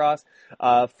motocross.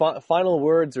 Final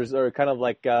words or kind of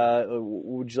like what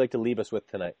would you like to leave us with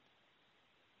tonight?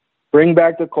 Bring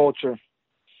back the culture.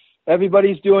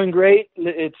 Everybody's doing great.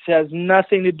 It has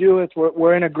nothing to do with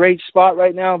we're in a great spot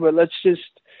right now, but let's just,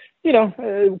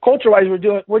 culture-wise,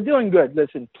 we're doing good.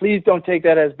 Listen, please don't take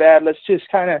that as bad. Let's just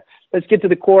let's get to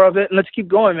the core of it and let's keep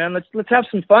going, man. Let's have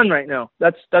some fun right now.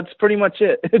 That's pretty much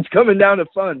it. It's coming down to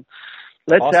fun.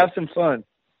 Let's have some fun.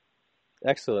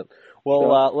 Excellent.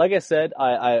 Well, like I said,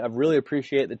 I really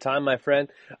appreciate the time, my friend.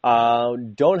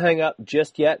 Don't hang up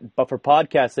just yet, but for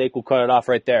podcast sake, we'll cut it off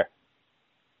right there.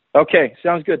 Okay,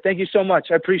 sounds good. Thank you so much.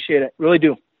 I appreciate it. Really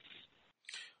do.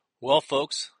 Well,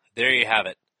 folks, there you have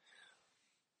it.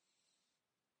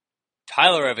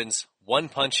 Tyler Evans, One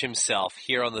Punch himself,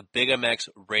 here on the Big MX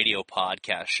Radio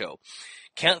Podcast Show.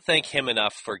 Can't thank him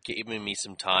enough for giving me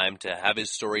some time to have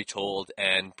his story told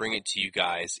and bring it to you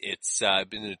guys. It's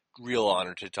been a real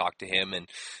honor to talk to him, and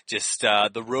just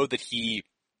the road that he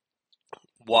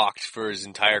walked for his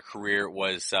entire career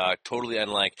was totally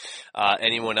unlike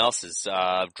anyone else's.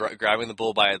 Grabbing the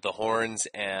bull by the horns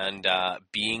and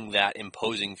being that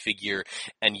imposing figure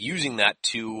and using that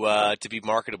to be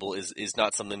marketable is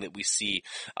not something that we see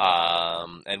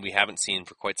and we haven't seen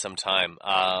for quite some time.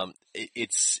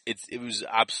 It was an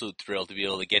absolute thrill to be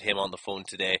able to get him on the phone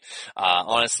today.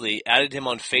 Honestly, added him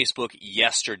on Facebook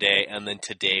yesterday, and then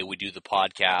today we do the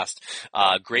podcast.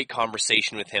 Great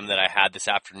conversation with him that I had this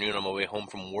afternoon on my way home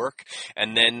from work,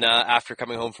 and then after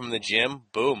coming home from the gym,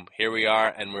 boom, here we are,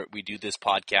 and we do this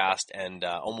podcast. And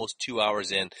almost 2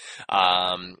 hours in,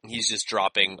 he's just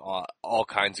dropping all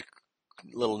kinds of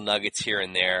little nuggets here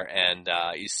and there, and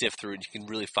you sift through and you can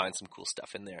really find some cool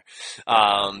stuff in there.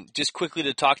 Just quickly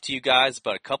to talk to you guys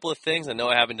about a couple of things. I know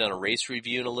I haven't done a race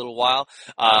review in a little while,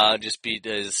 just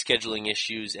scheduling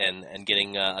issues and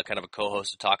getting a kind of a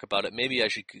co-host to talk about it. Maybe I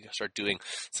should start doing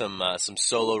some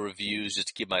solo reviews just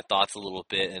to give my thoughts a little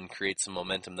bit and create some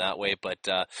momentum that way. But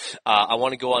I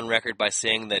want to go on record by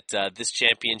saying that this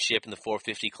championship in the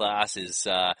 450 class is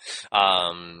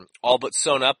all but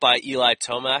sewn up by Eli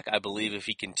Tomac. I believe if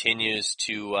he continues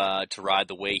to ride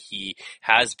the way he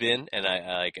has been, and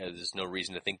there's no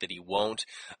reason to think that he won't,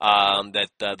 that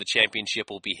the championship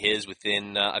will be his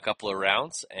within a couple of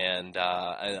rounds. And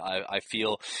I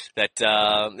feel that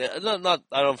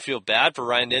I don't feel bad for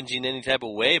Ryan Dengey in any type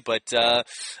of way, but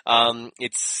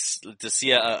it's to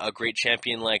see a great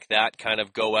champion like that kind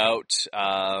of go out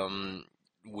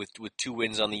with 2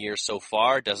 wins on the year so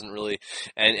far, doesn't really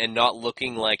and not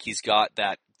looking like he's got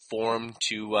that form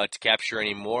to capture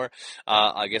anymore.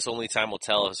 I guess only time will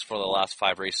tell us for the last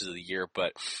 5 races of the year.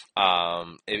 But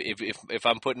if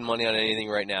I'm putting money on anything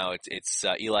right now, it's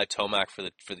Eli Tomac for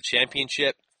the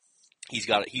championship.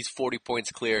 He's 40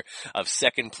 points clear of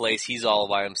second place. He's all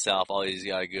by himself. All he's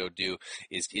got to go do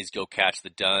is go catch the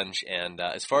Dunge. And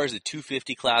as far as the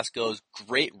 250 class goes,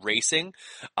 great racing.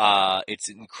 It's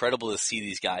incredible to see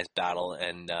these guys battle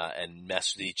and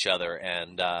mess with each other.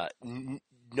 And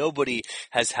nobody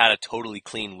has had a totally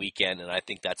clean weekend, and I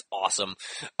think that's awesome.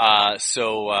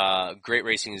 So great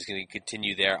racing is going to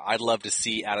continue there. I'd love to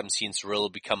see Adam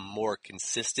Cianciarulo become more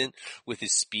consistent with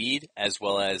his speed as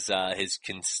well as his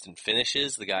consistent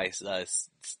finishes. The guy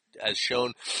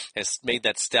has made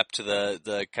that step to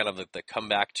the kind of the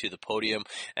comeback to the podium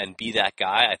and be that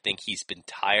guy. I think he's been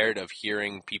tired of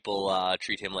hearing people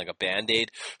treat him like a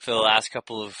Band-Aid for the last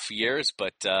couple of years,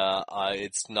 but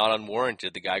it's not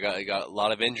unwarranted. The guy got a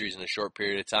lot of injuries in a short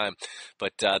period of time.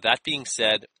 But that being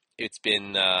said, it's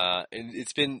been a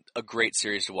great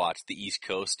series to watch, the East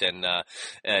Coast, and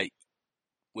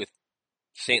with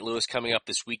St. Louis coming up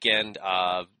this weekend,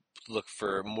 look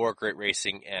for more great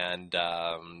racing, and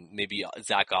maybe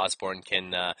Zach Osborne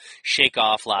can shake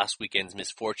off last weekend's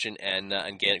misfortune and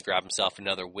grab himself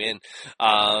another win.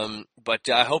 But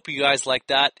I hope you guys like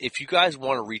that. If you guys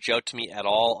want to reach out to me at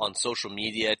all on social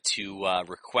media to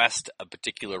request a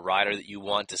particular rider that you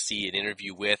want to see an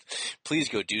interview with, please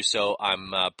go do so.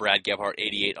 I'm Brad Gebhardt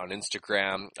 88 on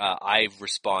Instagram. I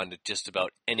respond to just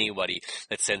about anybody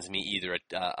that sends me either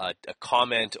a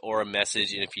comment or a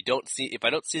message. And if I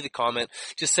don't see the comment,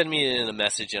 just send me in a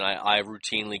message, and I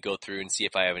routinely go through and see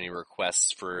if I have any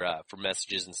requests for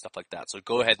messages and stuff like that. So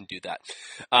go ahead and do that.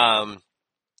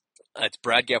 It's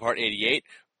Brad Gebhardt 88.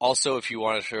 Also, if you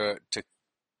wanted to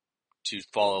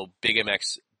follow Big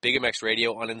MX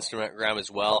Radio on Instagram as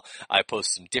well, I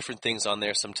post some different things on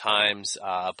there sometimes,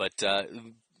 but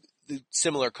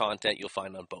similar content you'll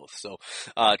find on both. So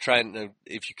try and,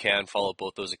 if you can, follow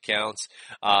both those accounts.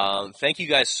 Thank you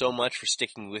guys so much for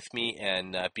sticking with me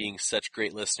and being such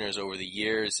great listeners over the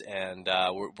years. And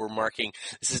we're marking,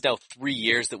 this is now 3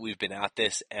 years that we've been at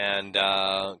this, and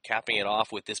capping it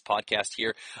off with this podcast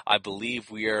here. I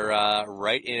believe we are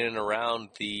right in and around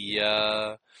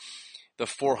the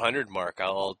 400 mark.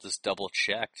 I'll just double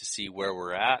check to see where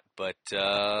we're at, but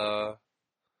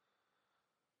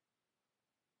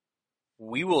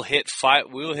we will hit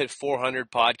 400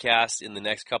 podcasts in the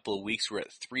next couple of weeks. We're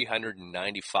at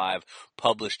 395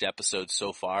 published episodes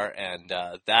so far, and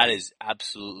that is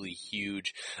absolutely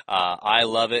huge. I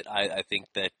love it. I think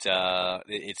that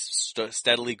it's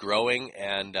steadily growing,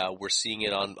 and we're seeing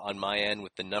it on my end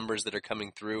with the numbers that are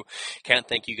coming through. Can't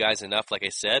thank you guys enough, like I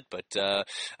said, but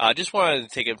I just wanted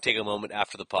to take a moment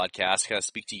after the podcast, kind of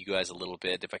speak to you guys a little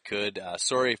bit, if I could.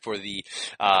 Sorry for the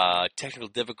technical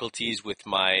difficulties with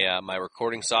my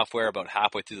recording software about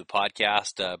halfway through the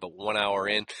podcast. About 1 hour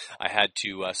in, I had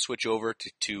to switch over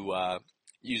to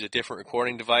use a different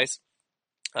recording device.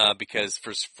 Because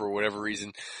for whatever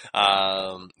reason,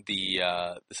 I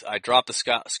dropped the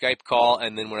Skype call,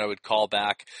 and then when I would call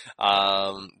back,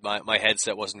 my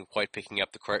headset wasn't quite picking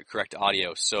up the correct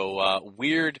audio. So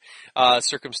weird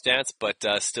circumstance, but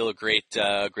still a great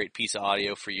piece of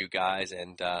audio for you guys.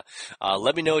 And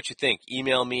let me know what you think.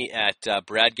 Email me at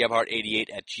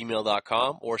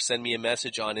bradgebhardt88@gmail.com, or send me a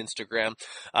message on Instagram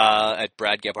at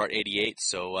bradgebhardt88.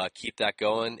 So keep that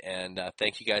going, and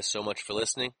thank you guys so much for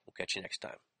listening. We'll catch you next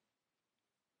time.